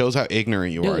 it just shows how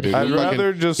ignorant you are, dude. I'd You're fucking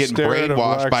rather just getting stare at a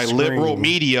brainwashed black by liberal screen.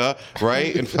 media,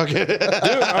 right? And fucking Dude,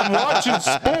 I'm watching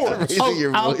sports. Raising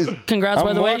your voice. Congrats, by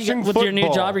I'm the way, watching with your new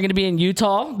football. job. You're going to be in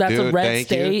Utah. That's a Dude, red thank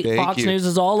you, state. thank Fox you. News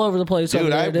is all over the place. Dude,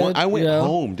 over there, I went you know?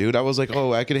 home, dude. I was like,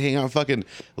 oh, I could hang out in fucking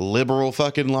liberal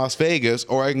fucking Las Vegas,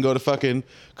 or I can go to fucking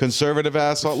conservative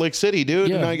ass Salt Lake City, dude.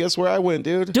 Yeah. And I guess where I went,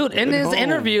 dude. Dude, in Went his home.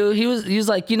 interview, he was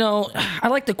like, you know, I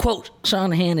like to quote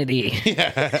Sean Hannity.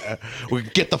 We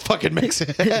get the fucking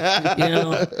Mexican. You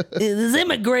know, this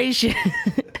immigration.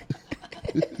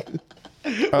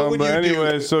 But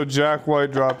anyway, so Jack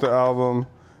White dropped the album.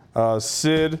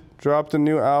 Sid dropped a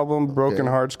new album, Broken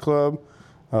Hearts Club.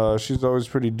 She's always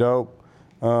pretty dope.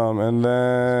 And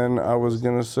then I was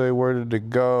going to say, where did it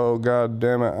go? God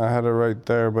damn it, I had it right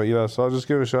there. But yeah, so I'll just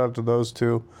give a shout out to those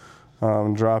two.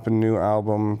 Dropping new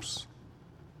albums.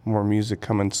 More music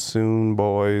coming soon,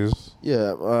 boys.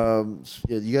 Yeah.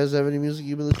 You guys have any music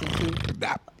you've been listening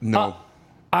to? No.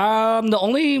 The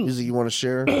only Music you want to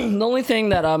share? the only thing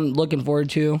that I'm looking forward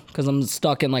to, because I'm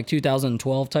stuck in like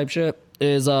 2012 type shit,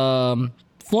 is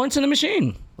Florence and the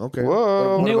Machine. Okay.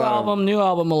 Whoa. What New about 'em?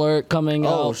 album alert coming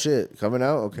Oh out. shit, coming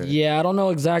out. Okay. Yeah, I don't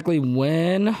know exactly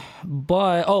when,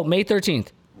 but May 13th.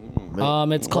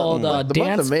 It's called the month of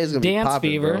Dance May is gonna be Dance poppin',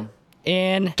 Fever, bro.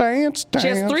 and Dance. she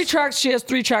has 3 tracks. She has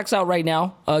 3 tracks out right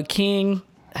now. King,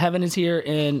 Heaven Is Here,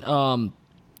 and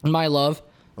My Love.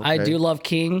 I Okay. do love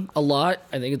King a lot.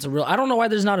 I think it's a real. I don't know why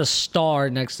there's not a star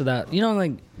next to that. You know,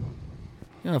 like,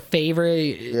 you know,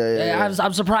 favorite. Yeah.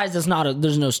 I'm surprised it's not.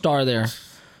 There's no star there.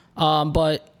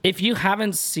 But if you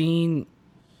haven't seen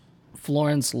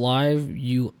Florence live,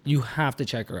 you have to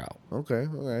check her out. Okay.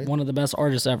 All right. One of the best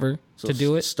artists ever to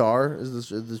do it. Star is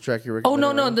the track you're Oh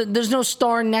recommending? no, right now? there's no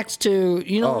star next to,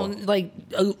 you know, Oh. like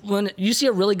when you see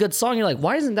a really good song, you're like,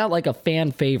 why isn't that like a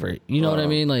fan favorite? You know what I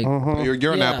mean? Like,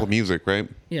 You're on Yeah. Apple Music, right?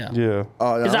 yeah. Yeah.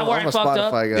 Oh, no, Is that I'm where a I fucked Spotify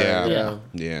up? guy. Yeah. Yeah.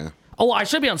 Yeah. Oh, I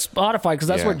should be on Spotify because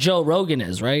that's Yeah. where Joe Rogan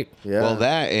is, right? Yeah. Well,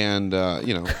 that and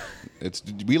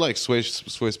we like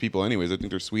Swiss people anyways. I think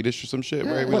they're Swedish or some shit,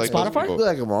 right? We What, like those Spotify? people. we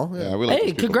like them all. Yeah. Yeah, we like Hey,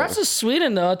 those people congrats better. to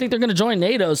Sweden though. I think they're gonna join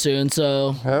NATO soon.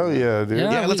 So Hell yeah, dude.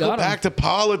 Yeah. Yeah, we let's go got 'em. back to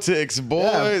politics, boys.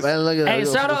 Yeah, man, look at that. hey,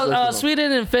 Look shout at out those-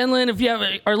 Sweden and Finland. If you have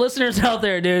our listeners out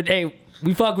there, dude. Hey,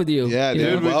 we fuck with you. Yeah, You dude.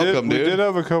 know? Dude, we Welcome, did, dude. We did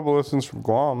have a couple listens from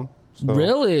Guam. So,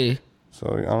 Really? So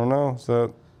I don't know. Is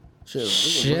that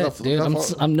Shit, dude.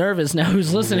 I'm nervous now.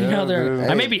 Who's listening Yeah, out there? dude.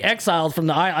 I may be exiled from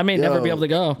the. I may never be able to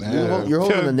go. You're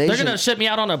holding the They're nation. gonna ship me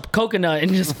out on a coconut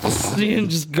and just and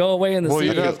just go away in the well? sea.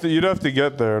 You'd have to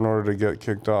get there in order to get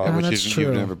kicked off. Oh, Which that's you've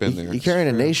true. never been there. You're carrying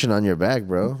a nation on your back,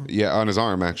 bro. Yeah, on his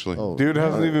arm actually. Dude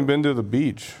hasn't even been to the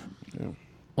beach.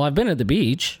 Well, I've been at the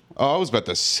beach. Oh, I was about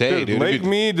to say, Dude, dude. Lake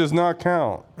Mead does not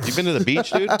count. You've been to the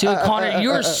beach, dude? Dude, Connor, you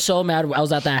were so mad. I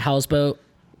was at that houseboat.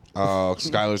 Oh,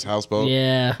 Skylar's houseboat.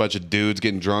 Yeah. Bunch of dudes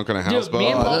getting drunk on a Dude, houseboat. me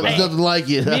and Paul- There's Hey, nothing like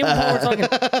it. Me and Paul were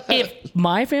talking. If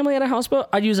my family had a houseboat,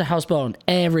 I'd use a houseboat on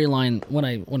every line when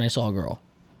I saw a girl.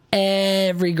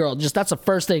 Every girl, just that's the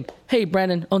first thing. Hey,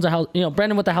 Brandon owns a house. You know,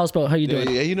 Brandon with the houseboat. How you Yeah,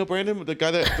 doing? yeah, you know Brandon, the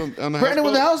guy that on the Brandon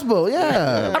with the houseboat,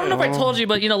 yeah. I don't know if I told you,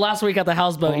 but last week at the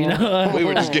houseboat, We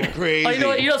were just getting crazy. Oh, you know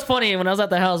what? You know what's funny? When I was at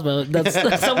the houseboat, that's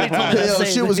somebody told me the Yo, same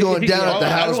shit was thing. going down at the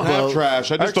I don't have houseboat.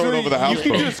 trash. I just throw it over the you houseboat.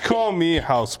 can just call me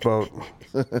houseboat.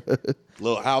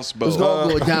 Little houseboat. It's all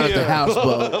going down at the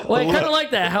houseboat. Wait, kind of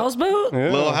like that houseboat, Yeah.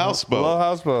 Little houseboat. Little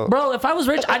houseboat. bro. If I was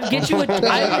rich, I'd get you a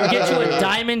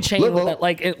diamond chain with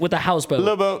Little- with a houseboat.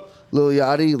 Little boat. Little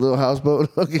yachty, little houseboat.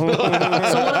 Okay. So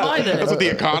what am I then? That's what the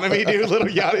economy, dude. Little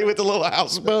yachty with the little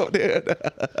houseboat, dude.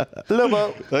 Little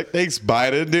boat. Like, thanks,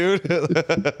 Biden, dude.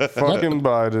 Fucking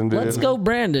Biden, dude. Let's go,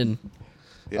 Brandon.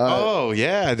 Oh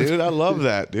yeah, dude. I love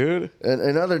that, dude. And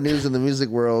in other news in the music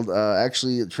world,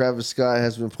 actually, Travis Scott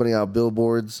has been putting out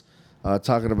billboards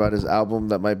talking about his album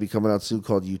that might be coming out soon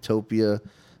called Utopia.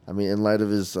 I mean, in light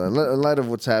of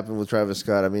what's happened with Travis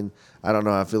Scott, I mean, I don't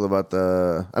know how I feel about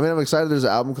I'm excited there's an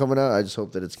album coming out. I just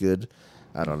hope that it's good.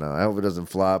 I don't know. I hope it doesn't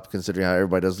flop, considering how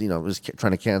everybody does, just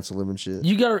trying to cancel him and shit.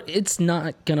 You got. It's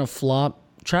not gonna flop.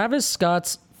 Travis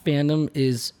Scott's fandom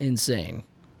is insane.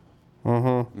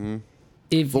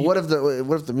 If But you- what if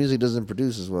the music doesn't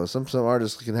produce as well? Some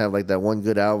artists can have like that one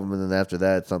good album, and then after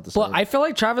that, it's not the same. Well, I feel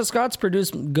like Travis Scott's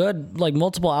produced good, like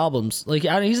multiple albums. Like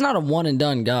he's not a one and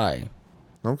done guy.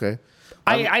 Okay.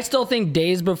 I still think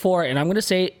Days Before, and I'm gonna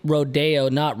say Rodeo,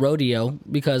 not Rodeo,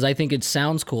 because I think it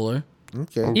sounds cooler.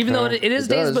 Okay. Even though it is It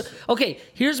Days. does. Okay,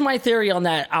 here's my theory on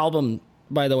that album.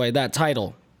 By the way, that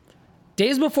title,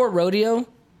 Days Before Rodeo,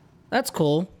 that's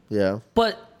cool. Yeah.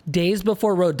 But Days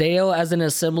Before Rodeo, as in a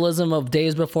symbolism of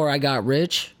Days Before I Got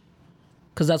Rich,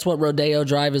 because that's what Rodeo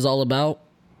Drive is all about,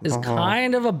 is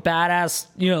kind of a badass,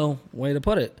 way to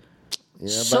put it.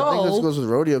 Yeah, but I think this So- goes with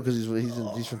rodeo because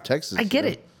he's from Texas. I get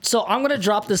it. So I'm gonna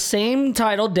drop the same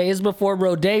title, Days Before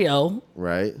Rodeo,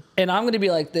 Right. and I'm gonna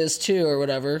be like this too, or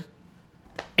whatever.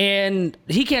 And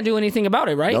he can't do anything about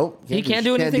it, right? Nope. He can't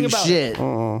do anything about shit. it.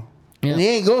 And he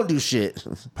ain't gonna do shit.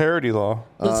 Parody law.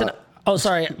 Listen,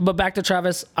 sorry, but back to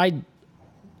Travis. I'm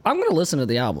gonna listen to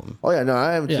the album. Oh yeah, no,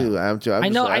 I am too. I am too. I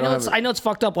know it's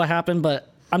fucked up what happened, but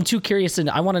I'm too curious and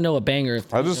I want to know a banger.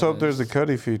 I just hope there's a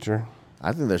Cuddy feature.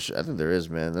 I think there is,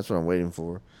 man. That's what I'm waiting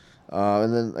for.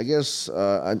 And then I guess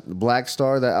Black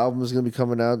Star, that album is gonna be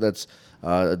coming out. That's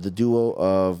the duo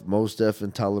of Mos Def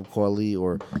and Talib Kweli,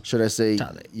 or should I say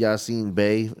Yasin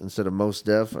Bey instead of Mos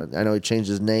Def? I know he changed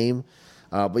his name,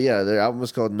 but yeah, their album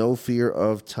is called No Fear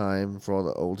of Time for all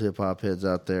the old hip hop heads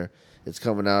out there. It's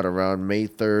coming out around May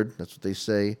 3rd. That's what they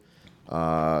say.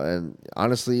 And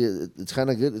honestly, it's kind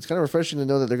of good. It's kind of refreshing to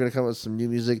know that they're going to come up with some new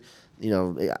music.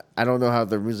 I don't know how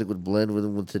their music would blend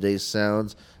with today's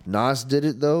sounds. Nas did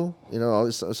it though.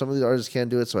 Some of these artists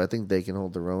can't do it, so I think they can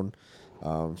hold their own.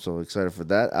 So excited for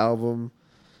that album,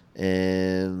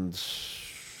 and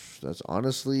that's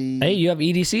honestly. Hey, you have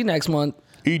EDC next month.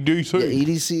 EDC. Yeah,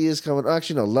 EDC is coming.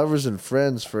 Actually, no, Lovers and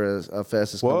Friends for a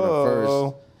fest is coming up first,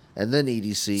 Whoa. and then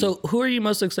EDC. So, who are you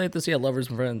most excited to see at Lovers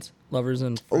and Friends? Lovers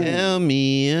and Friends. Tell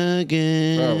me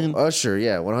again. Usher,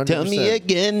 yeah, 100%. Tell me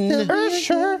again.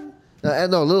 Usher.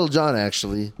 No, Lil Jon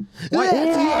actually. Dude,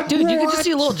 you can just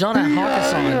see Lil Jon at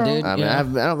Hakkasan, dude. I mean, I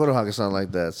don't go to Hakkasan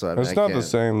like that, so It's I not can't. the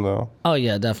same though. Oh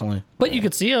yeah, definitely. But you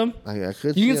could see him. I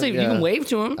could. You can see see. him, You yeah. can wave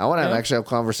to him. I want to you know? actually have a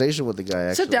conversation with the guy.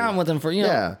 Actually, Sit down with him for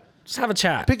Yeah. Just have a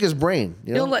chat. Pick his brain.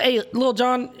 Hey, Lil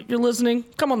Jon, if you're listening,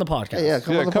 come on the podcast. Yeah,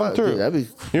 come Yeah, on the come through. Dude, that'd be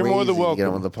crazy. You're more than to get welcome.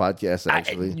 him on the podcast.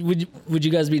 Actually, Would you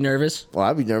guys be nervous? well,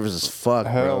 I'd be nervous as fuck.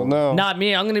 Hell bro. no. Not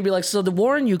me. I'm gonna be like, so the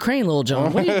war in Ukraine, Lil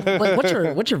Jon.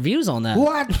 What's your views on that?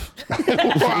 What?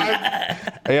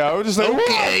 Yeah, I would just say,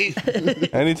 Okay.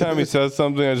 anytime he says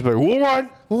something, I just be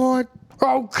like, what?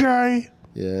 Okay.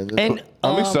 Yeah. And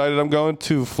I'm excited. I'm going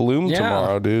to Flume yeah.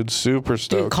 tomorrow, dude. Super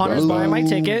stoked. dude, Connor's about buying that. my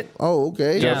ticket. Oh,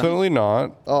 okay. Yeah. Definitely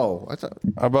not. Oh, I thought.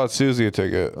 I bought Susie a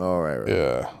ticket. All right.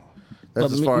 Yeah. That's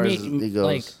But as far as it goes.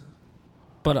 like,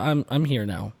 but I'm here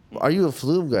now. Are you a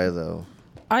Flume guy though?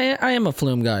 I am a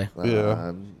Flume guy.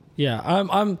 Yeah. Yeah,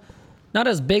 I'm not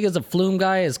as big as a Flume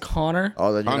guy as Connor.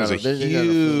 Oh, then you're Connor's a not then you're not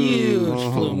a huge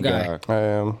Huge Flume guy. I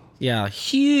am. Yeah,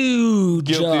 huge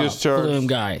Guilty as charged. Flume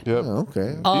guy. Yep. Oh,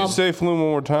 okay. you say Flume one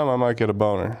more time, I might get a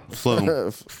boner.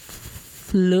 Flume.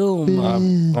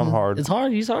 Flume. I'm hard. It's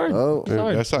hard. He's hard. Oh. He's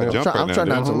hard. That's not a jump right I'm now, trying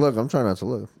dude. not to look. I'm trying not to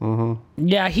look.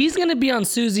 Yeah, he's gonna be on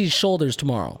Susie's shoulders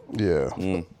tomorrow. Yeah.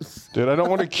 Dude, I don't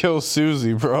want to kill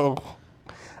Susie, bro.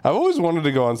 I've always wanted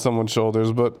to go on someone's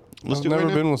shoulders, but I've do it never right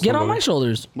now. been with Get somebody. on my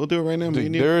shoulders, We'll do it right now. Me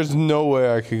and you. There is no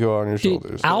way I could go on your dude.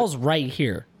 shoulders. Al's right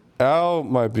here. Al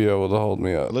might be able to hold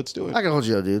me up. Let's do it. I can hold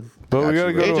you up, dude. But we Got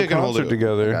gotta you, go bro. to a AJ can hold concert it up.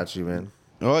 together. Got you, man.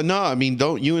 Oh no! I mean,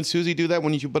 don't you and Susie do that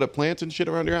when you put up plants and shit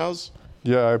around your house?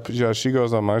 Yeah, she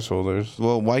goes on my shoulders.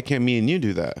 Well, why can't me and you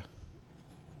do that?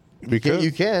 Because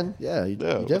You can. Yeah. You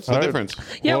Yeah, what's definitely. the Alright. difference?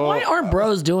 Yeah, Well- why aren't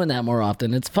bros doing that more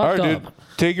often? It's all fucked right, up. dude,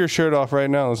 take your shirt off right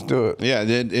now. Let's do it. Yeah,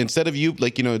 then instead of you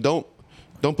like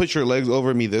don't put your legs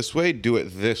over me this way. Do it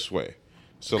this way.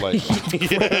 So like,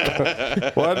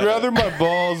 Well, I'd rather my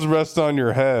balls rest on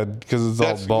your head because it's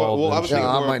that's all bald. well, I and was shit. thinking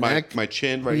Yeah, on more of my my neck. my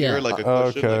chin right Yeah. here, like a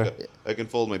cushion. Okay. Like I can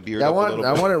fold my beard I up a want. little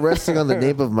I bit. want it resting on the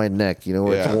nape of my neck. You know,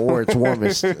 where it's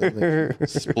warmest. Like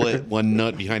Split one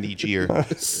nut behind each ear.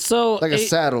 So a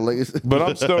saddle. Like. But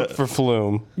I'm stoked for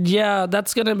Flume. yeah,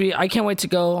 that's gonna be. I can't wait to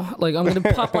go. Like I'm gonna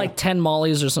pop like 10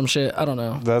 mollies or some shit. I don't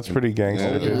know. That's pretty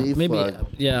gangster, dude. Holy Maybe- fuck.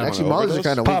 yeah. Actually, Wanna Molly's are overdose?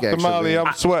 kind of Pop weak. the Actually, molly,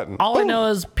 I'm sweating. All I know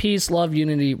is peace, love,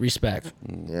 unity, respect.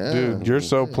 yeah. Dude, you're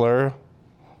so player.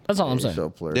 That's all I'm saying. So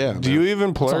player. Yeah. Do you even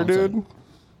all play, I'm dude? saying.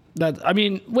 That I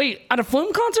mean, wait, at a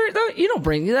Flume concert though, you don't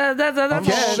bring that. That's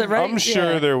bullshit, right? I'm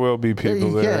sure Yeah. there will be Yeah, people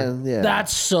you there. can. Yeah.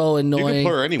 That's so annoying.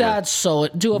 plur anywhere. That's so.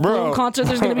 Do a Bro. Flume concert?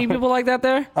 There's gonna be people like that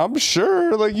there. I'm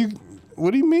sure. Like you,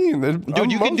 what do you mean,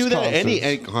 Dude, you can do that at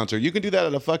any concert. You can do that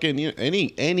at a fucking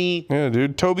any. Yeah,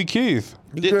 dude. Toby Keith.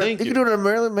 you Yeah, can, thank you you. can do it at a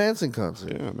Marilyn Manson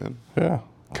concert. Yeah, man. Yeah,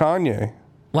 Kanye.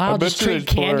 Wow, I bet just you trade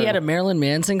there's candy blur. at a Marilyn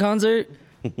Manson concert.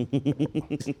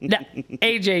 Now,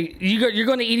 AJ, you're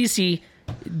going to EDC.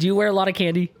 Do you wear a lot of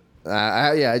candy?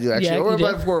 Yeah, I do actually. Yeah, or you do?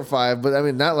 about 4 or 5, but I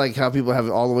mean, not like how people have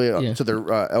it all the way up Yeah. to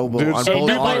their elbow Dude, on some both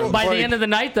people- arms. By the like- end of the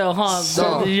night, though, huh?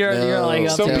 No, you're no. like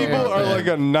up Some there. people are like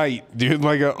a knight, dude.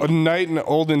 Like a knight in the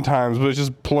olden times, but it's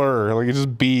just plur. Like it's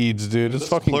just beads, dude. It's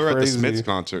fucking Blur at the crazy. Smiths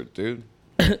concert, dude.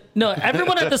 No,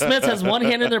 everyone at the Smiths has one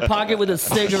hand in their pocket with a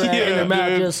cigarette in their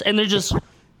mouth, dude. and they're just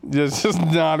Just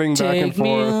nodding back and take me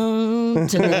forth. home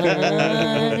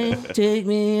tonight, take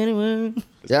me anywhere.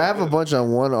 Yeah, I have a bunch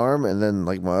on one arm, and then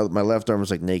like my left arm is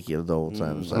like naked the whole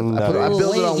time. So I Oh,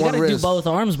 build wait, it on you one gotta wrist. do both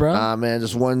arms, bro. Man,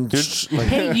 just one. Like,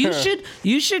 Hey,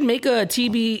 you should make a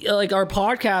TB like our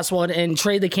podcast one and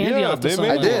trade the candy Yeah, off to they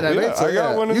someone. I did. I Yeah, made some. I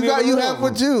got yeah. one in You the got. other You room. have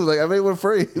one too. Like I made one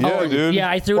for you. Yeah, dude. Yeah,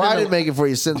 I threw Well, it I in didn't the, make it for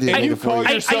you. Cynthia And made you it for call you.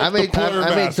 yourself I the made. Blur I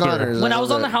made Master. Connors. when I was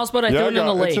on the houseboat. I Yeah, threw I it in the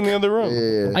got, lake. it's in the other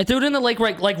room. I threw it in the lake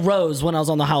like Rose when I was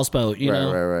on the houseboat. You Right,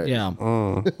 know, right. Yeah.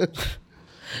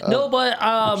 No, but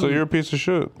So you're a piece of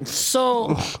shit.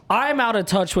 so I'm out of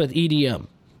touch with EDM.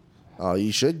 Oh,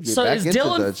 you should get So back is into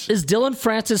Dylan Dutch. is Dylan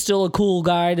Francis still a cool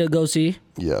guy to go see?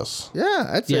 Yes. Yeah,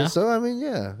 I'd say Yeah. so. I mean,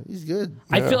 yeah, he's good.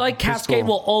 I feel like he's Cascade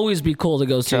cool. will always be cool to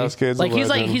go see. Cascade's a like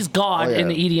legend. he's God Oh, yeah. in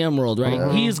the EDM world,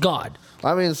 right? He's God.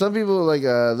 I mean, some people like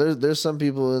there's some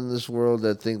people in this world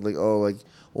that think like, oh,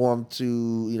 I'm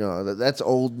too, that's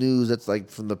old news. That's like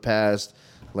from the past.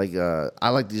 Like I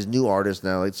like these new artists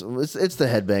now. Like it's the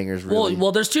headbangers really.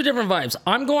 Well, there's two different vibes.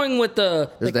 I'm going with the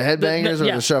There's the headbangers or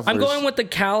the shufflers? I'm going with the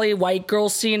Cali white girl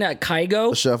scene at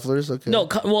Kygo. The shufflers, okay. No,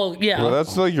 yeah. Well,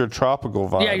 that's like your tropical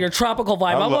vibe. Yeah, your tropical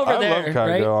vibe. I'm I over love there, Kygo,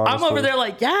 right? I'm honestly. over there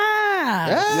like,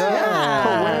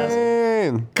 yeah.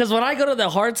 Wayne. Because when I go to the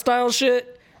hard style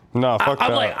shit, Nah, fuck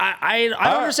I'm that. like, I don't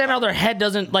understand how their head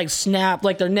doesn't like snap,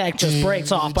 like their neck just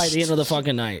breaks off by the end of the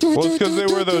fucking night. Well, it's because they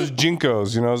wear those jinkos,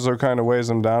 so it kind of weighs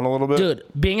them down a little bit. Dude,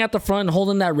 being at the front,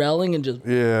 holding that railing and just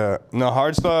Yeah. No,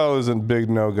 hardstyle is a big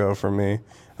no-go for me.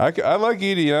 I like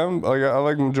EDM. Like I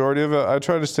like majority of it. I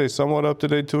try to stay somewhat up to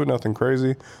date to it, nothing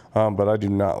crazy. But I do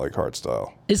not like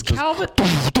hardstyle. is Calvin.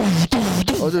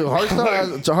 Oh, dude,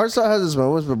 hardstyle has its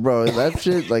moments, but bro, that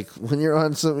shit, like when you're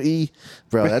on some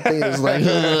bro, that thing is like,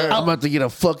 I'm about to get a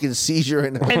fucking seizure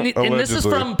right now. And this is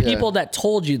Allegedly. from people that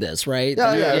told you this, right?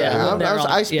 Yeah. they're all-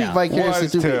 I speak yeah. vicariously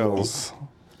Wise through people. tales.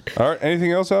 All right.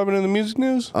 Anything else happening in the music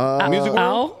news? Music world?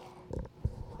 Al?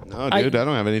 No, dude, I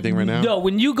don't have anything right now. No,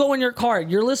 when you go in your car,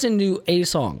 you're listening to a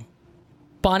song.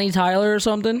 Bonnie Tyler or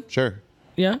something? Sure.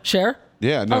 Yeah, Cher?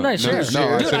 Yeah, no. Oh, nice, no, Cher.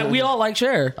 no, I Dude, said- we all like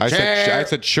Cher. I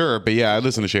said sure, but yeah, I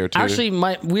listen to Cher too. Actually,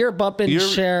 we're bumping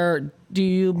Cher. Do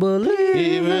you believe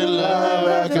even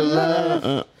love like a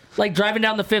love. like driving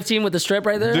down the 15 with the strip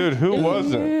right there? Dude, who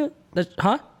wasn't?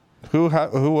 Huh? Who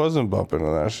wasn't bumping to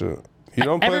that shit? You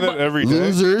don't play that every day.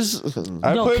 Losers.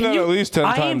 I play can that you- at least 10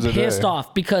 times a I day. am pissed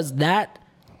off because that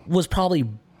was probably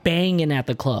banging at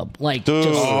the club. Like, Dude.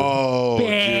 just Oh,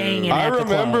 banging I at the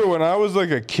remember club. when I was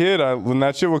like a kid, when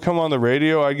that shit would come on the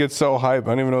radio, I'd get so hyped.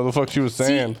 I didn't even know what the fuck she was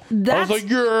saying. I was that's- like,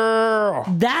 yeah.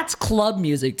 That's club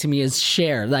music to me is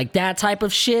Cher. Like that type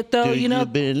of shit though, Do you know?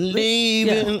 believe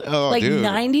Yeah. in? Oh, like dude.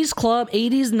 90s club,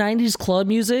 80s, 90s club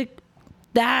music.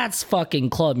 That's fucking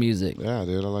club music. Yeah,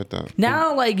 dude, I like that.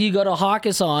 Now, like you go to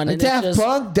Hakkasan and Daft it's just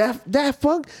Punk. Daft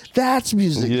Punk. That's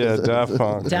music. Yeah, Daft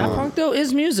Punk. Daft Punk though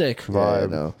is music. Vibe.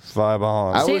 know. Vibe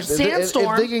on. I would, if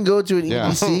Sandstorm. they can go to an Yeah.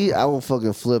 EDC, I will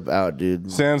fucking flip out, dude.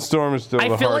 Sandstorm is still I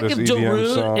the feel like hardest if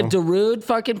EDM song. Darude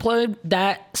fucking played,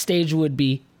 that stage would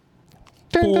be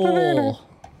full.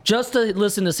 Just to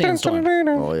listen to Sandstorm.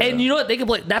 Oh, yeah. And you know what? They can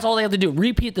play. That's all they have to do.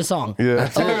 Repeat the song. Yeah.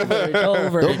 Over and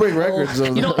over. Don't break and records, over.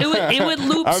 though. You know, it would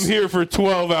loop. I'm here for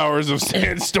 12 hours of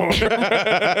Sandstorm.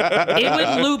 It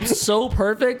would loop so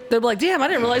perfect. They'd be like, "Damn, I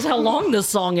didn't realize how long this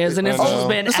song is," and it's I know. just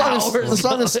been The song, hours. the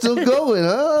song is still going.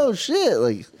 Oh shit!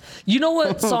 Like You know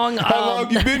what song? How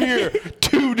long you been here?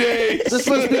 2 days. this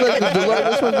must be like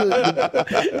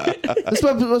this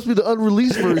must be the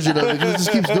unreleased version of it. 'Cause it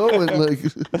just keeps going. Like,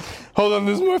 Hold on,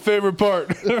 this is my favorite part.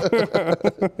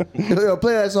 yo,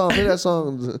 play that song. Play that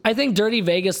song. I think Dirty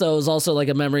Vegas though is also like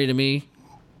a memory to me.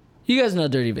 You guys know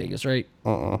Dirty Vegas, right?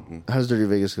 How's Dirty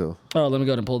Vegas go? Oh, let me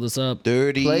go ahead and pull this up.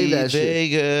 Dirty Play that shit.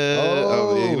 Vegas.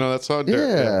 Oh, you know that song?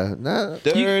 Yeah,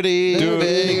 Dirty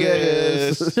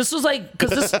Vegas. This was like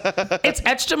because it's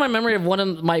etched in my memory of one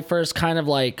of my first kind of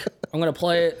like. I'm gonna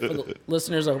play it for the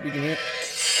listeners. I hope you can hear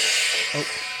it.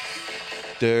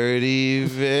 Dirty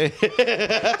Vegas.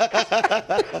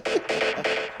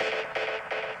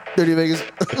 Dirty Vegas.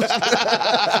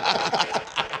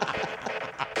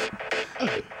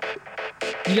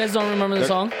 You guys don't remember the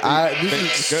song?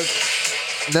 This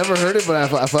is, never heard it, but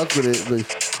I fuck with it. Like,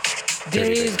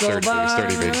 Days go by.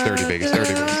 30 Vegas.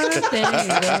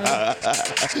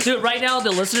 Dude, right now the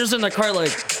listeners in the car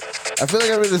like I feel like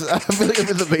I'm in this. I feel like I'm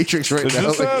in the Matrix right Is now.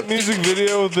 this that music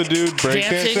video with the dude breakdancing?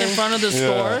 dancing in front of the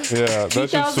store. Yeah, that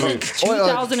shit's 2000, sweet.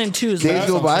 2002 is Days that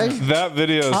Go song. By. That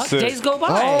video is Huh? sick. Days go by.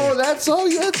 Oh, that song.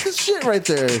 Yeah, that's the shit right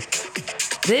there.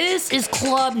 This is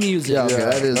club music. Yeah, okay, Yeah,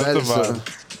 that is. that's That a is.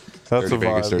 vibe. That's a Dirty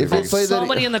Vegas, vibe. Dirty If they Vegas. play that,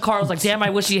 Somebody in the car was like, "Damn, I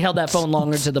wish he held that phone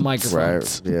longer to the microphone."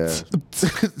 right? Yeah.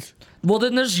 Well,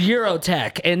 then there's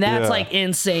Eurotech, and that's Yeah. like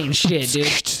insane shit, dude.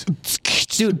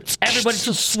 Dude, everybody's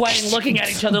just sweating, looking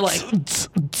at each other like.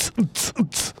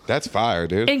 That's fire,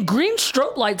 dude. And green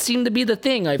strobe lights seem to be the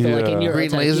thing. I feel like in Yeah. Eurotech.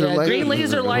 Green laser lighting. Green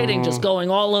laser lighting just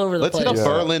going all over the Let's hit place. a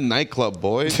Berlin nightclub,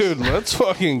 boys. Dude, let's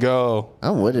fucking go.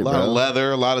 I'm with it, A lot of bro.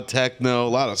 leather, a lot of techno, a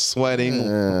lot of sweating.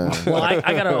 Well, I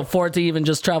gotta afford to even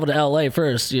just travel to LA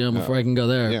first, you know, before I can go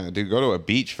there. Yeah, dude, go to a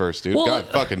beach first, dude. Well, God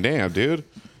fucking damn, dude.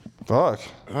 Fuck.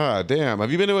 Ah, damn.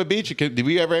 Have you been to a beach? Did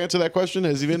we ever answer that question?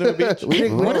 Has he been to a beach? We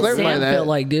didn't What does clarify sand that. feel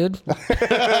like, dude?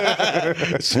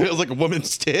 It feels like a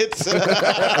woman's tits. All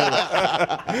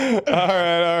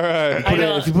right. I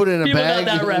know. if you put it in a People bag-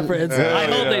 got that reference. I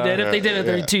hope they did. If they didn't,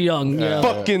 they're too young. Yeah.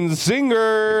 Fucking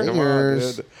zinger. Come on,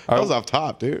 dude. That was off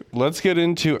top, dude. Let's get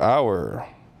into our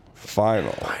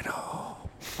final.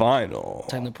 Time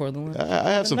to pour the one. I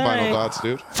have some final thoughts,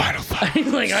 dude.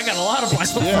 Like I got a lot of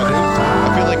final. Yeah, dude.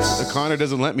 I feel like Connor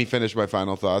doesn't let me finish my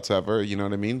final thoughts ever. You know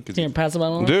what I mean? 'Cause Here, pass them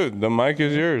out. Dude, the mic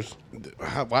is yours.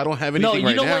 I don't have No, anything you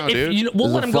right know now, what? dude. We'll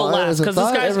Is let it him go final? last Is it because this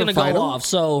final? guy's Ever gonna go final? off.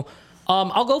 So,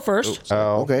 I'll go first.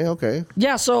 Ow. Okay.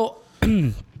 Yeah. So,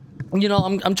 you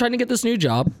know, I'm trying to get this new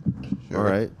job. All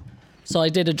right. So I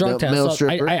did a drug test. Male So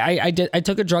stripper? I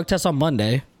took a drug test on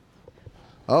Monday.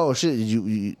 Oh shit!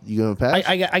 You gonna pass?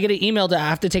 I get an email that I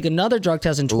have to take another drug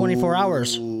test in 24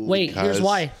 hours. Wait, here's Cuz-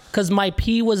 why. Because my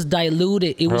pee was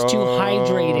diluted. It was too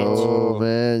hydrated. Oh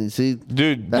man, you see,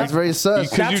 Dude, that's very sus.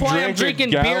 Because That's you why I'm drank a drinking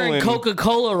beer and gallon.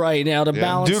 Coca-Cola right now to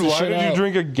balance Dude, the why shit did you out.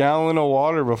 drink a gallon of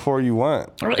water before you went?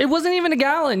 It wasn't even a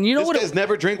gallon. You know This what? guy's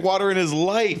never drank water in his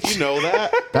life. You know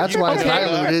that. That's why it's Okay.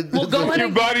 diluted. Well, go ahead Your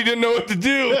and body didn't know what to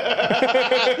do.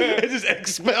 I just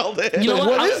expelled it. you know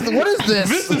what? What is this?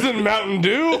 This isn't Mountain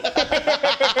Dew.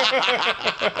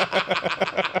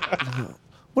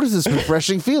 What what is this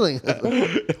refreshing feeling?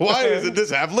 Why doesn't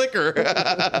this have liquor?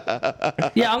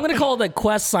 Yeah, I'm gonna call the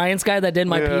Quest science guy that did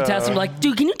my pee test and be like,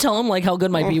 dude, can you tell him like how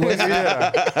good my pee was?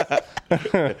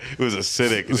 It was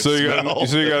acidic. So you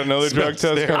got another drug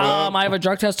test coming up? I have a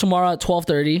drug test tomorrow at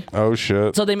 12:30. Oh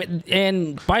shit! So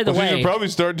and by the You way, should probably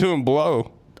start doing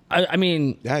blow. I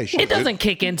mean, Yeah, you should. it doesn't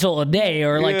kick in till a day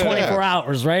or like Yeah. 24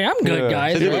 hours, right? I'm good, Yeah.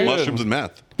 guys. They do right? mushrooms and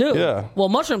meth. Dude, Yeah. well,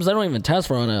 mushrooms I don't even test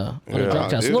for on a drug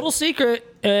test. dude. Little secret,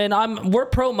 and we're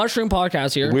pro mushroom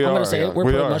podcast here. We I'm are, gonna say yeah. it. We're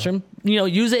We pro are. mushroom.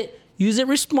 Use it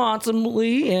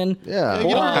responsibly and Yeah. You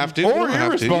don't have to. You or don't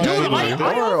have to. irresponsible. Dude,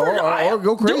 I or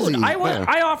go crazy. Dude,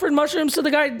 I offered mushrooms to the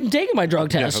guy taking my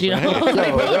drug test. You know, Like,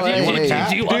 bro,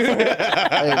 do you want-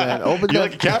 Hey man, open You that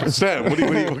like a Captain?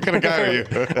 What kind of guy are you?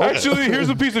 Actually, here's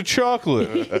a piece of chocolate.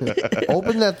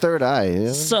 open that third eye.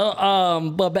 Yeah. So,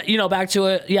 but back to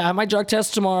it. Yeah, I have my drug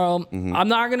test tomorrow. I'm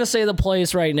not gonna say the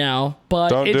place right now, but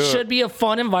Don't do it it. should be a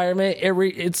fun environment.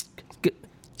 It's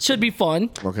should be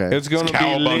fun. Okay. It's gonna be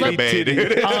Cowabunga Bay, lit. dude.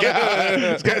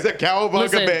 This guy's at Cowabunga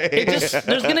Listen, Bay.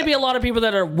 there's gonna be a lot of people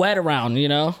that are wet around, you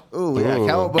know. Ooh, yeah,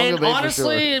 Cowabunga And Bay for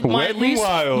honestly, sure. my Wet and least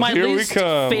wild. Here we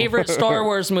come. favorite Star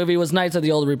Wars movie was Knights of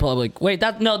the Old Republic. Wait,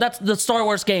 that's the Star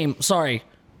Wars game. Sorry.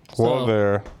 Whoa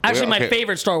there. Actually, my Okay.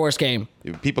 favorite Star Wars game.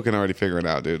 People can already figure it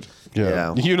out, dude. Yeah.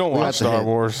 Yeah. You don't We got watch the Star hint.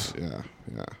 Wars.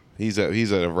 Yeah. He's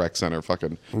at a rec center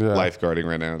fucking Yeah. lifeguarding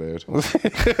right now, dude. That's what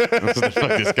the fuck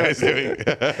this guy's doing.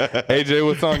 AJ,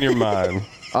 what's on your mind?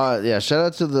 Yeah, shout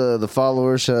out to the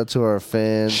followers. Shout out to our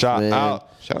fans. Shout man. out.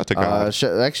 Shout out to God.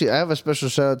 Actually, I have a special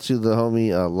shout out to the homie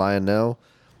Lionel.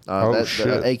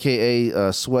 Shit.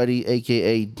 AKA Sweaty,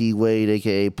 AKA D Wade,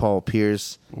 AKA Paul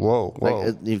Pierce. Whoa.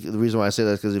 The reason why I say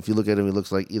that is because if you look at him, he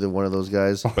looks like either one of those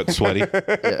guys. But sweaty.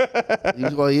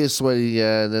 Well, he is sweaty,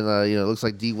 yeah. And then it looks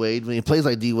like D Wade. I mean, he plays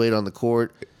like D Wade on the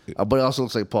court, but it also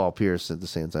looks like Paul Pierce at the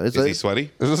same time. Is he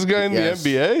sweaty? Is this guy in Yes.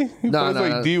 the NBA? He plays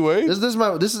like D Wade?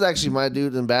 This is actually my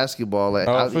dude in basketball. Like,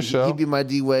 Oh, for sure. He'd be my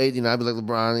D Wade. I'd be like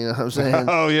LeBron. You know what I'm saying?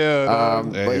 Oh yeah.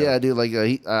 But yeah, dude, like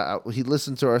he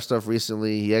listened to our stuff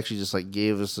recently. He actually just like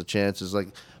gave us a chance, just like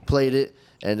played it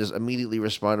and just immediately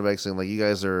responded back saying like, "You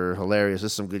guys are hilarious.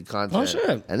 This is some good content." Oh,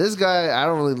 shit. And this guy,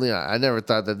 I never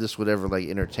thought that this would ever like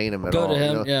entertain him at Go all. to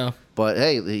him, you know? yeah. But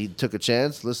hey, he took a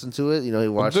chance, listened to it. He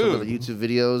watched some of the dude. YouTube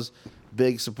videos.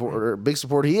 Big supporter.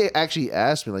 He actually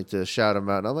asked me like to shout him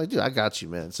out, and I'm like, dude, I got you,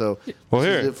 man. So Well, this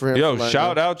is here. it for him Yo, for Lionel.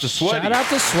 shout out to Sweaty. Shout out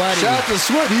to Sweaty. Shout out to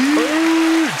Sweaty.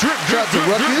 Shout out to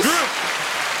Ruckus.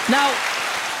 Now,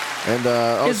 And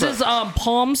is his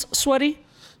palms sweaty?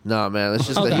 No, man, it's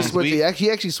just Okay. that he sweats. He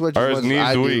actually sweats Or as his much as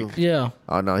I knees do. weak. Yeah.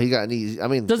 Oh no, he got knees. I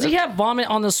mean, Does he have vomit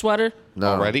on the sweater? no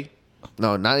Already?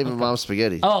 No, not even mom's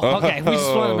spaghetti. Oh, okay. We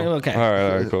just want to okay. All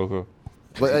right, cool.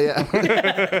 But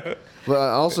yeah. But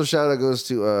also shout out goes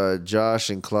to Josh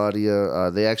and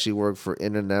Claudia. They actually work for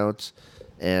In-N-Out,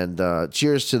 and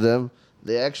cheers to them.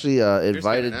 They actually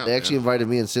invited. In-N-Out, They actually yeah. invited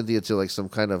me and Cynthia to like some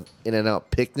kind of In-N-Out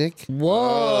picnic. Whoa.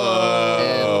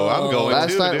 Oh, I'm going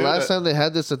Last too, time, dude. last time they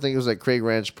had this, I think it was like Craig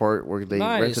Ranch Park where they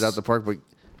Nice. rented out the park. But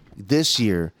this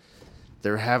year,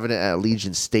 they're having it at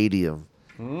Legion Stadium.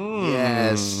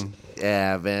 Yes,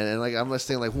 yeah, man. And like I'm just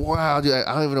thinking, like, wow, dude,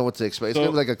 I don't even know what to expect. It's So-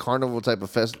 gonna be like a carnival type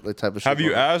of type of. Have shit you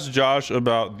going on. asked Josh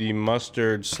about the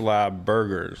mustard slab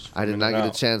burgers? I did not get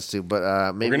a chance to,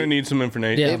 but maybe We're gonna need some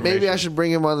information. Yeah. maybe I should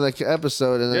bring him on the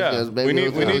episode. And then, Yeah, maybe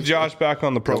we need Josh back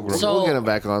on the program. So- we'll get him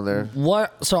back on there.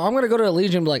 What? So I'm gonna go to the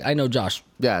Legion and be like, I know Josh.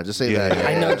 Yeah, just say Yeah. that.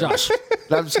 I know Josh.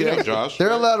 No, I'm just kidding. Yeah, Josh.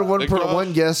 They're allowed Big Josh.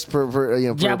 one guest per per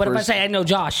Yeah, but if I person. say I know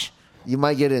Josh, You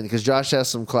might get in because Josh has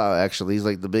some clout. Actually, he's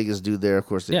like the biggest dude there. Of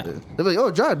course, Yeah. they're like,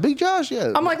 "Oh, Josh, Big Josh,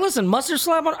 yeah." I'm like, listen, mustard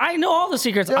slab. I know all the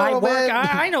secrets. Yo, I work. man.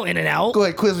 I know In and Out. Go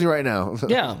ahead, quiz me right now.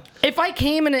 Yeah. If I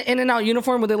came in an In and Out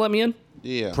uniform, would they let me in?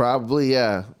 Yeah. Probably,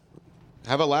 yeah.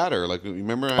 Have a ladder. Like, you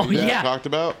remember how you yeah. talked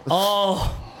about?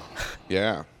 Oh,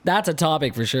 Yeah. that's a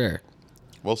topic for sure.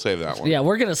 We'll save that one. Yeah,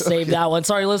 we're gonna save that one.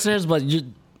 Sorry, listeners, but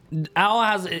Al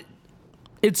has it.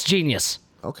 It's genius.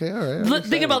 Okay, all right.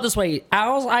 Think about it this way: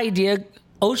 Al's idea,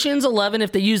 Ocean's 11.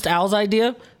 If they used Al's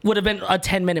idea, would have been a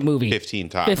 10-minute movie. 15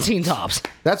 tops. 15 tops.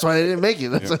 That's why they didn't make it.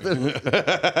 Let's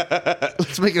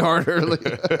make it harder.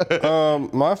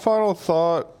 My final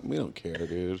thought. We don't care,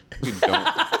 dude. We don't.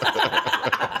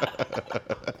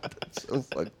 So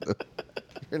fucked up.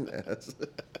 You're an ass.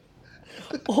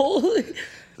 Holy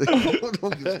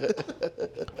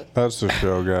That's the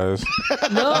show, guys.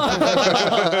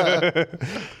 no!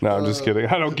 No, I'm just kidding.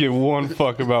 I don't give one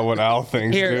fuck about what Al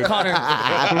thinks, Here, dude. Connor,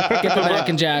 get the Mac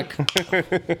and Jack.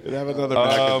 Have another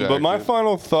Mac But my Jack,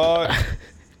 final thought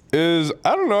is,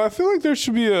 I don't know. I feel like there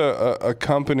should be a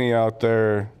company out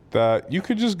there that you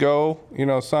could just go,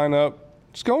 sign up,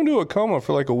 just go into a coma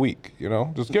for like a week. You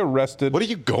know, just get rested. What are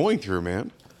you going through,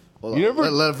 man? Hold You on. never-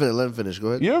 Let him finish. Go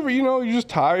ahead. You ever, you're just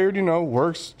tired,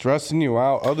 work's stressing you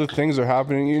out, other things are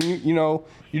happening,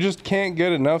 you just can't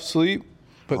get enough sleep,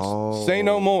 but say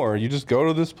no more. You just go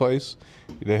to this place,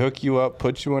 they hook you up,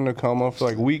 put you in a coma for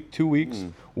like a week, 2 weeks,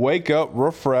 wake up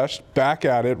refreshed, back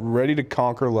at it, ready to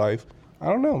conquer life. I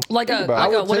don't know. Like Think a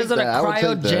about it. what is it? A that. I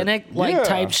would take that. cryogenic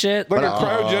type shit. Like a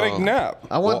cryogenic nap.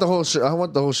 I want the whole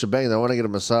shebang. I want to get a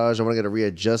massage. I want to get a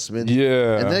readjustment.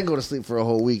 Yeah. And then go to sleep for a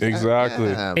whole week. Exactly.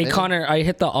 Yeah, Hey man. Connor, I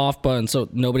hit the off button so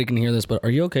nobody can hear this, but are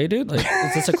you okay, dude? Like,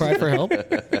 is this a cry for help?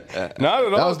 Not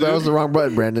at all, That was the wrong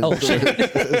button, Brandon. Oh shit!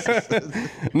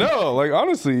 No, like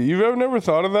honestly, you've ever never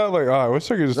thought of that? Like, I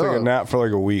wish I could just take a nap for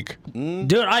like a week.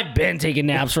 Dude, I've been taking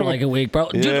naps for like a week, bro.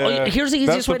 Dude, Yeah, here's the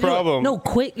easiest that's way the to do it. problem. No,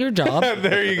 quit your job.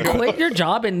 There you go. Quit your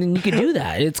job, and then you can do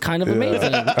that. It's kind of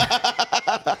amazing.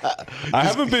 I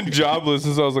haven't been jobless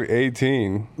since I was like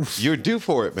 18. You're due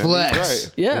for it, man. Flex.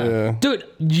 Right. Yeah. Yeah. Dude,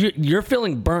 you're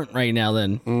feeling burnt right now.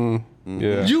 Then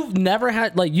Yeah. you've never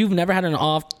had an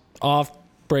off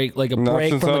break, like a Not break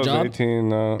since from I a was job. 18.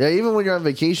 Yeah, even when you're on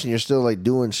vacation, you're still like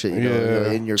doing shit. You know,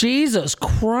 Yeah. in your Jesus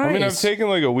Christ! I mean, I've taken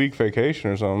like a week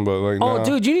vacation or something, but like, oh, no.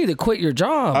 dude, you need to quit your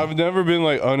job. I've never been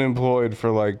like unemployed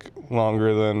for like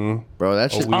longer than. bro.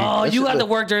 That shit. week. oh, that you shit- had to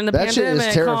work during the that shit pandemic.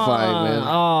 is terrifying, huh? man.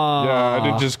 Oh. Yeah,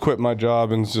 I did just quit my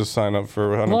job and just sign up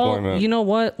for unemployment. Well, you know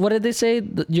what? What did they say?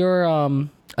 You're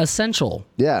essential.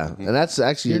 Yeah, and that's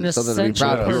actually You're an something to be essential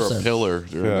proud of. You're person. a pillar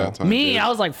during Yeah. that time. Me, dude. I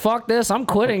was like, "Fuck this! I'm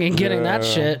quitting and getting that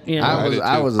shit." You know,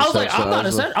 I was like, essential. I'm not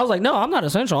essential. I was like, no, I'm not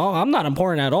essential. I'm not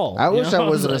important at all. I You wish know? I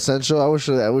wasn't like, essential. I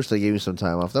wish they gave me some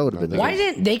time off. That would have been. Why nice.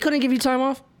 didn't they couldn't give you time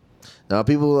off? No,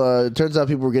 people. It turns out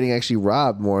people were getting actually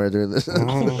robbed more during this,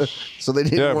 so they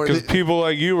didn't. yeah, more, because people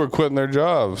like you were quitting their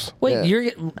jobs. Wait, Yeah.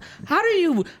 how do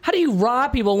you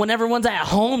rob people when everyone's at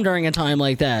home during a time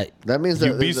like that? that means that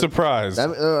You'd be surprised.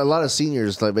 a lot of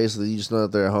seniors, like basically, you just know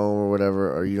that they're at home or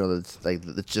whatever, or you know that it's like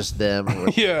it's just them. Or,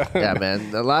 Yeah. yeah,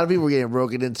 man. A lot of people were getting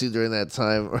broken into during that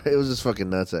time. It was just fucking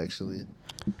nuts, actually.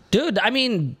 Dude, I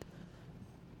mean,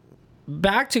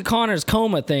 back to Connor's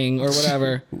coma thing or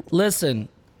whatever. Listen,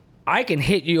 I can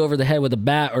hit you over the head with a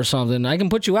bat or something. I can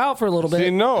put you out for a little bit. See,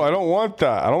 no, I don't want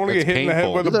that. I don't want to get That's hit in the head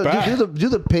painful. with a bat. Do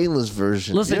the painless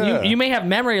version. Listen, Yeah. you may have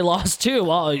memory loss too,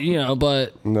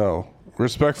 but No,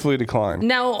 respectfully decline.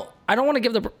 now I don't want to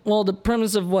give the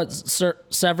premise of what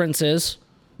severance is.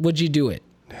 Would you do it?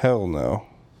 Hell no.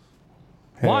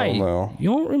 Why? Hell no. You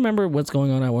don't remember what's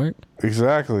going on at work?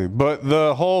 Exactly. But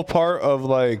the whole part of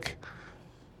like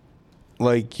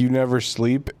you never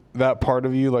sleep, that part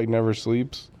of you like never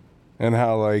sleeps, and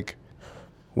how like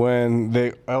when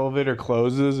the elevator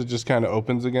closes, it just kind of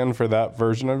opens again for that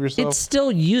version of yourself. It's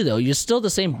still you though. You're still the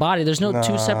same body. There's no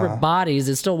two separate bodies.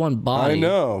 It's still one body. I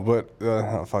know,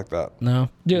 but fuck that. No,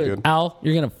 dude, Good. Al,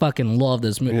 you're gonna fucking love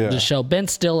this Yeah. this show. Ben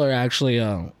Stiller actually,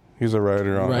 He's a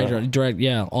writer on it. direct,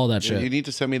 yeah, all that You shit. need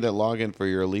to send me that login for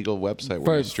your illegal website where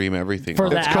For- you stream everything. For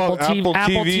on. the It's Apple called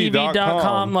TV,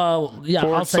 appletv.com. AppleTV.com. Yeah,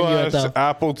 I'll send you it though.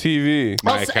 Apple TV.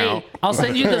 My account. I'll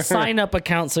send you the sign up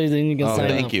account so then you can sign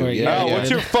thank up you. for it. Yeah, Al, yeah. what's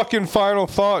your fucking final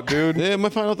thought, dude? Yeah, my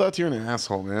final thoughts, you're an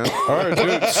asshole, man. All right, dude.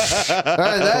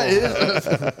 that is.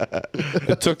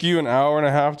 It took you an hour and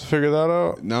a half to figure that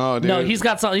out. No, dude. No, he's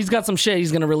got some shit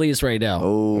he's gonna release right now.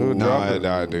 Ooh, No, drop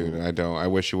it. dude, I don't. I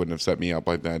wish you wouldn't have set me up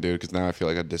like that, dude, because now I feel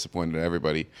like I disappointed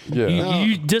everybody. Yeah.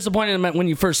 You disappointed him when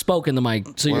you first spoke in the mic,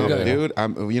 so you're Well, good.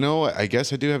 dude, you know what? I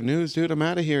guess I do have news, dude. I'm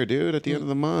out of here, dude, at the end of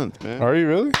the month, man. Are you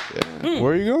really?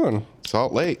 Where are you going?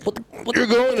 Salt Lake. You're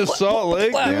going to Salt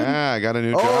Lake, dude? Yeah, I got a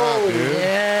new job, dude. So I'm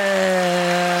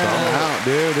Yeah. out,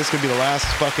 dude. This could be the last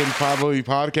fucking probably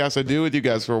podcast I do with you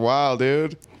guys for a while,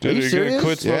 dude. Dude, you you're serious? gonna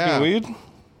quit smoking Yeah. weed?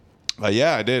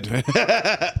 Yeah, I did.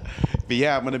 But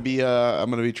yeah, I'm gonna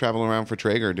be traveling around for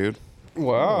Traeger, dude.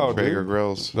 Wow, Traeger dude.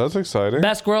 grills. That's exciting.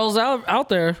 Best grills out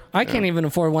there. I can't even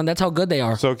afford one. That's how good they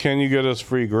are. So can you get us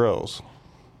free grills?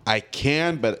 I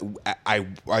can, but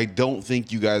I don't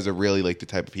think you guys are really like the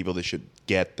type of people that should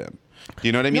get them. Do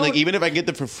you know what I mean? No. Like even if I get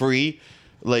them for free,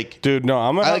 like Dude, no,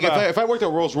 I'm gonna I, like have if I worked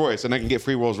at Rolls Royce and I can get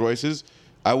free Rolls Royces,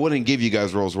 I wouldn't give you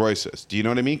guys Rolls Royces. Do you know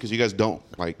what I mean? Because you guys don't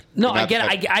like. No, you're I not get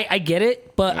the it. type- I get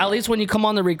it. But at least when you come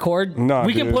on the record, Nah,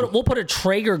 we can dude. we'll put a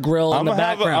Traeger grill in the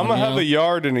background. I'm gonna you have know? a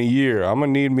yard in a year. I'm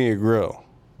gonna need me a grill.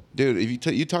 Dude, if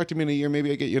you talk to me in a year,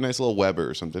 maybe I get you a nice little Weber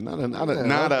or something. Not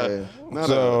okay. So,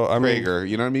 So, a I mean- Traeger.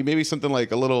 You know what I mean? Maybe something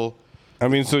like a little I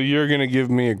mean, so you're gonna give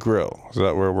me a grill? Is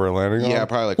that where we're landing? Yeah, on?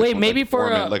 probably like Wait, maybe for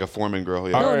like a Foreman grill.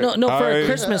 Yeah. All right. No, for Alright.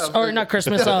 Christmas or not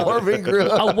Christmas. Foreman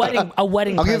grill. A wedding.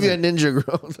 I'll give you a present. ninja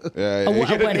grill. Yeah, A you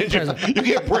get a wedding ninja- present. You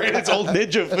get Brandon's old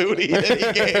ninja foodie that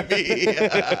he gave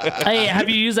me. Hey, have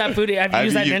you used that food? Have you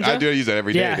used that ninja? I do use that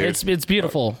every day, Yeah, dude. it's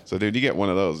beautiful. So, dude, you get one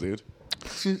of those, dude.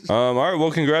 All right.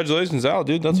 Well, congratulations, Al,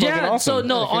 dude. That's fucking Yeah, awesome. so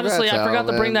no, honestly, I Al, forgot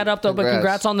to bring man. that up though. But Congrats.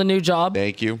 congrats on the new job.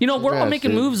 Thank you. You know, we're all Congrats,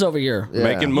 making dude. moves over here. Yeah.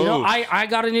 Making You moves. know, I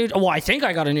got a new. Well, I think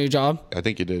I got a new job. I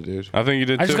think you did, dude. I think you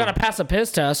did I too. just got to pass a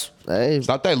piss test. Hey,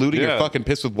 Stop diluting Yeah. your fucking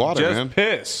piss with water, Just man.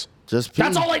 piss. just pee.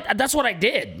 That's all. That's what I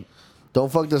did.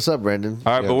 Don't fuck this up, Brandon.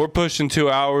 All right, Yeah. but we're pushing 2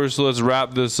 hours, so let's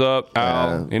wrap this up.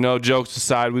 Al, you know, jokes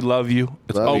aside, we love you.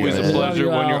 It's Love you, always a man. pleasure Love you,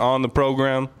 when Al. you're on the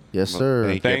program. Yes, sir.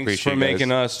 Thank you. Thanks appreciate for you making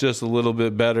guys. us just a little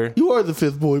bit better. You are the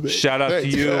fifth boy, man. Shout out to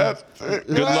you.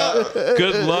 Good luck.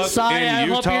 Good luck Sai, in I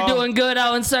hope Utah. you're doing good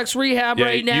out in sex rehab Yeah,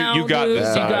 right you- now. you got dude. this,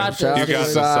 You Sai. got Shout this. out You to got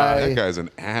this, Sai. That guy's an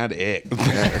addict.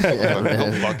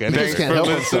 man. Fuck Thanks anything. can't for help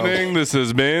himself. listening. This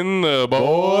has been the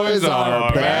Boys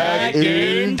Are Back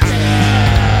in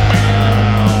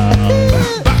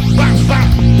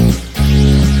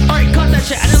All right, cut that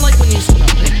shit. I didn't like when you smelled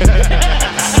it.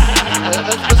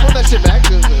 Let's put that shit back.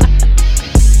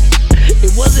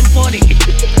 It wasn't funny.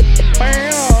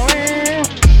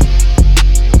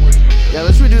 Yeah,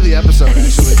 let's redo the episode,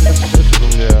 actually.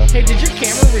 Yeah. Hey, did your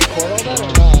camera record all that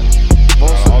or not?